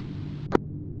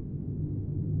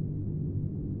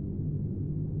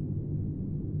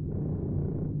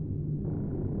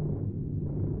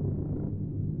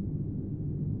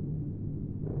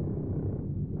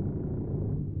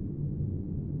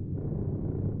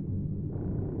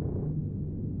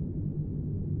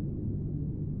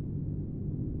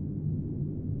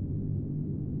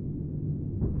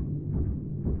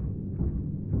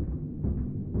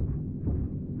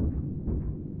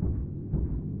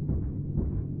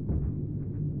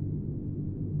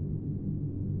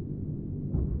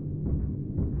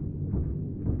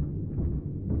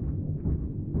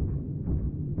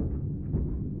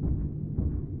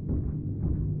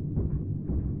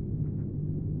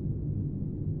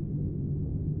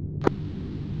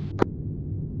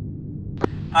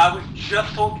 we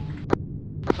just talked...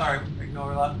 Sorry,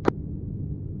 ignore that.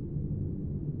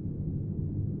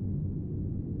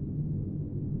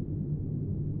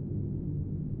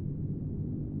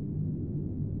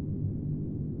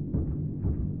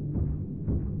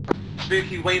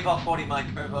 Spooky, wave off 40 mic,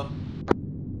 over.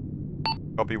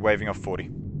 Copy, waving off 40.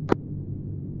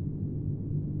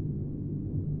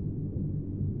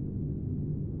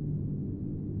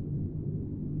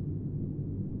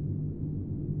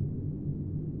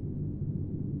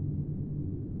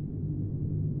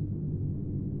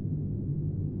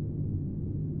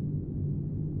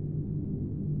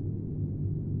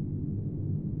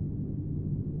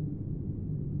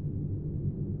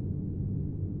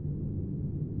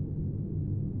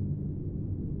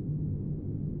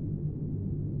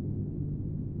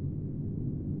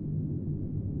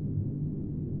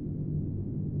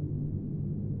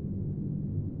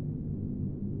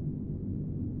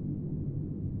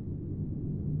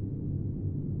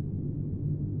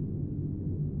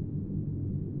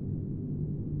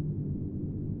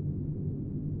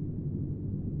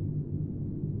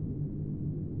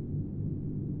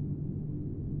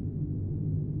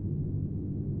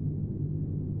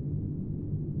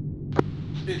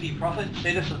 Spooky, Prophet,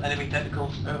 status of enemy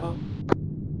technicals, over.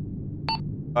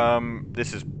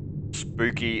 This is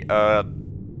Spooky.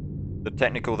 The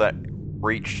technical that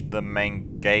breached the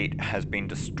main gate has been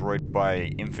destroyed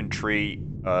by infantry.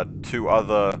 2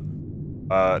 other,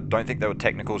 don't think they were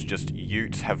technicals, just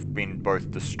utes have been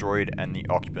both destroyed and the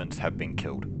occupants have been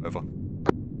killed. Over.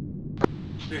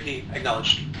 Spooky,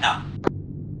 acknowledged. Out.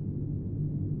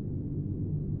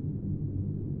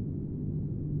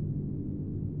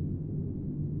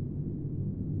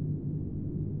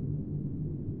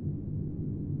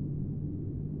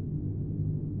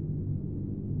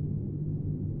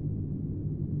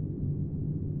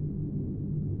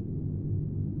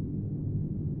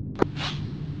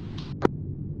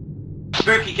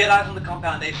 Spooky, get eyes on the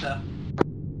compound ASAP.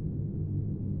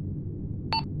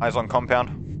 Eyes on compound.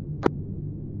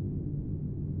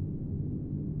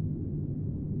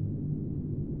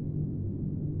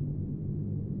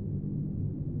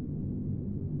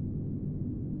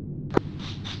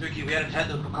 Spooky, we had a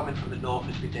technical comment from the north,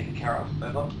 it's been taken care of,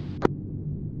 over.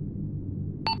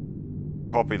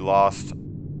 Copy last.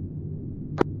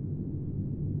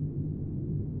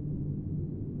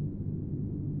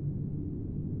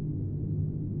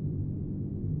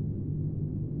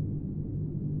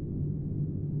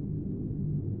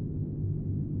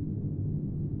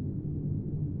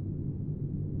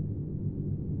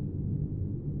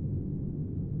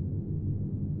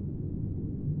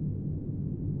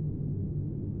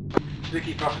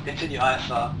 Spooky, Prophet, continue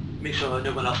ISR. Make sure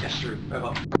no one else gets through,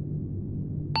 over.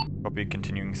 Copy,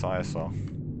 continuing ISR.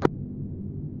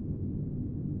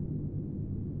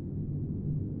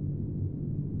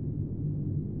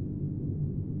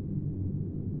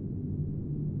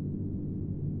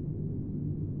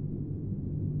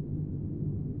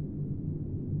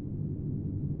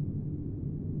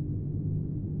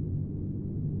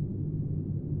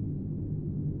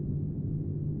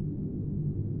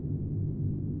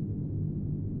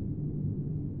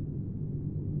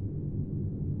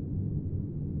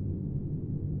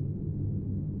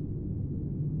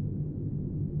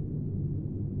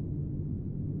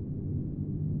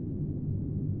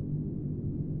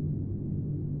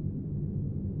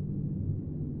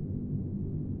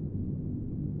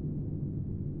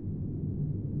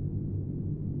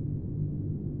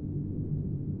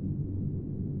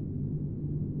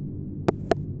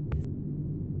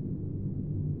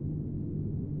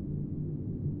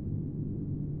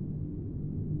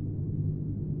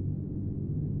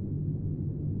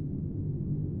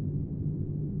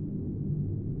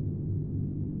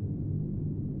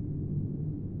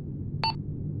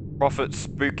 Prophet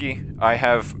Spooky, I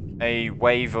have a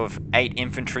wave of 8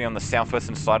 infantry on the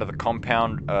southwestern side of the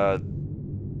compound.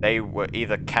 They were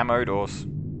either camoed or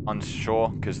unsure,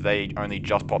 because they only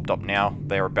just popped up now.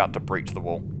 They are about to breach the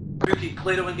wall. Spooky,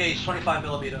 clear to engage,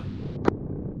 25mm.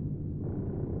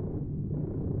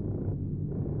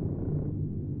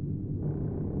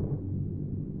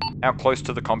 How close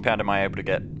to the compound am I able to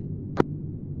get?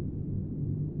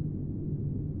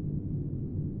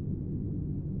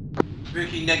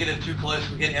 Spooky, negative, too close.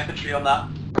 We're getting infantry on that.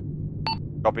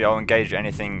 Copy, I'll engage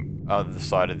anything other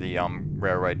side of the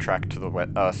railway track to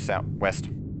the southwest.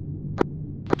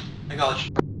 Acknowledge.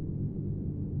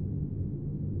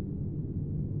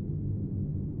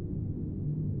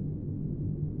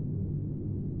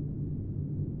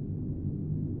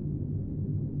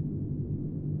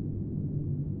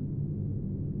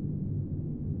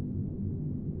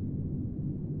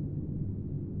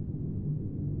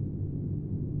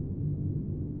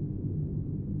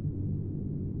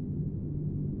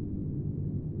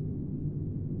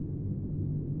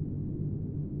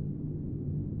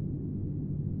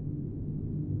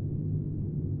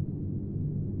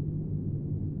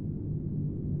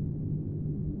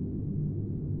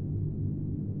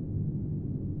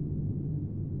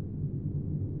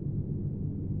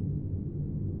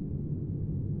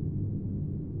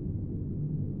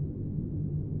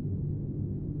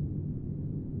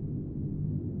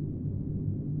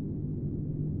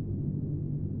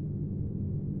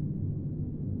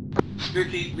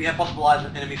 Spooky, we have possible eyes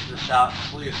and enemies to the south.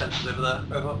 Will your sensors over there?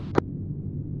 Over.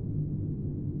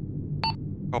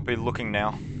 Copy, looking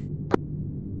now.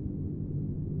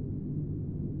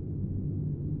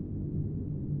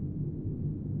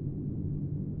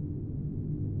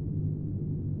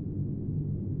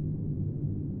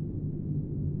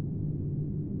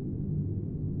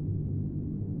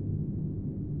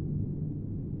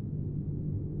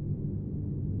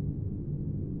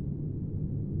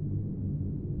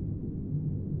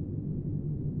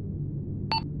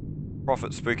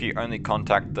 Prophet Spooky, only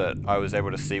contact that I was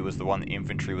able to see was the one the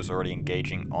infantry was already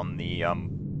engaging on the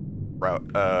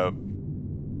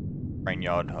train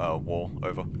yard wall.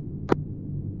 Over.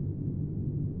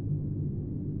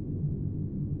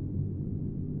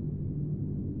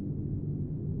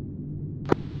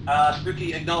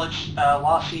 Spooky, acknowledge.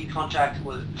 Last seen contact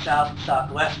was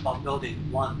south-southwest of building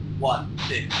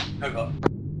 116. Over.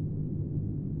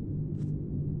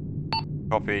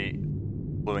 Copy,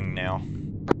 bluing now.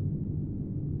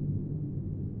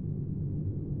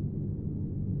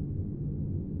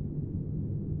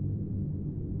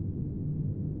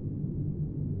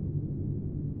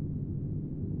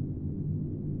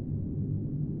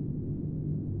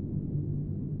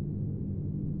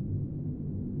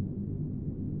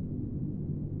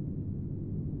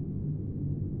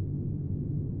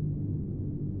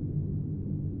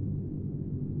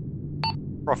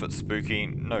 Prophet Spooky,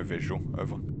 no visual.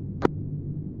 Over.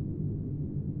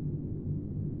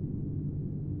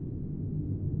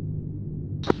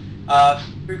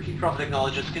 Spooky, Prophet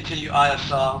acknowledges. Continue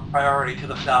ISR, priority to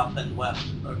the south and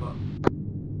west. Over.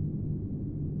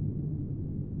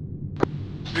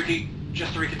 Spooky,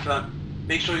 just to reconfirm,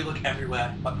 make sure you look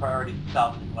everywhere, but priority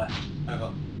south and west.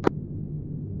 Over.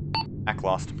 Back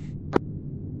last.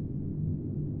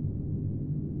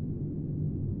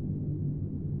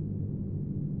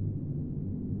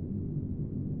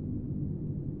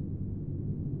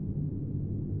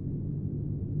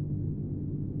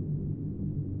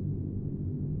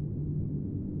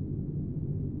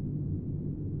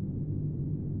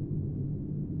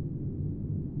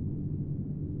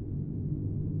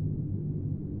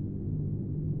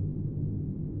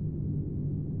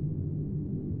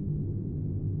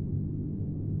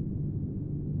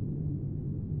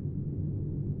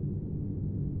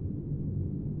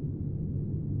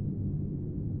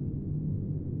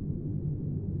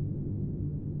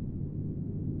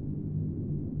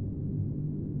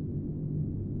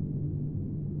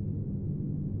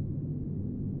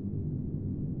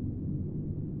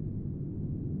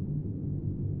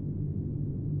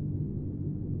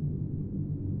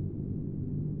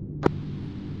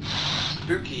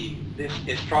 Spooky, this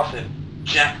is Prophet.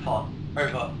 Jackpot.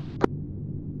 Over.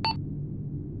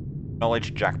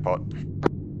 Knowledge jackpot.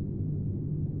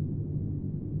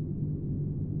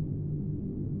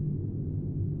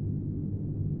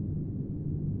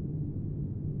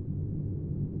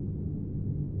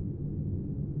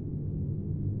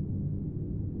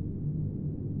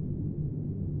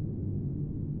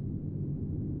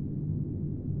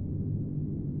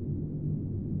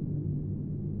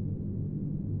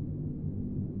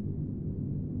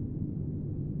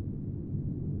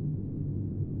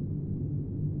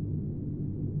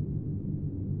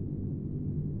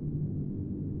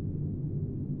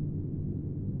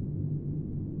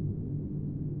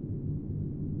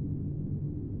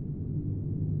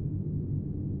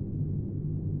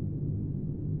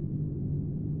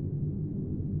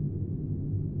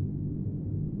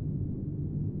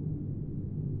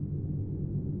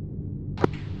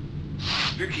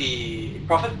 Spooky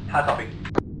Prophet, hard copy.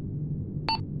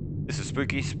 This is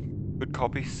Spooky. Good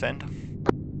copy. Send.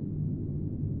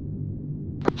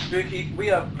 Spooky, we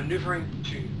are maneuvering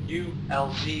to New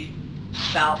LZ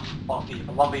south of the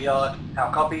lumberyard.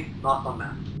 How copy? Mark on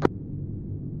map.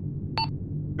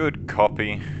 Good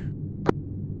copy.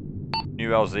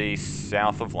 New LZ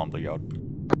south of Lumberyard.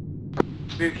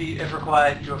 Spooky, if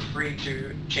required, you are free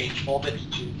to change orbit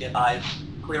to get eyes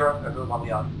clearer over the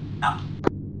lumberyard. Out.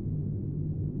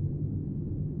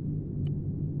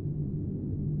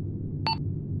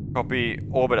 Copy.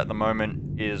 Orbit at the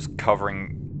moment is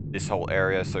covering this whole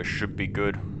area, so should be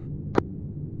good.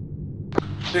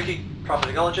 Spooky, Prophet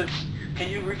acknowledges. Can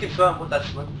you reconfirm what that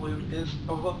smoke plume is?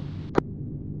 Over.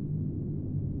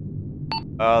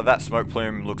 That smoke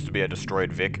plume looks to be a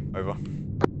destroyed Vic. Over.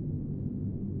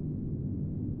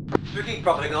 Spooky,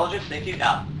 Prophet acknowledges. Thank you.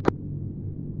 Out.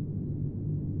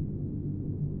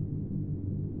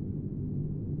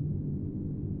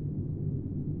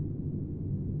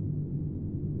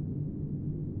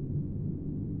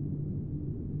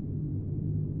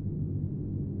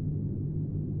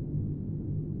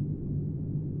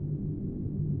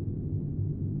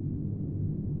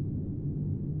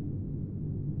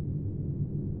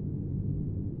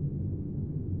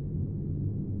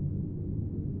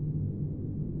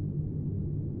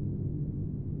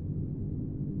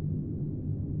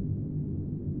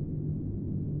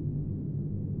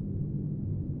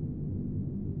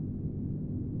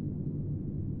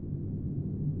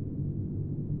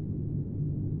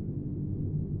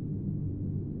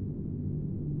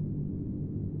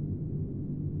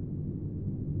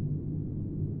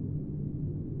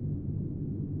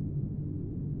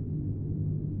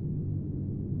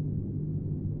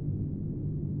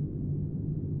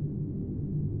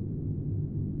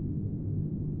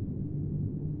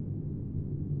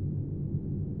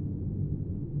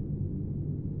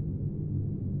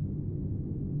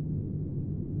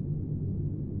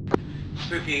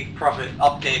 Spooky Prophet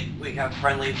update. We have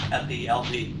friendlies at the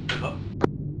LZ. Over.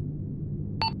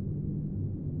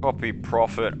 Copy,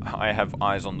 Prophet. I have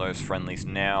eyes on those friendlies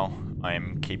now. I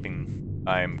am keeping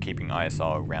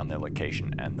ISR around their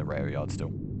location and the rail yard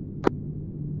still.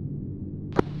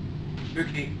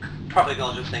 Spooky Prophet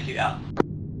acknowledges. Thank you. Out.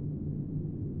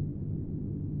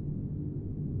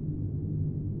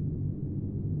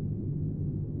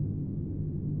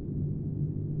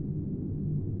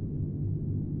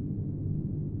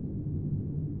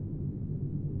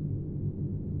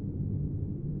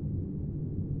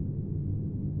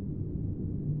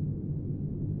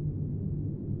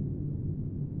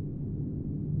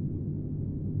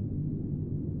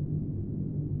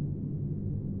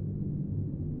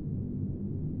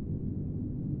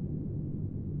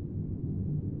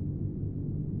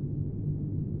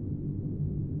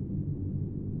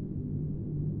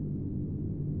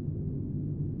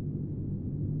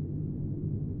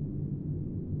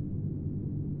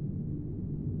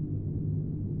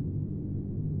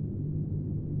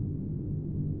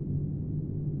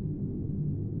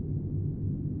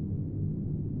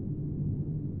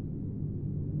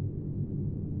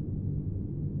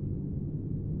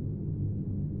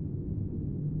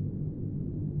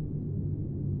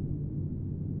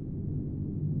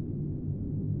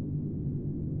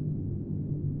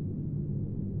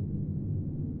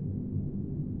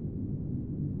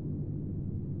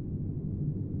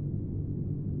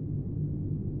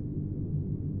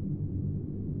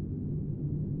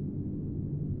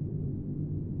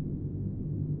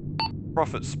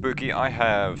 Prophet Spooky, I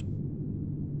have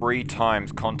 3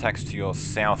 times contacts to your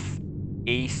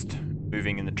southeast,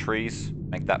 moving in the trees.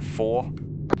 Make that 4.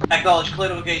 Acknowledge. Clear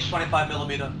to engage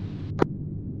 25mm.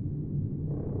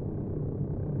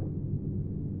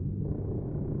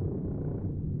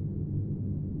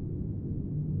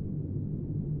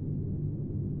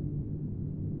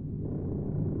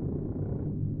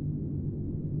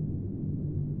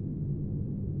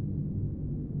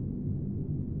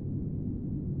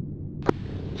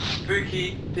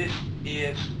 Spooky, this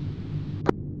is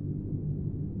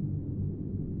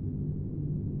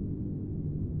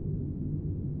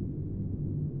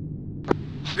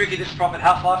Spooky, this Prophet.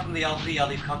 How far from the LZ are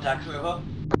these contacts? Over.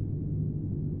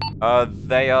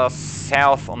 They are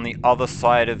south on the other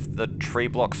side of the tree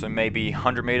block, so maybe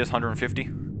 100 meters, 150.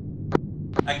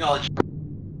 Acknowledge.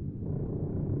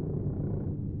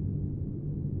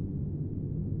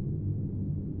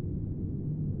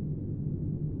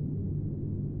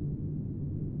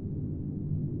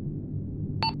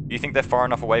 Do you think they're far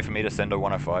enough away for me to send a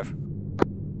 105?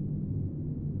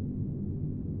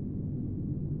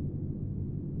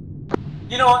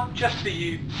 You know what? Just for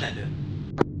you, send it.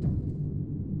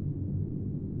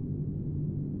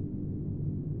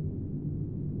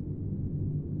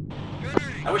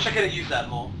 wish I could have used that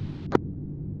more.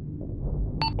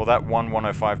 Well, that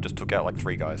 105 just took out like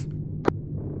 3 guys.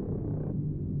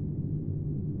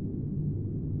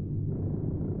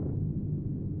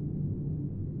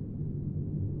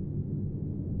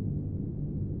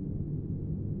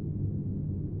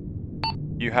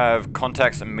 You have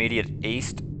contacts immediate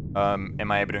east.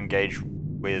 Am I able to engage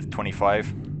with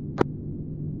 25?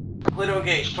 Clear to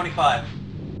engage, 25.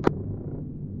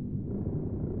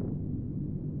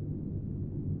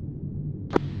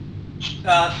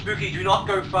 Spooky, do not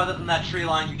go further than that tree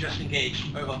line you just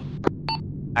engaged. Over.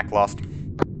 Act last.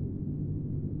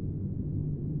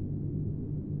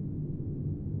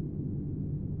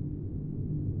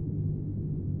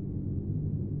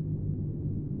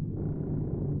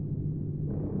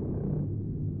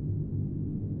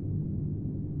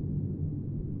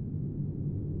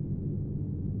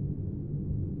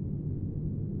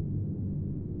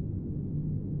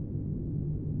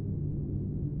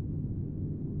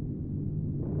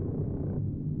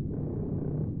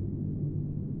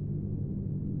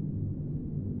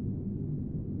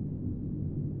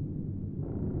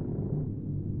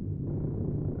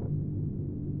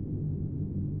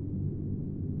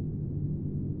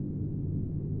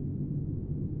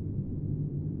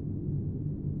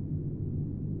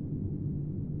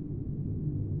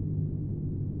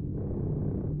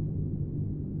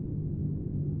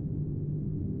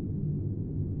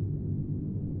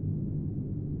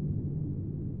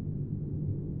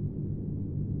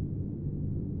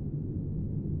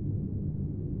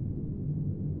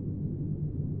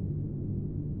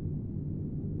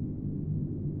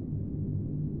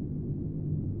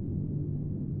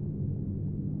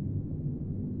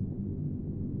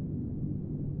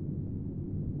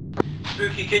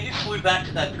 Spooky, can you flew back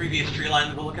to that previous tree line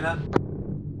we were looking at?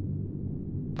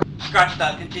 Scratch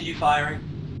that, continue firing.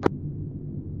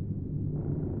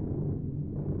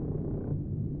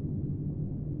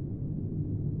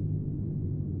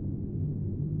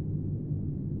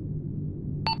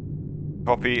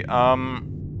 Copy.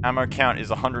 Ammo count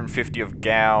is 150 of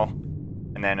Gao,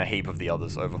 and then a heap of the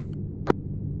others. Over.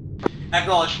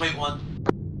 Acknowledge, wait 1.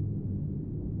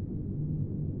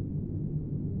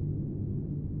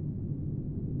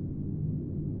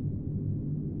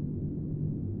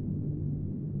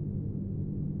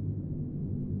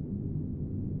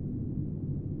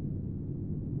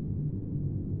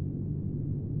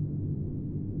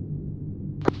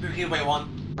 Spooky, wait 1.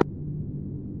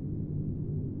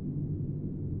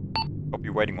 Copy,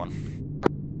 waiting 1.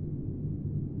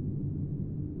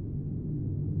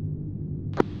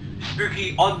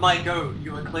 Spooky, on my go,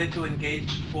 you are cleared to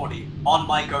engage 40. On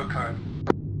my go code.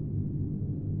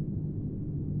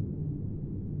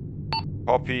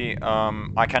 Copy.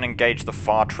 I can engage the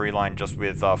far tree line just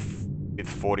with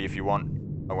 40 if you want.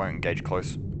 I won't engage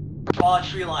close. Far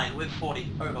tree line with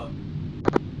 40. Over.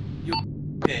 You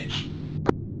engage.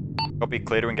 Copy.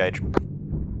 Clear to engage.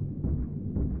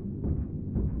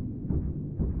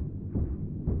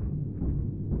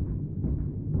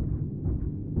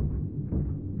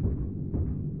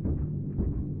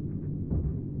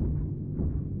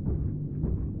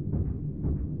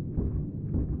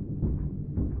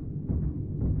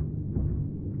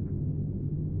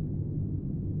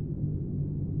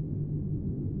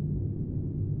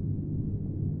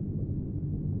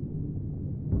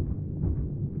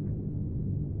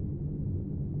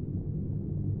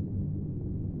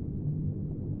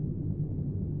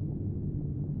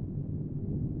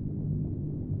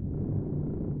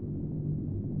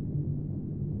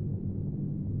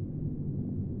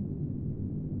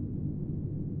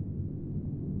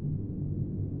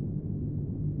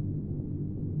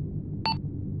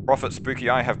 Prophet, Spooky,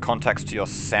 I have contacts to your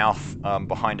south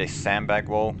behind a sandbag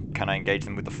wall. Can I engage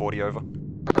them with the 40 over?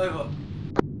 Over.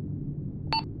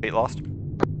 Beat last.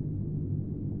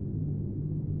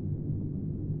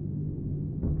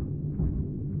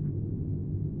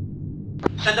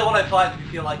 Send a 105 if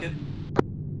you feel like it.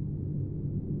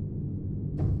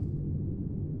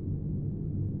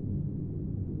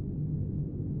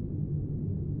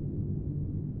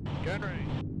 Gun range.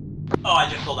 Oh, I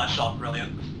just saw that shot.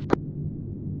 Brilliant.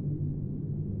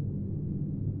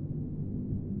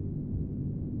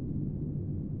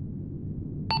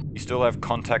 You still have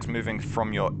contacts moving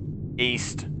from your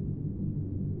east.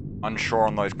 Unsure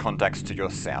on those contacts to your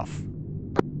south.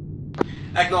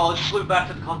 Acknowledge, flew back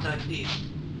to the contact east.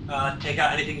 Take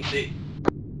out anything you see.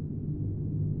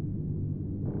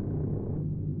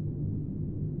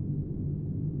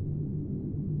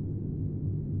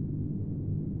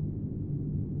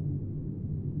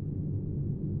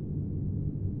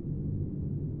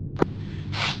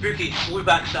 Spooky, flew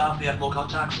back south, we have more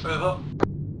contacts. Over.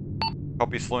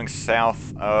 Copy, slewing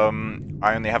south. I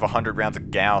only have 100 rounds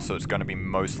of Gao, so it's going to be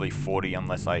mostly 40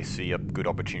 unless I see a good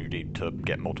opportunity to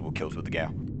get multiple kills with the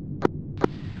Gao.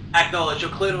 Acknowledge, you're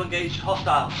clear to engage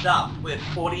hostile south with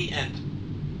 40 and...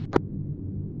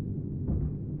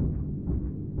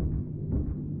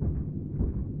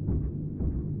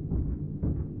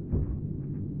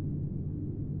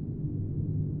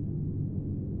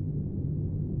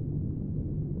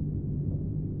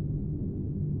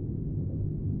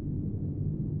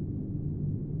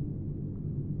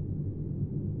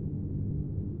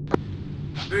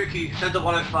 Spooky, send the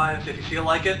 105 if you feel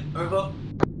like it. Over.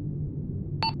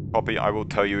 Copy, I will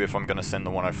tell you if I'm going to send the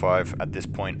 105. At this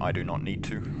point, I do not need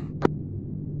to.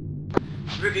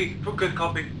 Spooky, good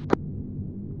copy.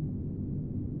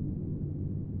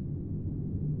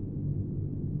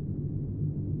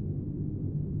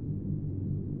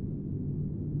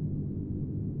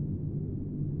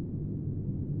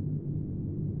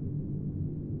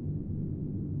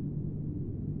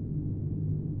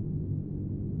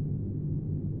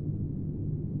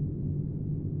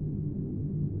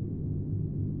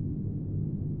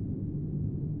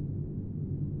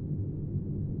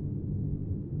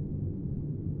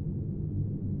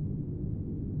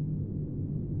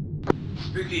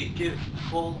 Spooky, give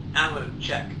full ammo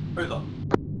check. Over.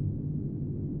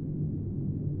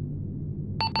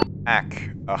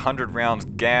 Ack, 100 rounds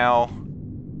Gao,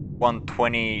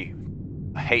 120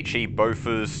 HE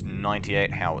Bofors,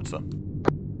 98 Howitzer.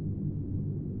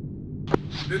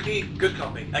 Spooky, good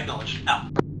copy. Acknowledged.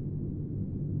 Out.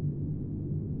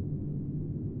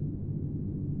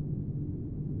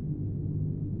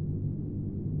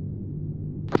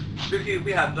 Spooky,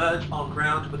 we have birds on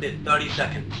ground within 30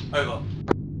 seconds. Over.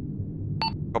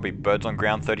 Copy, birds on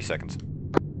ground, 30 seconds.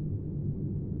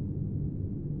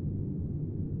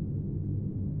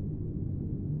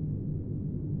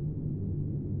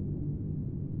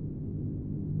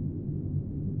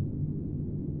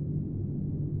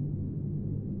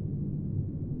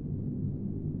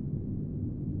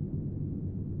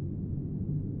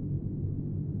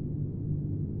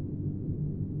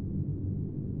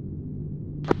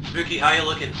 Spooky, how you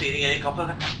looking? Seeing any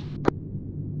copper?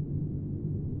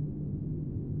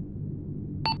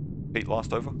 Pete,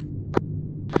 last over.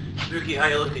 Spooky, how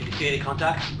you looking? You see any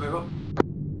contacts? Over.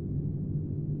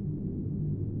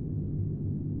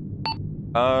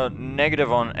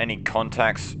 Negative on any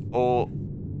contacts. All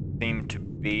seem to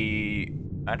be...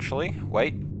 Actually,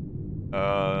 wait.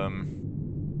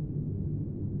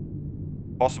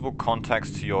 Possible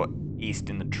contacts to your east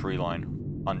in the tree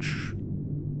line. Unsure.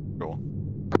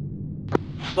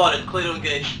 Spotted, clear to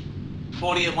engage.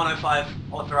 40 and 105,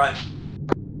 authorized.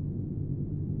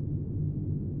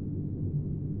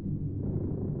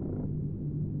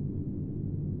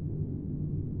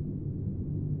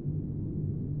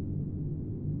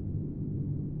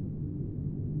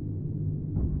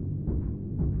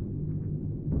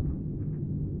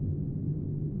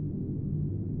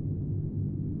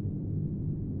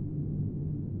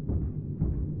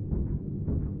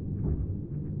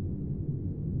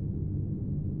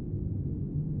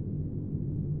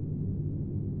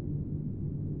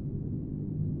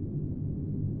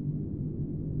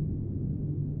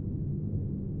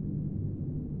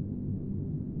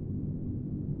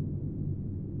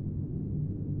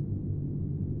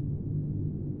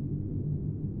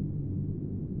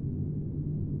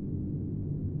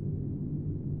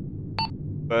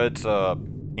 Birds,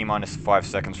 E-minus 5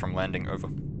 seconds from landing, over.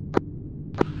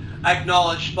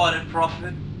 Acknowledged, spotted,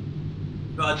 profit.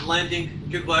 Birds landing,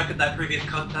 good work at that previous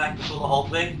contact, you saw the whole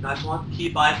thing, nice one.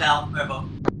 Keep eyes out, over.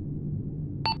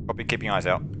 Copy, keeping eyes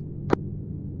out.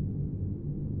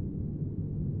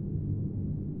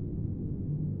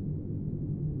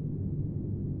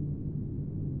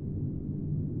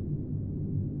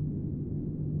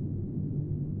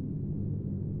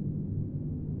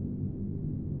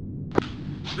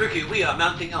 Spooky, we are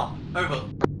mounting up, over.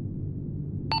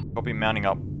 Copy, mounting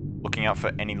up. Looking out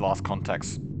for any last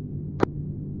contacts.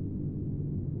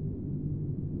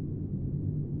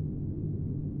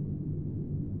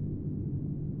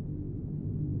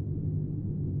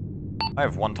 I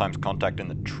have 1 times contact in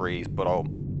the trees, but I'll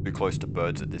be close to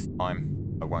birds at this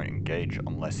time. I won't engage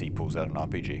unless he pulls out an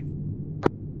RPG.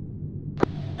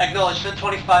 Acknowledge, send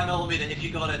 25mm if you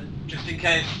got it, just in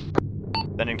case.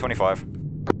 Sending 25.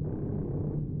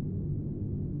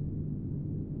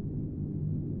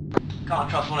 Can't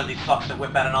trust one of these fucks to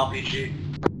whip out an RPG.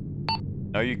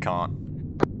 No, you can't.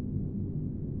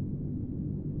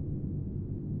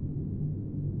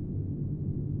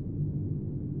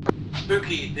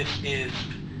 Spooky, this is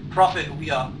Prophet, we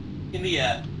are in the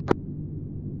air.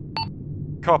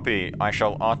 Copy. I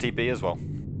shall RTB as well.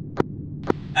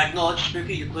 Acknowledge,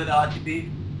 Spooky, you clear the RTB.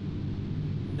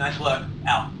 Nice work.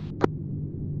 Out.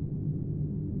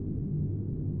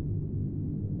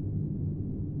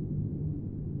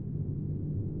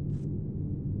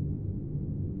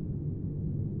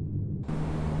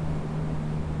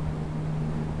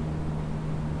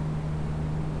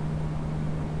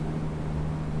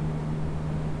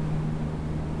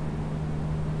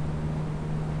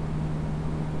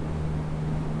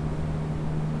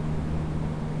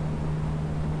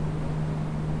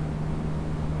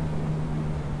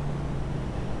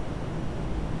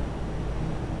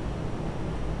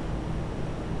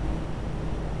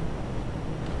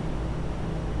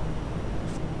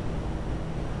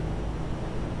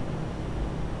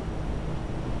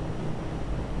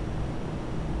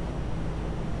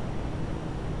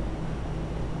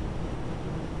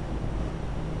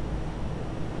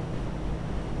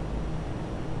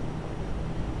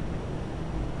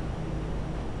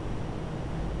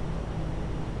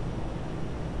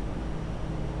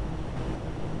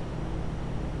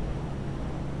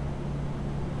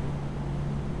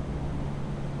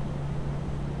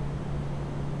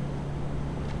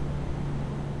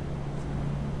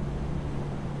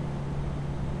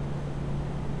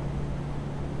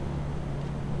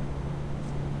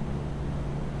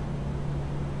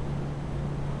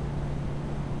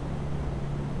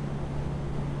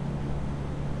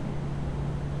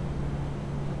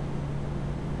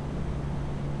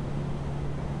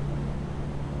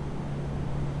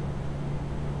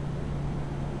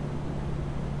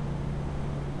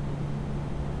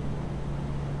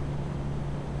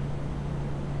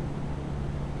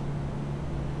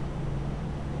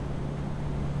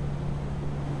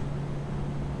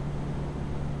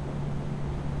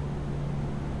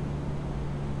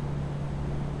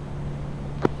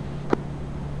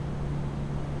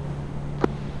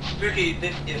 Spooky,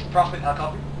 this is Prophet,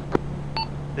 copy.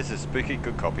 This is Spooky,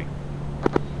 good copy.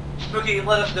 Spooky,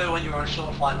 let us know when you're on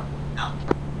short final. Out.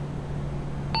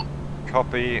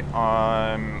 Copy,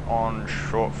 I'm on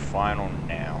short final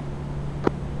now.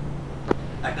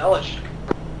 Acknowledged.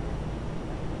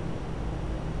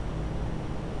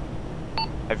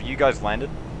 Have you guys landed?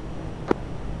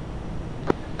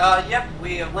 Yep,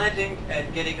 we are landing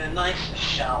and getting a nice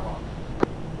shower.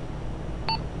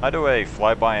 I do a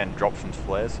flyby and drop some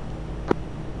flares.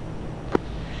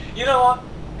 You know what?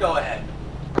 Go ahead.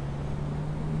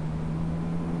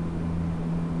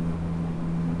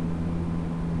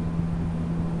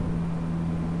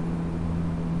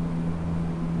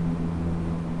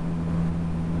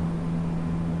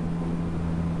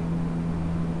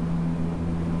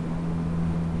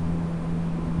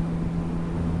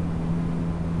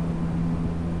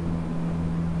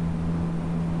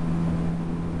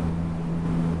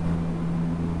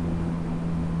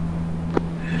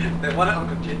 They want it on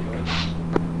continuous.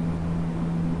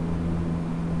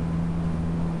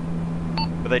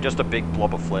 Were they just a big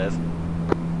blob of flares?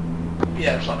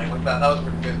 Yeah, something like that. That was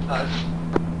pretty good. Nice.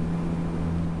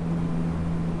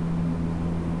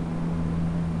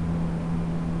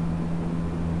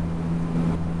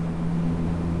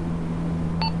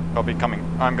 Copy, coming.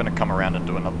 I'm gonna come around and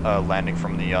do a landing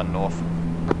from the north.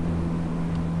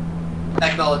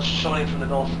 Acknowledge, showing from the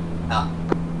north. Out.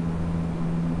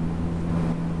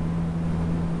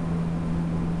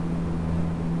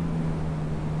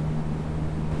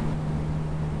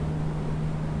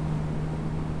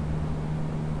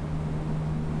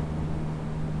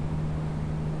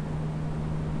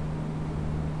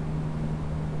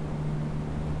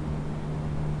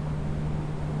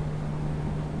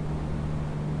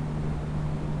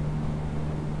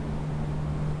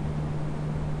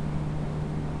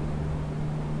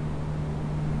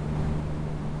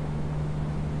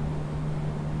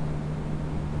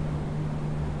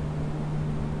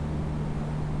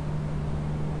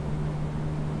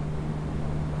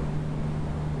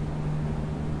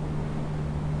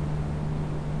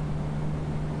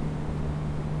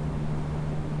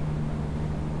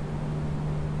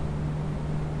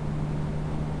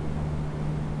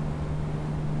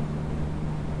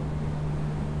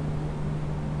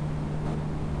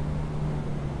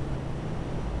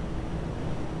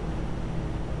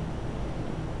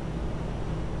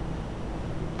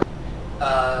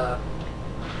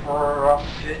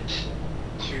 Profit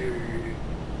to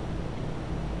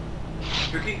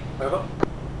Spooky, over.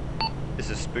 This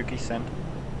is Spooky, send.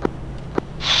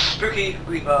 Spooky,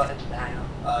 we've into the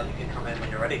hangar. You can come in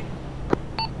when you're ready.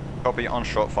 Copy, on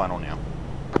short final now.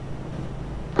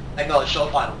 Acknowledge,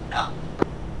 short final, out.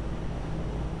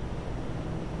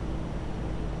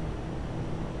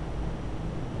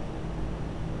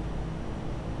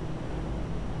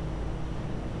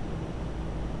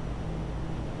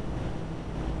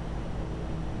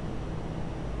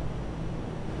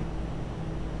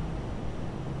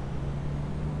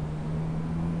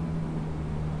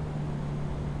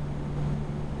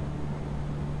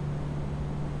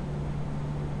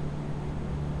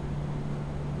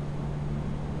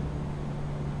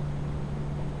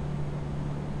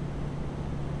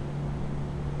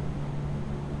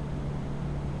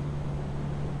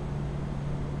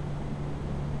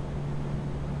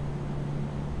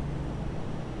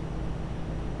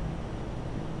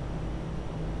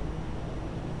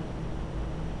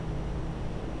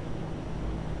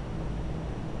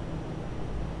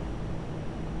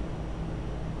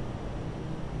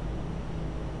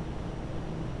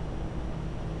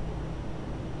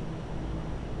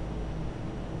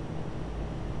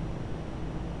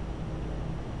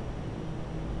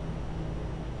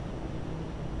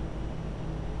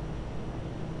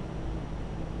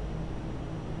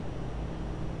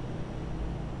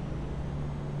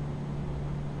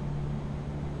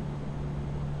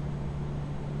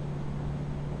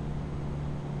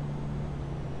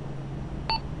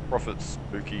 Prophet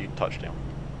Spooky touchdown.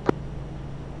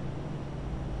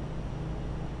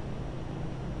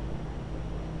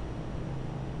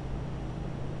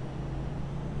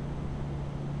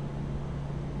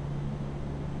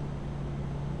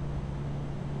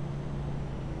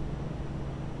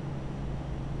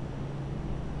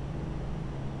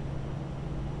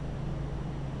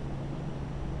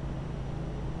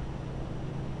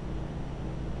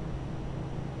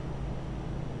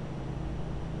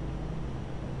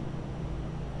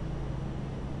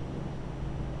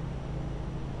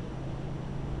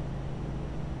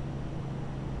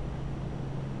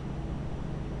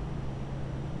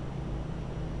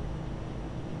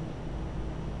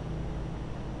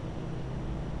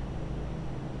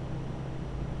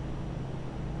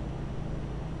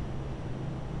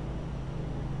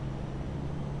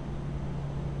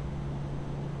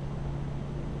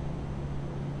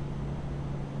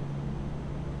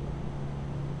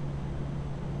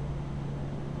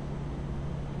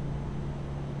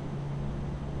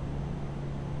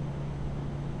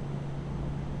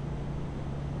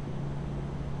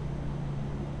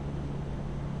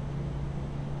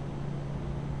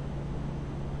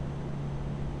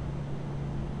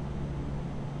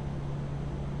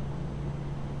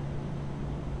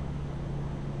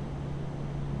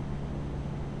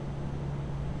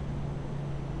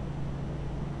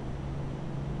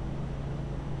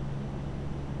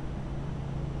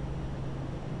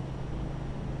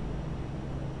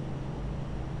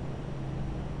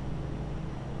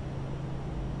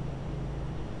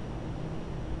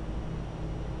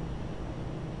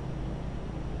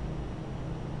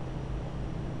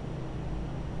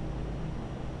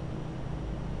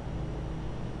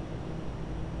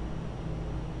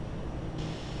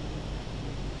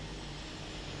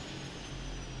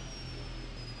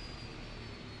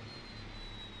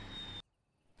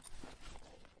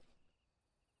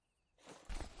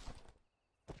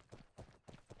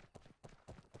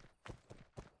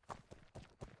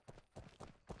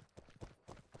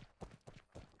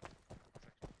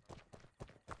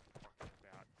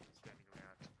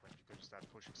 Start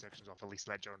pushing sections off, at least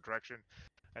led your own direction,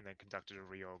 and then conducted a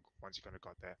reorg once you kind of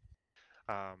got there.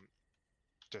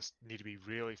 Just need to be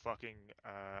really fucking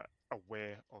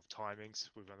aware of timings.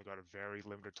 We've only got a very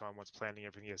limited time once planning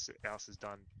everything else is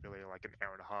done, really like an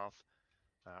hour and a half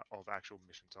of actual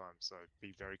mission time, so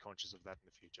be very conscious of that in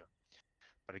the future.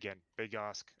 But again, big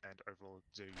ask, and overall,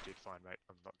 you did fine, mate.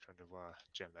 I'm not trying to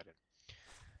jam that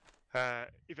in.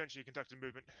 Eventually, you conducted a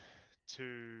movement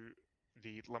to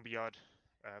the lumberyard.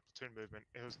 Platoon movement.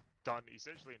 It was done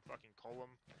essentially in fucking column,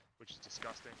 which is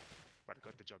disgusting, but it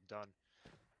got the job done.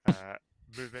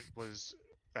 Movement was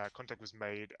contact was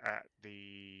made at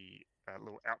the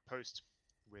little outpost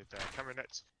with camera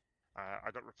nets.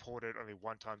 I got reported only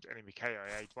one time to enemy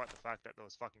KIA, despite the fact that there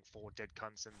was fucking 4 dead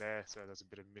cunts in there, so there's a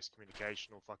bit of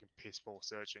miscommunication or fucking piss poor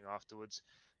searching afterwards.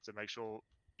 So make sure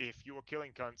if you are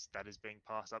killing cunts, that is being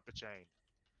passed up the chain.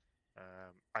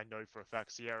 I know for a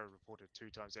fact Sierra reported 2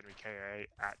 times enemy KIA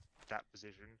at that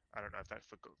position. I don't know if that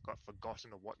got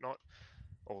forgotten or whatnot,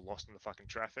 or lost in the fucking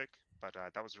traffic, but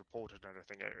that was reported and I don't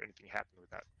think anything happened with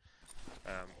that.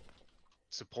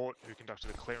 Support who conducted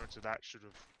the clearance of that should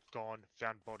have gone,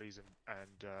 found bodies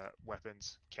and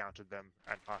weapons, counted them,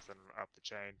 and passed them up the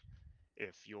chain.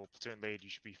 If you're platoon lead, you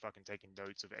should be fucking taking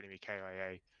notes of enemy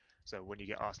KIA, so when you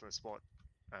get asked on the spot,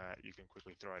 you can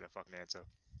quickly throw out a fucking answer.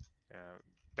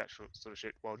 That sort of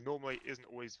shit, while normally isn't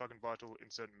always fucking vital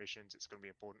in certain missions, it's going to be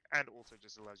important, and also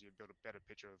just allows you to build a better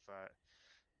picture of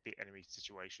the enemy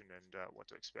situation and what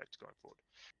to expect going forward.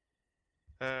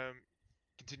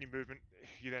 Continue movement.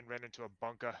 You then ran into a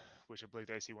bunker, which I believe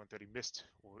the AC-130 missed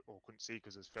or couldn't see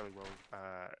because it was fairly well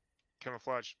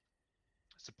camouflaged.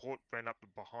 Support ran up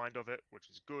behind of it, which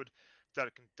is good.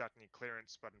 Started conducting a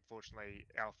clearance, but unfortunately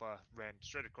Alpha ran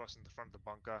straight across in the front of the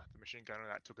bunker. The machine gunner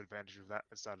that took advantage of that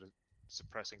and started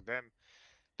suppressing them.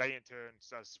 They in turn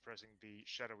started suppressing the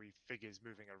shadowy figures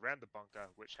moving around the bunker,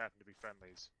 which happened to be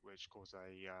friendlies, which caused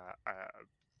a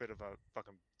bit of a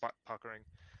fucking butt puckering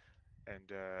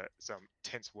and some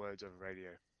tense words over radio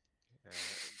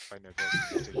by no person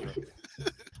in particular.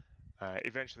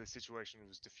 Eventually, the situation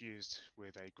was diffused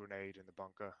with a grenade in the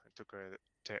bunker and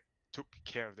took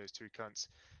care of those 2 cunts.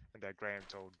 And Graham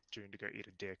told June to go eat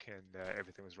a dick, and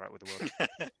everything was right with the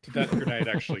world. Did that grenade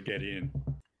actually get in?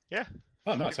 Yeah.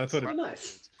 Oh, nice. I thought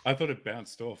it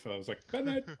bounced off. I was like,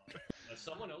 grenade.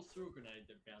 Someone else threw a grenade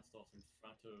that bounced off in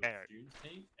front of June's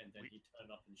team, and then he turned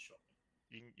up and shot me.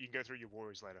 You can go through your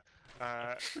warriors later.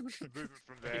 Movement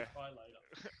from there.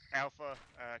 Alpha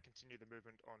continued the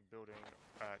movement on building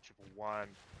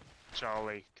 111.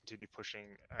 Charlie continue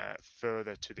pushing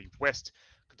further to the west,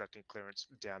 conducting clearance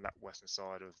down that western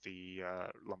side of the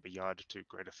lumber yard to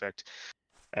great effect,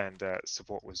 and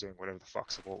support was doing whatever the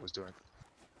fuck support was doing.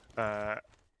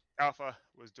 Alpha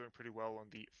was doing pretty well on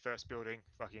the first building,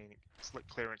 fucking slick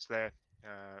clearance there.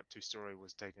 Two-story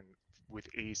was taken with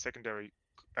ease. Secondary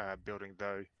building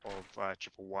though of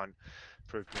 111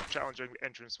 proved more challenging. The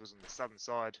entrance was on the southern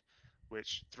side,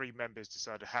 which 3 members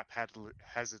decided to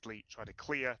haphazardly try to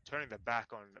clear, turning their back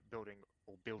on building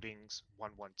or buildings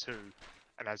 112,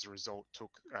 and as a result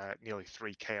took nearly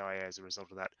 3 KIA as a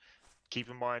result of that. Keep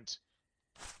in mind,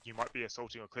 you might be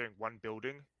assaulting or clearing one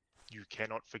building. You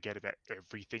cannot forget about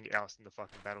everything else in the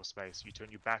fucking battle space. You turn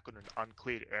your back on an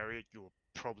uncleared area, you're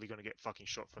probably going to get fucking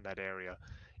shot from that area.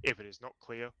 If it is not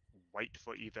clear, wait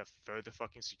for either further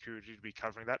fucking security to be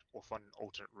covering that, or find an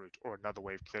alternate route or another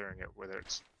way of clearing it, whether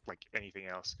it's like anything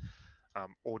else.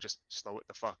 Or just slow it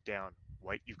the fuck down.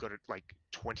 Wait, you've got like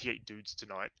 28 dudes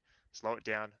tonight. Slow it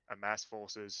down, amass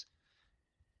forces,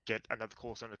 get another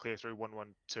course on to clear through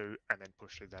 112, and then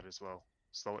push through that as well.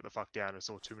 Slow it the fuck down. I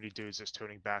saw too many dudes just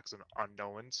turning backs on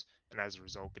unknowns, and as a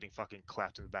result, getting fucking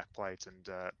clapped in the back plates and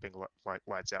being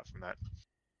lights out from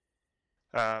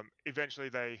that. Eventually,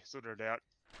 they sorted it out.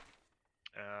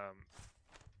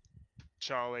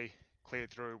 Charlie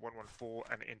cleared through 114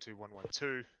 and into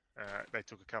 112. They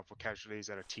took a couple of casualties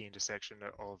at a T intersection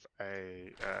of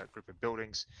a group of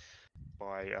buildings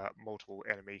by multiple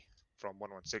enemy from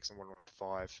 116 and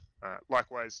 115.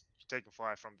 Likewise, you're taking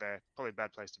fire from there. Probably a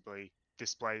bad place to be.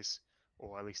 Displace,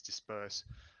 or at least disperse,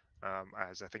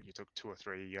 as I think you took 2 or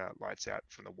 3 lights out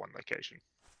from the one location.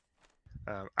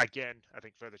 Again, I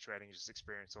think further training, just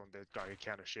experience on the Geiger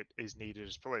counter shit is needed,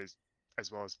 as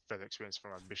well as further experience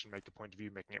from a mission maker point of view,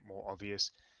 making it more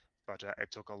obvious. But it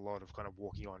took a lot of kind of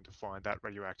walking on to find that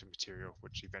radioactive material,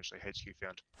 which eventually HQ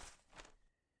found.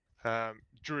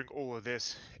 During all of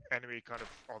this, enemy kind of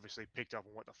obviously picked up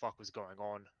on what the fuck was going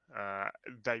on.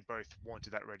 They both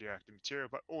wanted that radioactive material,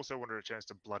 but also wanted a chance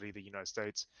to bloody the United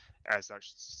States. As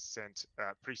such, sent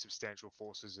pretty substantial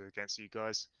forces against you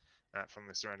guys from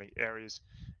the surrounding areas,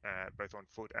 both on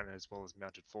foot and as well as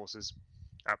mounted forces.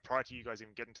 Prior to you guys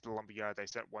even getting to the lumberyard, they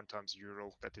sent 1x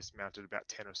Ural that dismounted about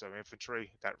 10 or so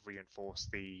infantry that reinforced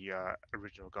the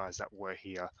original guys that were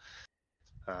here.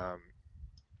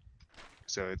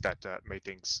 So that made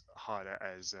things harder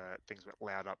as things went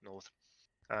loud up north.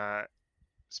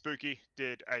 Spooky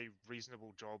did a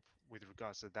reasonable job with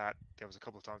regards to that. There was a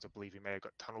couple of times I believe he may have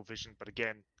got tunnel vision, but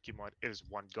again, keep in mind, it is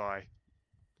one guy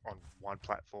on one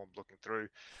platform looking through.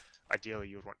 Ideally,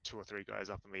 you would want 2 or 3 guys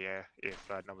up in the air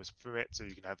if numbers permit, so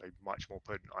you can have a much more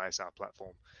potent ISR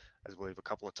platform. As I believe a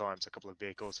couple of times, a couple of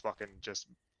vehicles fucking just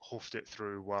hoofed it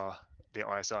through the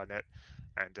ISR net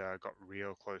and got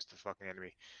real close to the fucking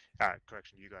enemy.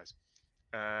 Correction, you guys.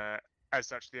 As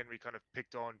such, the enemy kind of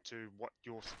picked on to what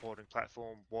your supporting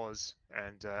platform was,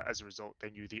 and as a result, they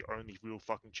knew the only real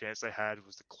fucking chance they had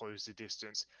was to close the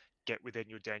distance, get within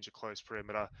your danger close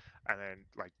perimeter, and then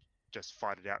like just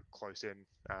fight it out close in,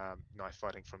 knife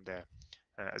fighting from there.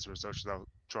 As a result, they were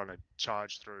trying to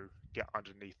charge through, get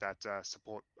underneath that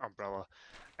support umbrella,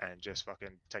 and just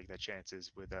fucking take their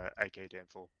chances with AK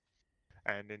downfall.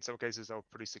 And in some cases, they were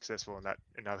pretty successful in that.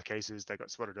 In other cases, they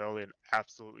got spotted early and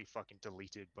absolutely fucking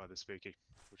deleted by the Spooky,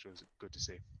 which was good to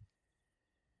see.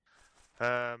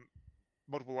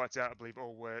 Multiple lights out, I believe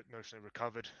all were notionally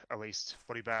recovered, at least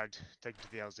body bagged, taken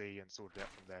to the LZ and sorted out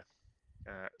from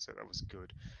there. So that was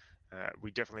good. We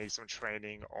definitely need some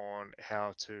training on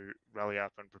how to rally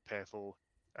up and prepare for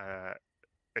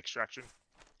extraction.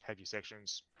 Have your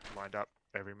sections lined up,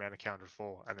 every man accounted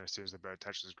for, and then as soon as the bird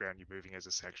touches the ground, you're moving as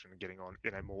a section and getting on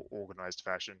in a more organized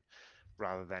fashion,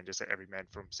 rather than just every man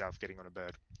from south getting on a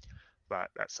bird.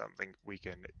 But that's something we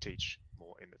can teach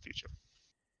more in the future.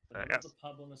 Yes. The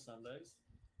pub on the Sundays.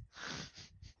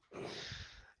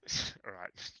 All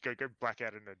right, go black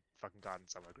out in a fucking garden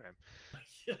somewhere, Graham.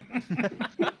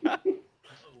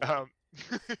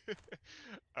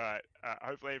 Alright,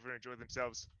 hopefully everyone enjoyed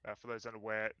themselves. For those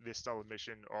unaware, this style of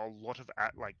mission, or a lot of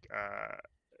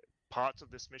parts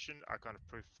of this mission are kind of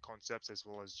proof of concepts, as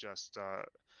well as just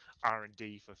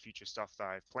R&D for future stuff that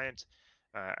I've planned.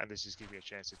 And this just gives me a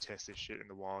chance to test this shit in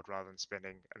the wild rather than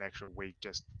spending an extra week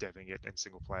just deving it in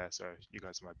single player. So you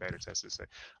guys are my beta testers. So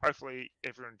hopefully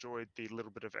everyone enjoyed the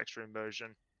little bit of extra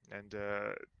immersion and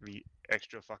the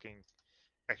extra fucking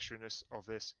extraness of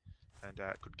this, and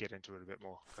could get into it a bit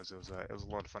more, because it was a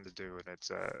lot of fun to do, and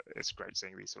it's great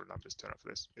seeing these sort of numbers turn up for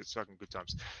this. It's fucking good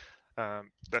times.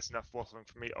 That's enough waffling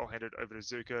from me. I'll hand it over to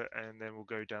Zuka, and then we'll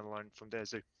go down the line from there.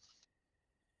 Zoo.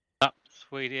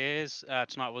 Sweet as.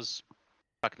 Tonight was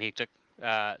fucking hectic.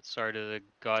 Sorry to the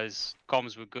guys.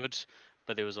 Comms were good,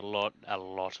 but there was a lot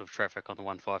of traffic on the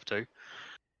 152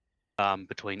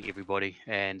 between everybody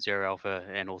and Zero Alpha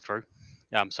and all through.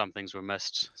 Some things were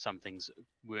missed, some things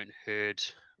weren't heard,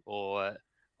 or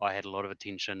I had a lot of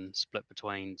attention split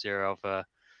between Zero Alpha,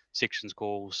 sections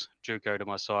calls, Juco to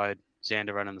my side,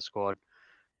 Xander running the squad.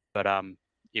 But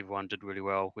everyone did really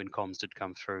well. When comms did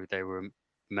come through, they were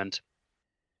mint.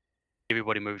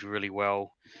 Everybody moved really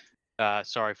well.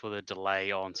 Sorry for the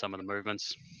delay on some of the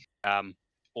movements.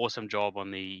 Awesome job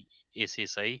on the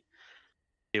SSE.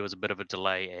 There was a bit of a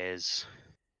delay as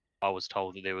I was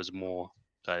told that there was more,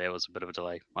 so there was a bit of a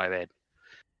delay. My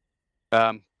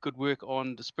bad. Good work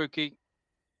on the spooky.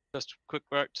 Just quick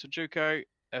work to Juco.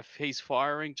 If he's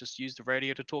firing, just use the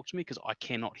radio to talk to me because I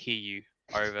cannot hear you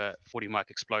over 40 mic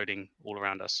exploding all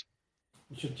around us.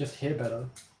 You should just hear better.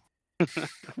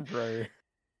 Bro.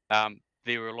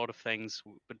 There were a lot of things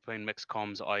between mixed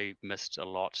comms I missed a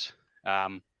lot,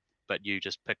 but you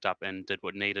just picked up and did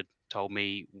what needed, told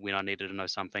me when I needed to know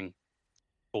something.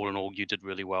 All in all, you did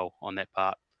really well on that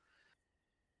part.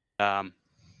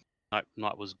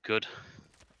 Night was good.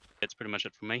 That's pretty much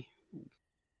it for me.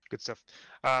 Good stuff.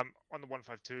 On the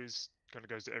 152s, kind of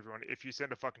goes to everyone. If you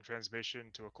send a fucking transmission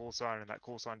to a call sign and that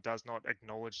call sign does not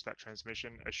acknowledge that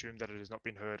transmission, assume that it has not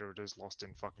been heard or it is lost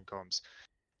in fucking comms.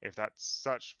 If that's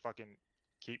such, fucking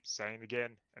keep saying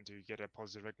again until you get a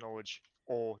positive acknowledge,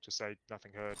 or just say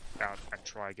nothing heard out and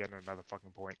try again at another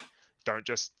fucking point. Don't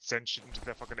just send shit into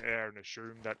the fucking air and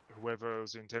assume that whoever it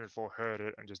was intended for heard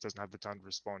it and just doesn't have the time to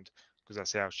respond, because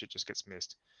that's how shit just gets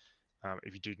missed.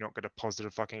 If you do not get a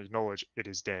positive fucking acknowledge, it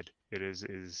is dead. It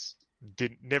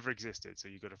never existed, so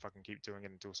you got to fucking keep doing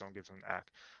it until someone gives them an act.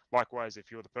 Likewise,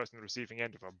 if you're the person on the receiving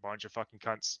end of a bunch of fucking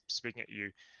cunts speaking at you,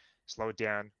 slow it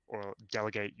down or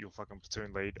delegate your fucking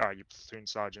platoon lead, your platoon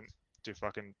sergeant, to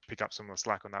fucking pick up some of the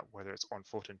slack on that, whether it's on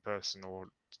foot in person or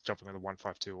jumping on the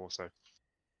 152 also.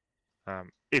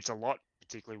 It's a lot,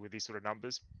 particularly with these sort of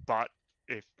numbers, but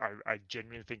if I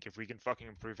genuinely think if we can fucking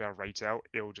improve our retail,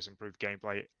 it will just improve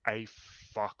gameplay a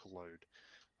fuckload.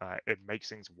 It makes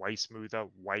things way smoother,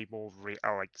 way more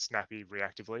like snappy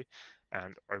reactively,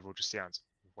 and overall just sounds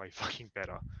way fucking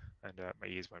better, and my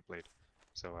ears won't bleed.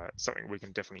 So something we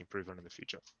can definitely improve on in the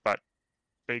future. But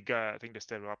big thing to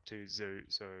step up to Zoo,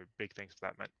 so big thanks for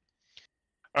that, mate.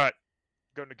 Alright,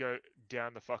 going to go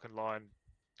down the fucking line.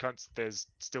 Cunts, there's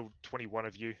still 21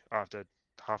 of you after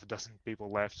half a dozen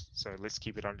people left, so let's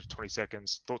keep it under 20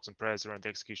 seconds. Thoughts and prayers around the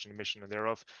execution of mission and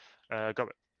thereof. Go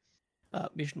it.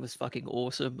 Mission was fucking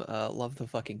awesome. Love the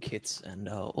fucking kits and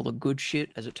all the good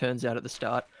shit. As it turns out at the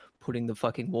start, putting the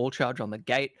fucking wall charge on the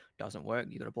gate doesn't work.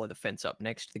 You got to blow the fence up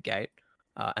next to the gate,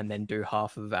 and then do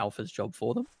half of Alpha's job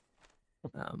for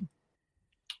them.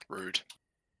 Rude.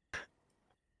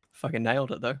 Fucking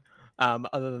nailed it though.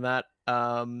 Other than that,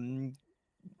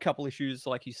 couple issues,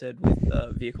 like you said,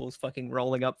 with vehicles fucking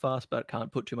rolling up fast, but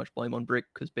can't put too much blame on Brick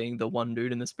because being the one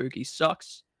dude in the spooky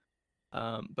sucks.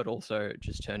 But also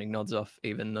just turning nods off,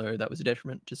 even though that was a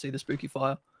detriment to see the spooky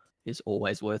fire, is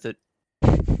always worth it.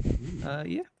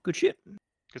 Yeah, good shit.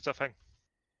 Good stuff, Hank.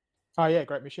 Oh yeah,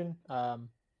 great mission.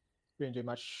 We didn't do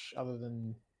much other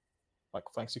than like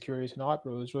flank security tonight,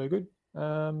 but it was really good.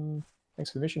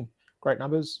 Thanks for the mission. Great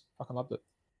numbers. Fucking loved it.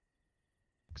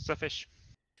 Good stuff, Fish.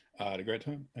 Had a great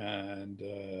time and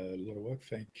a lot of work.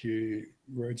 Thank you,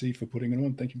 Rhodesy, for putting it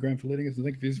on. Thank you, Graham, for leading us, and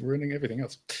thank you for running everything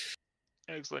else.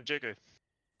 Excellent, Jacob.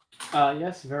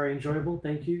 Yes, very enjoyable.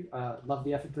 Thank you. Love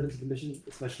the effort put into the mission,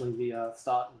 especially the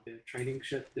start and the training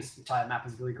shit. This entire map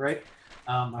is really great.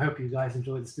 I hope you guys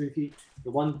enjoyed the spooky. The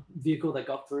one vehicle that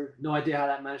got through, no idea how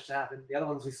that managed to happen. The other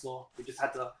ones we saw, we just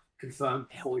had to confirm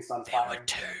before we started firing.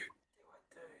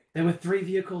 There were 3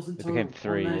 vehicles in total. became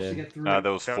 3, managed yeah. to get through.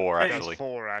 There was 4 actually. There was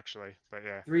 4 actually, but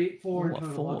yeah. 4 in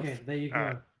total. Okay, there you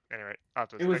go. Anyway,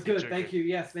 afterwards. It was good. Thank you.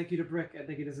 Yes, thank you to Brick and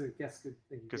thank you to Zoo. Yes, good.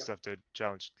 Thank you. Good stuff, dude.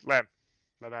 Challenge. Lamb.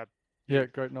 Yeah,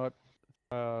 great night.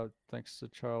 Thanks to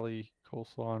Charlie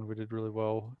Coleslaw, we did really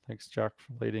well. Thanks, Jack,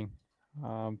 for leading.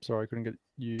 Sorry I couldn't get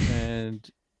you and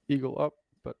Eagle up,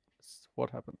 but it's what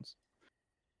happens.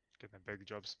 Getting them big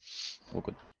jobs. All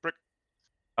good. Brick.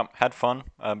 Had fun.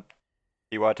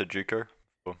 DY to Juco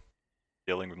for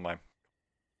dealing with my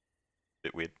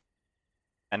bit weird.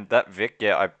 And that Vic,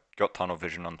 yeah, I got tunnel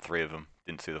vision on 3 of them.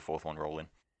 Didn't see the 4th one roll in.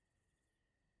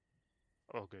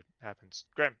 Oh, good. Happens.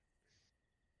 Graham.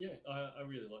 Yeah, I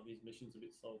really like these missions a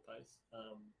bit slower pace.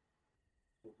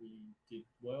 But we did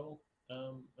well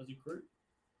as a group,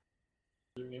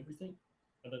 doing everything.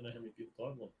 I don't know how many people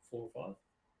died, what, 4 or 5?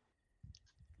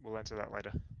 We'll answer that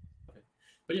later. Okay.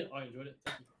 But yeah, I enjoyed it.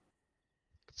 Thank you.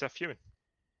 Good stuff, Human.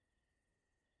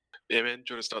 Yeah, man,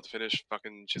 enjoyed it start to finish.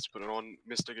 Fucking just put it on.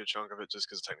 Missed a good chunk of it just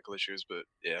because of technical issues, but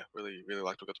yeah, really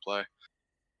liked what got to play.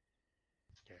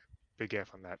 Yeah, big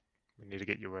F on that. We need to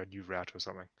get you a new router or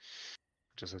something.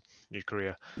 Just a new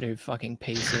career. New fucking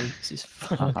PC. This is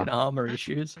fucking armor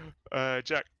issues.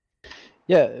 Jack.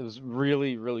 Yeah, it was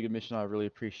really good mission. I really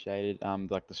appreciated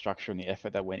like the structure and the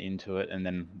effort that went into it, and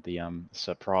then the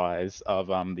surprise of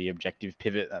the objective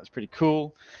pivot. That was pretty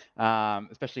cool.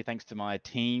 Especially thanks to my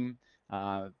team.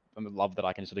 I love that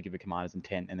I can sort of give a commander's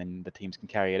intent, and then the teams can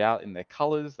carry it out in their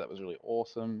colors. That was really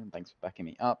awesome. Thanks for backing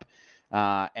me up.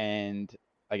 And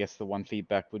I guess the one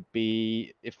feedback would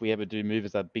be if we ever do move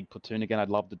as a big platoon again, I'd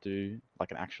love to do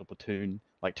like an actual platoon,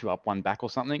 like 2 up, 1 back or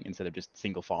something, instead of just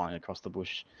single filing across the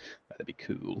bush. That'd be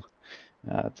cool.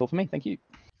 That's all for me. Thank you.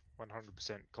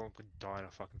 100%. Colin could die in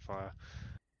a fucking fire.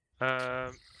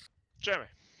 Jeremy.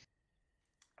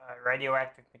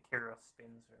 Radioactive material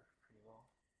spins are pretty well.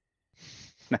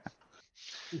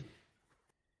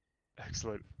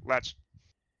 Excellent. Latch.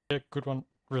 Yeah, good one.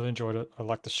 Really enjoyed it. I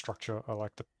like the structure. I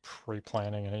like the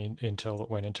pre-planning and intel that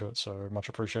went into it. So much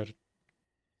appreciated.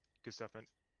 Good stuff, man.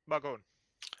 Margon.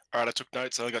 All right, I took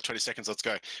notes. I only got 20 seconds. Let's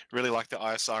go. Really like the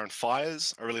ISR and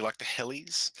fires. I really like the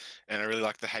helis, and I really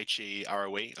like the HE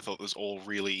ROE. I thought it was all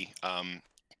really,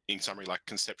 in summary, like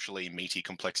conceptually meaty,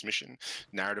 complex mission.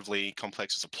 Narratively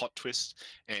complex as a plot twist,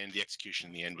 and the execution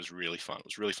in the end was really fun. It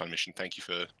was a really fun mission. Thank you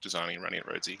for designing and running it,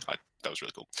 Rhodesy. That was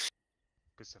really cool.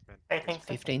 Good stuff, man. Hey, thanks.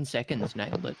 15 seconds,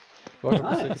 nailed it. Welcome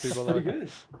to Nice. Super Pretty People.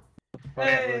 good.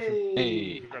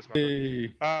 Hey. Congrats,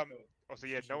 Margon. Also,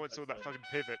 yeah, no one saw that fucking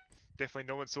pivot. Definitely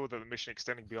no one saw the mission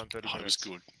extending beyond 30 minutes.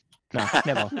 It was good. No,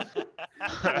 never.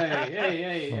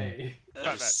 Hey.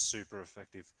 That was super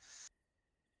effective.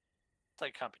 They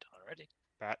can't be done already.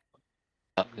 Bat.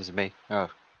 Is it me? Oh.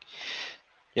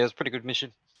 Yeah, it was a pretty good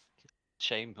mission.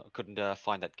 Shame I couldn't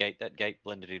find that gate. That gate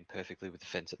blended in perfectly with the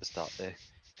fence at the start there.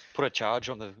 Put a charge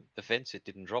on the fence, it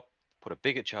didn't drop. Put a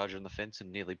bigger charge on the fence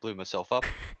and nearly blew myself up.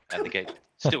 And the gate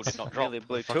still did not drop. Nearly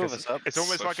blew 2 of us up. It's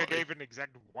almost So like funny. I gave an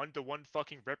exact 1-to-1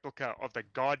 fucking replica of the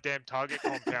goddamn target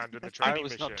compound in the training I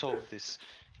was mission. not told this.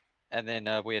 And then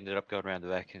we ended up going around the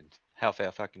back, and half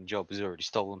our fucking job was already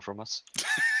stolen from us.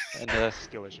 And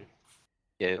skill issue.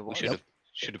 Yeah, we should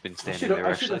have been I standing should there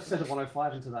have actually. set a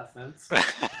 105 into that fence.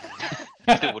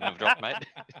 Still wouldn't have dropped, mate.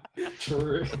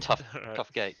 True. It's a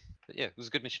tough gate. But yeah, it was a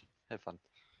good mission. Had fun.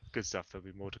 Good stuff. There'll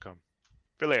be more to come.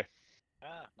 Billy.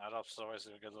 Yeah, Night Ops is always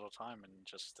a good little time, and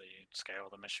just the scale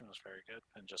of the mission was very good,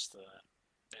 and just the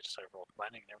just overall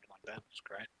planning and everything like that was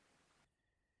great.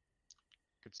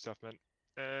 Good stuff, man.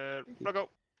 Ruggo.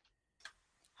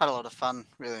 Had a lot of fun.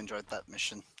 Really enjoyed that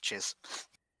mission. Cheers.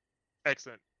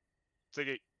 Excellent.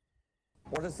 Ziggy.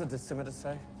 What does the decimeter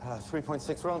say?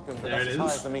 3.6 Rontgen, but There that's it high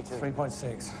is. as the meter.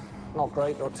 3.6. Not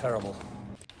great, not terrible.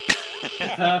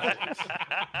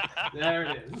 There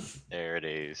it is. There it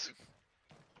is.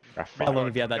 How long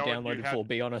have you had that No one knew downloaded how- for?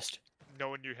 Be honest. No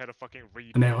one knew how to fucking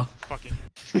read An hour. fucking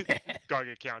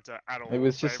Geiger counter at all. It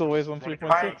was just always on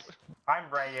 3.6. I'm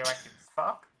radioactive as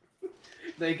fuck.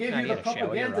 They gave No, you you the had a shower,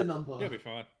 you're propaganda right. number. You'll be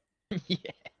fine.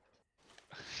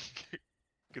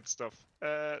 Good stuff.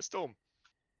 Storm.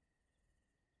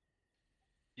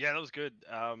 Yeah, that was good.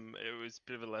 It was a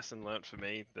bit of a lesson learnt for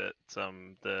me that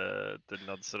the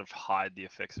nods sort of hide the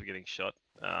effects of getting shot.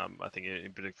 I think in a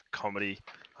bit of comedy,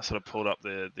 I sort of pulled up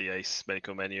the ACE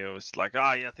medical menu. It was like,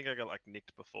 yeah, I think I got like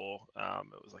nicked before.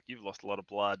 It was like you've lost a lot of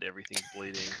blood, everything's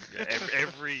bleeding,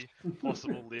 every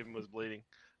possible limb was bleeding.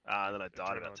 And then I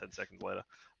died about 10 seconds later.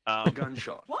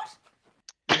 Gunshot. What?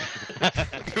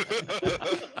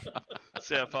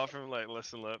 So yeah, apart from like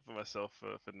lesson learnt for myself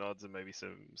for nods and maybe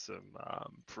some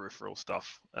peripheral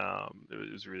stuff,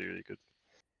 it was really good.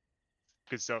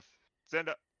 Good stuff.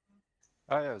 Xander.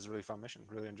 Oh yeah, it was a really fun mission.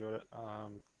 Really enjoyed it.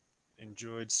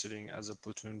 Enjoyed sitting as a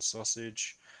platoon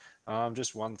sausage.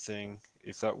 Just one thing,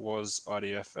 if that was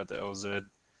IDF at the LZ,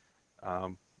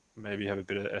 maybe have a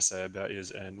bit of essay about yours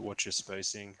and watch your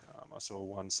spacing. I saw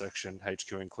one section,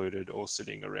 HQ included, all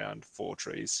sitting around 4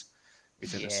 trees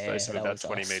within a space of that about was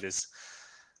 20 us. meters.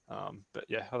 But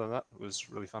yeah, other than that, it was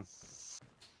really fun.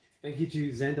 Thank you to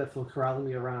Xander for corralling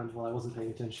me around while I wasn't paying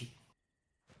attention.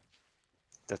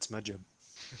 That's my job.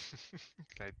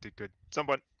 Okay, did good.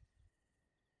 Someone.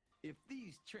 If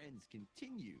these trends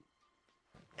continue,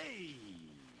 hey.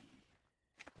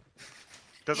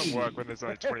 Doesn't work when there's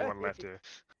only 21 left here.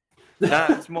 No,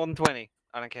 it's more than 20.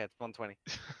 I don't care. It's more than 20.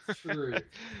 True.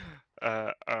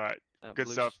 All right. Good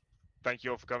Blues. stuff. Thank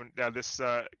you all for coming. Now, this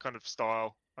kind of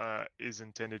style is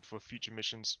intended for future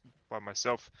missions by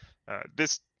myself.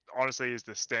 This honestly is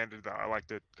the standard that I like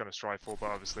to kind of strive for. But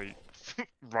obviously,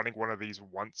 running one of these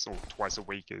once or twice a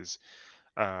week is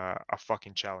a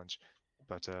fucking challenge.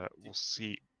 But we'll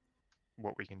see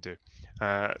what we can do.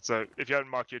 So if you haven't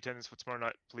marked your attendance for tomorrow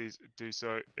night, please do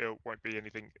so. It won't be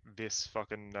anything this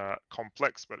fucking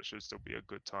complex, but it should still be a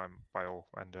good time by all.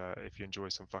 And if you enjoy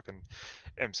some fucking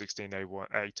M16A1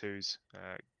 A2s,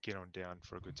 get on down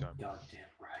for a good time. Goddamn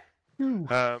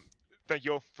right. Thank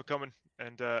you all for coming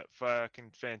and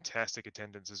fucking fantastic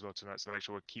attendance as well tonight. So make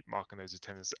sure we keep marking those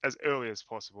attendance as early as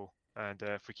possible. And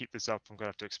if we keep this up, I'm gonna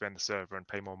have to expand the server and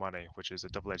pay more money, which is a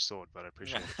double-edged sword, but I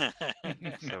appreciate it.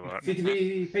 So,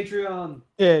 CTV Patreon.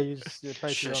 Yeah, use the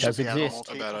Patreon. Does exist.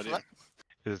 Not a bad idea.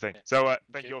 Here's the thing. So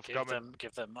thank you all for Give coming. them,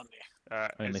 give them money.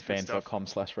 It's good stuff.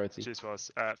 OnlyFans.com/Roadsy. Cheers,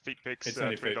 fellas. Feet pics, It's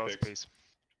only $3 feet a piece.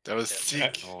 That was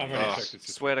sick. I've only checked it.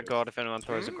 Swear to God, if anyone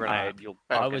throws a grenade, you'll.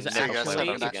 I was fucking never play actually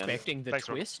with us again. expecting the Thanks,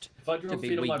 Rob. twist If I draw to a be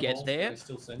feet on we my get balls, there, can I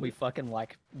still send we it? fucking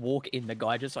like walk in, the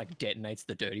guy just like detonates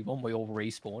the dirty one, we all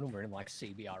respawn and we're in like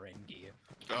CBRN gear.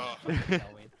 Oh, Go in.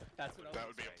 That's what I that was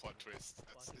would be a expecting. plot twist.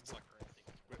 It's like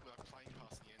we're playing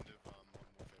past the end of Modern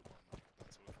Warfare 1, like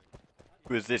that sort of thing.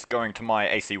 Who is this going to my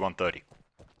AC-130?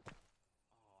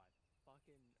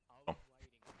 Oh.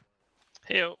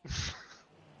 Heyo.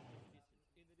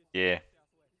 Yeah.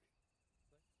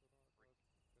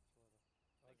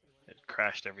 It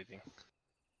crashed everything.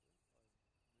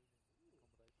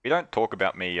 We don't talk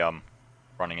about me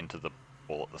running into the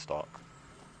wall at the start.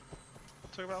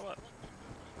 Talk about what?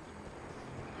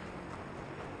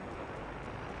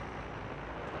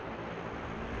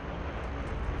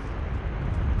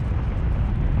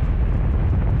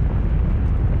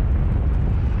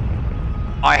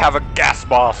 I have a gas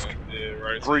mask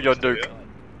through your Duke.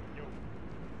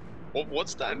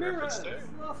 What's that in reference to?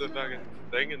 The fucking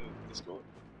thing in Discord?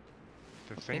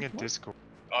 The thing in Discord.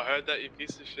 I heard that, you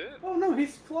piece of shit. Oh no,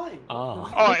 he's flying.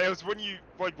 Oh. Oh, it was when you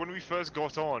when we first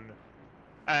got on,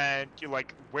 and you're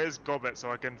like, "Where's Gobbet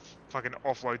so I can fucking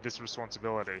offload this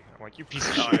responsibility?" I'm like, "You piece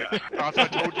of shit." After I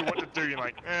told you what to do, you're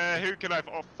like, "Who can I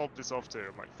fob this off to?"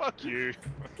 I'm like, "Fuck you."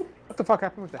 What the fuck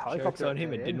happened with the Joke's helicopter? on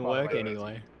him, at it the didn't end, by the work way?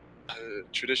 anyway.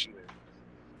 Tradition, man.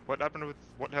 What happened with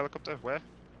what helicopter? Where?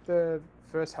 The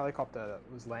first helicopter that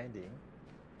was landing,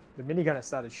 the minigun it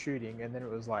started shooting, and then it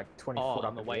was like 20 Oh, foot on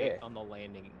up the in the way air. on the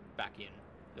landing back in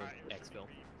the exfil.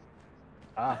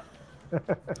 Ah.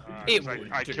 It I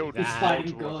would do killed that. all Fighting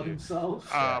two of God you. himself.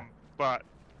 But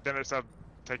then it started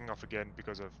taking off again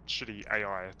because of shitty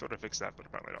AI. I thought I fixed that, but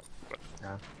apparently not. But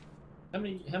How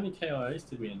many KIAs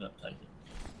did we end up taking?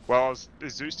 well, is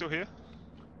Zoo still here?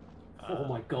 Oh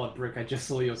my God, Brick! I just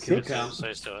saw your kill count.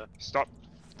 Stop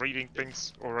reading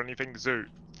things or anything. Zoo,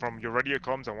 from your radio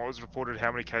comms and what was reported,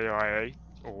 how many KIA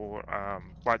or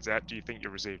lights out do you think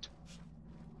you received?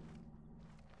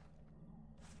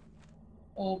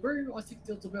 Oh, bro, I think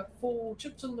there's about 4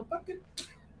 chips in the bucket.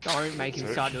 Don't make him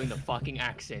So- start doing the fucking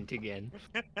accent again.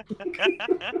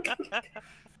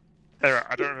 Anyway,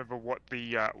 I don't remember what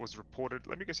the was reported.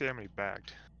 Let me go see how many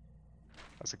bagged.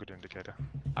 That's a good indicator.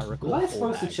 I recall Was I 4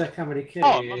 supposed to bags. check how many K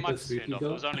Oh, my the mic's spooky turned off. It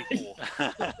got? was only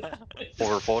 4.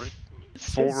 4 reported.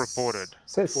 4 reported.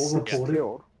 Says All 6 reported.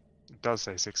 killed. It does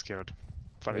say 6 killed.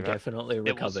 Funny We that. definitely There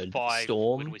was recovered 5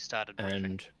 Storm when we started briefing.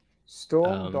 and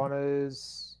Storm, Um,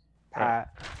 Donners,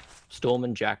 Pat, Storm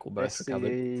and Jack were both recovered.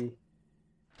 SC,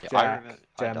 Yeah, I Jack, remember.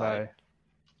 I Jambo. died.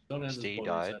 Don has his Steve bodies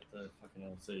died. at the fucking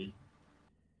LC.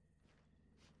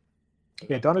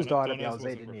 Yeah, Donners died at the Donners LZ,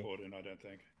 wasn't didn't he? reported, I don't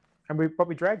think. But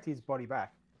we dragged his body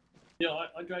back. Yeah,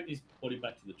 I dragged his body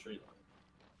back to the tree line.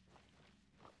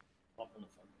 Up on the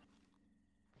front.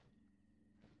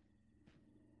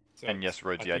 So And yes,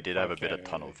 Rosie, I think did have a 5K bit of only,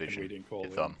 tunnel and vision we didn't call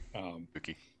with in,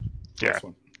 Buki. Yeah. this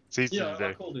one. It's easy Yeah, to I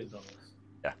do. called in Donners.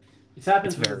 It's happened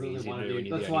It's for very the easy one to of do you. when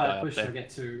you're the That's only why guy I up pushed to there. get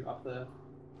 2 up there.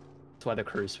 That's why the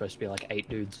crew's supposed to be like 8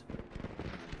 dudes.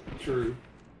 True.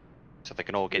 So they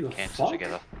can all get Who the cancelled fuck?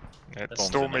 together. Yeah, That's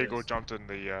Storm hilarious. Eagle jumped in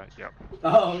the yeah.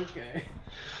 Oh, okay.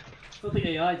 I thought the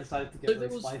AI decided to So get there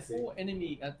really was spicy. 4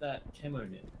 enemy at that camo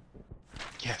net.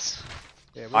 Yes.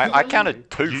 Yeah, I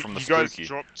counted 2 You, from the you guys spooky.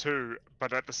 dropped 2,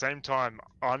 but at the same time,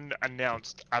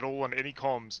 unannounced at all on any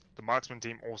comms, the marksman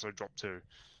team also dropped 2.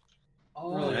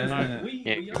 Oh, Really? yeah.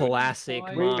 Yeah. We Classic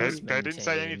only They, marksman they didn't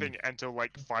say team. anything until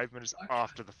like 5 minutes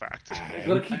after the fact. You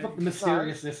gotta keep up the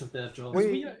mysteriousness of their job.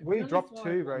 We we dropped only 2,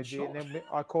 fired one Rosie, and shot. then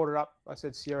I called it up. I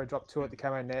said Sierra dropped 2 at the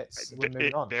camo nets. We're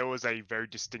moving on. There was a very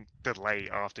distinct delay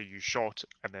after you shot,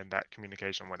 and then that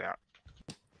communication went out.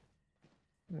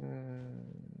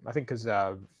 I think because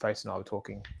Face and I were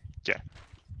talking. Yeah.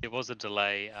 It was a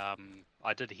delay.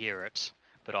 I did hear it,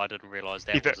 but I didn't realise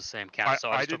that Either- was the same counter, so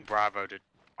I just took didn't- Bravo to.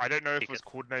 I don't know if it was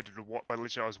coordinated or what, but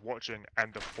literally I was watching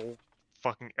and the 4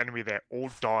 fucking enemy there all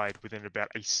died within about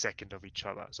a second of each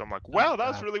other. So I'm like, wow, that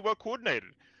was really well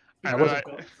coordinated. And then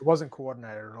It wasn't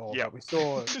coordinated at all. Yeah.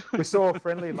 But we saw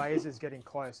friendly lasers getting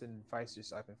close and face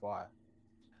just open fire.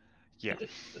 Yeah,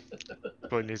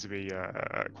 probably needs to be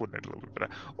coordinated a little bit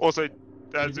better. Also,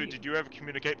 Zoo, did you ever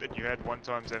communicate that you had 1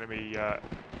 times enemy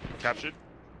captured?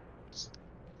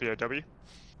 BOW?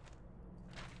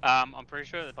 I'm pretty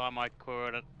sure the time I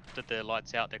did the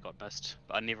lights out, they got missed,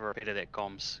 but I never repeated that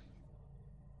comms.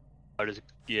 I just,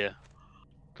 yeah.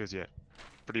 Because yeah,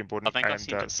 pretty important. I think I and,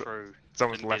 sent it through.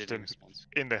 Someone's didn't get left any in response.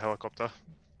 the helicopter.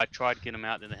 I tried to get him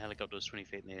out, then the helicopter was 20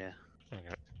 feet in the air.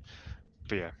 Okay.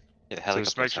 But yeah. Yeah, the So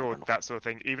just make helicopters sure happen. that sort of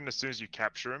thing, even as soon as you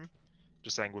capture him,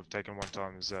 just saying we've taken 1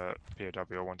 times POW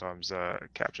or 1 times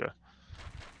capture.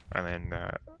 And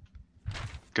then,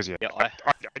 because yeah,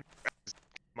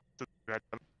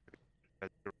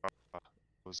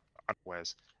 was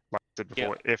unawares. Like I said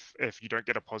before, if you don't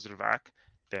get a positive ACK,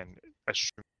 then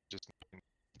assume just.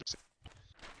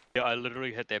 Yeah, I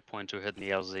literally hit that point to hit the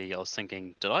LZ. I was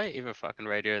thinking, did I ever fucking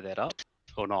radio that up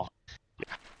or not?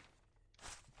 Yeah.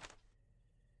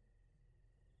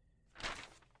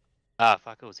 Ah,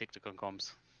 fuck, it was hectic on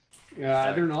comms. Yeah,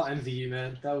 I do not envy you,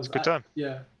 man. That was a good time.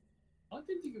 Yeah. I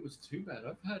didn't think it was too bad.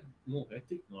 I've had more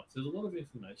hectic nights. There's a lot of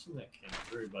information that came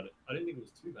through, but I didn't think it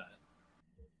was too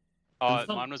bad.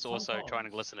 Mine was also trying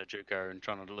to listen to Juko and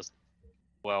trying to listen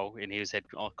well, and he was had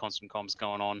constant comms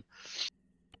going on.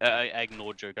 I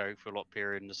ignored Juko for a lot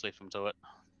period and just left him to it.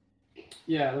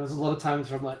 Yeah, there was a lot of times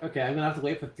where I'm like, okay, I'm gonna have to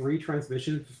wait for 3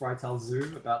 transmissions before I tell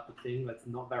Zoom about the thing that's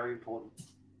not very important.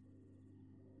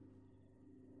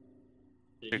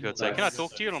 Juko's like, can I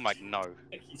talk to you? And I'm like, no.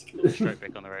 Straight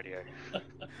back on the radio.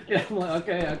 Yeah, I'm like,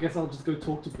 okay, I guess I'll just go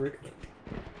talk to Brick then.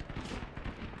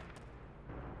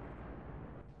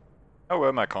 How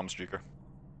were my comms, Juker?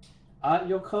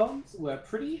 Your comms were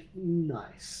pretty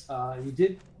nice. You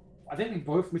did, I think we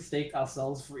both mistaked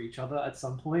ourselves for each other at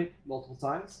some point, multiple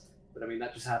times. But I mean,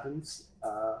 that just happens.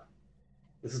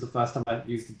 This is the first time I've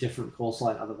used a different call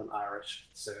sign other than Irish,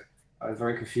 so I was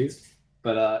very confused.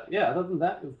 But yeah, other than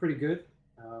that, it was pretty good.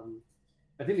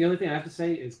 I think the only thing I have to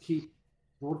say is keep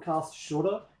broadcast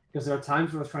shorter, because there are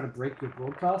times where I was trying to break your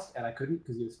broadcast and I couldn't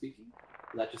because you were speaking.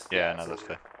 That just Yeah, no, that's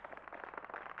fair.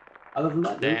 Other than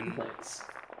that, no Dan, complaints.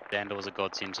 Dander was a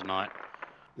godsend tonight.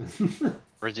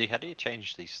 Rizzy, how do you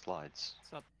change these slides?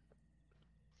 What's up?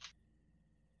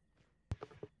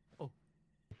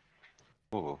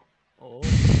 Oh. Oh.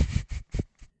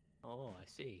 Oh, I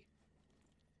see.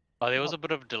 Oh, there was a bit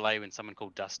of a delay when someone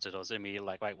called Dusted. I was immediately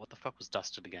like, wait, what the fuck was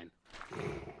Dusted again?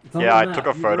 Yeah, I took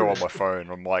a photo on my phone.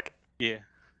 I'm like, yeah.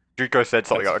 Juko said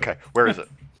something. Like, okay, where is it?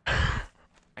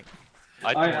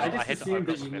 I just assumed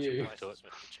that you knew.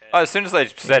 As soon as they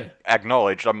said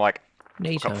acknowledged, I'm like,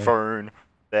 look up Neato. phone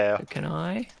there. Can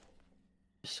I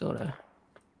sort of?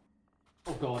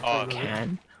 Oh god. Oh,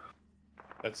 can.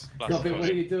 That's Stop it, what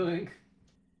are you doing?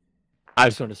 I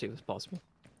just want to see if it's possible.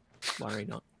 Worry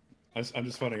not. I'm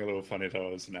just finding it a little funny that I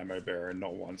was an ammo bearer and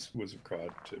not once was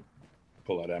required to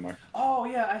pull out ammo. Oh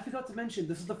yeah, I forgot to mention,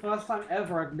 this is the first time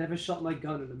ever I've never shot my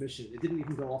gun in a mission. It didn't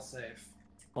even go off safe.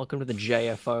 Welcome to the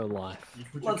JFO life.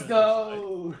 Let's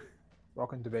go!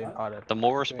 Welcome to being part of. The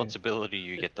more responsibility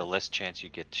you get, the less chance you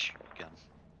get to shoot a gun.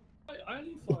 I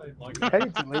only find like. How do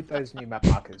you delete those new map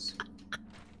markers?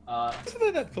 Isn't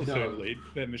there that platoon lead,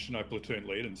 that mission I platoon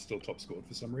lead and still top scored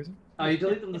for some reason? Oh, you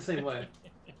delete them the same way.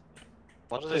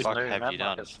 What are the these fuck new have map you done?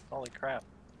 markers? Holy crap.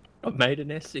 I've made an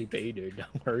SCP, dude.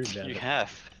 Don't worry about You it.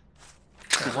 have.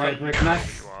 Right, Rick,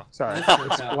 nice. Sorry,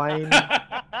 Nice.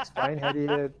 explain how do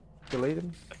you delete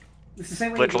them? It's the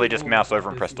same way Literally you do just all mouse the over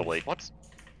and press business. delete. What?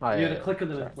 Oh, You yeah, had to yeah, click on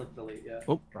them sorry. and click delete, yeah.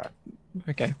 Oh, right.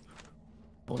 Okay.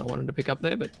 What I wanted to pick up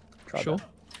there, but sure.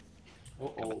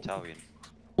 I'm Italian.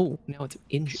 Oh, now it's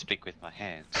injured. Speak with my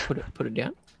hands. Put it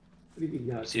down. What do you mean,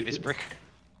 no, See this it's- brick?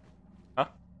 Huh?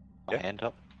 My hand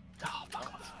up. Oh,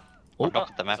 fuck off. I'm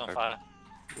not at the map He's on over. fire.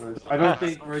 I don't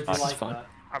think Rosie This is like fine. that.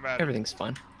 I'm out. Everything's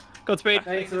fine. Godspeed.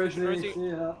 Thanks, Rosie. See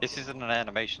ya. This isn't an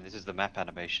animation, this is the map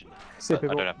animation. See I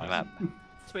people. don't have the map.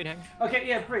 Sweet hang. Okay,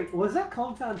 yeah, Brick, was that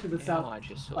compound to the Yeah, south, I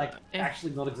just saw like, that. Yeah.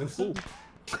 actually not existent?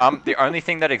 The only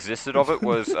thing that existed of it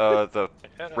was the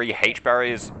 3 H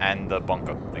barriers and the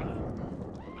bunker thing.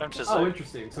 Oh,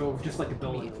 interesting. So it was just like a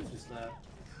building that was just there.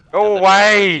 Go He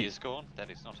away! is gone.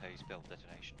 That is not how you spell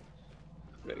detonation.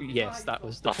 Yes, that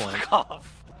was the point. Fuck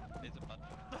off. There's a bunch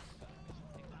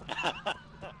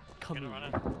Come I'm here.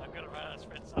 gonna run out of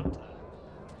sprint sometime.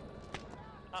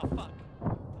 Oh fuck.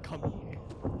 Come here.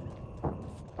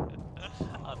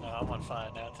 Oh no, I'm on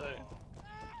fire now too.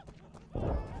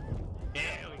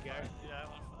 Yeah, we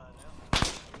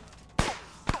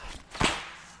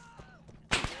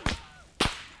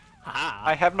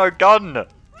I have no gun.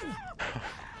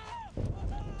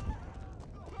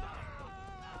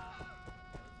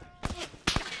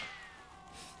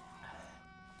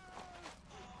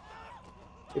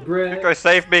 Go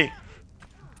save me.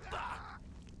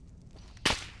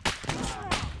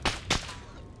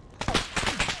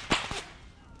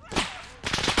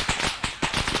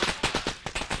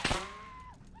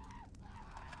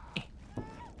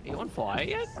 Are you on fire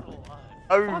yet?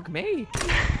 Oh. Fuck me.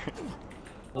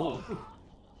 Oh.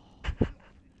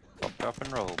 Pop, drop,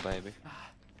 and roll, baby.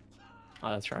 Oh,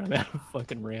 that's right. I'm out of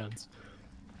fucking rounds.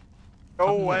 Go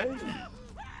away.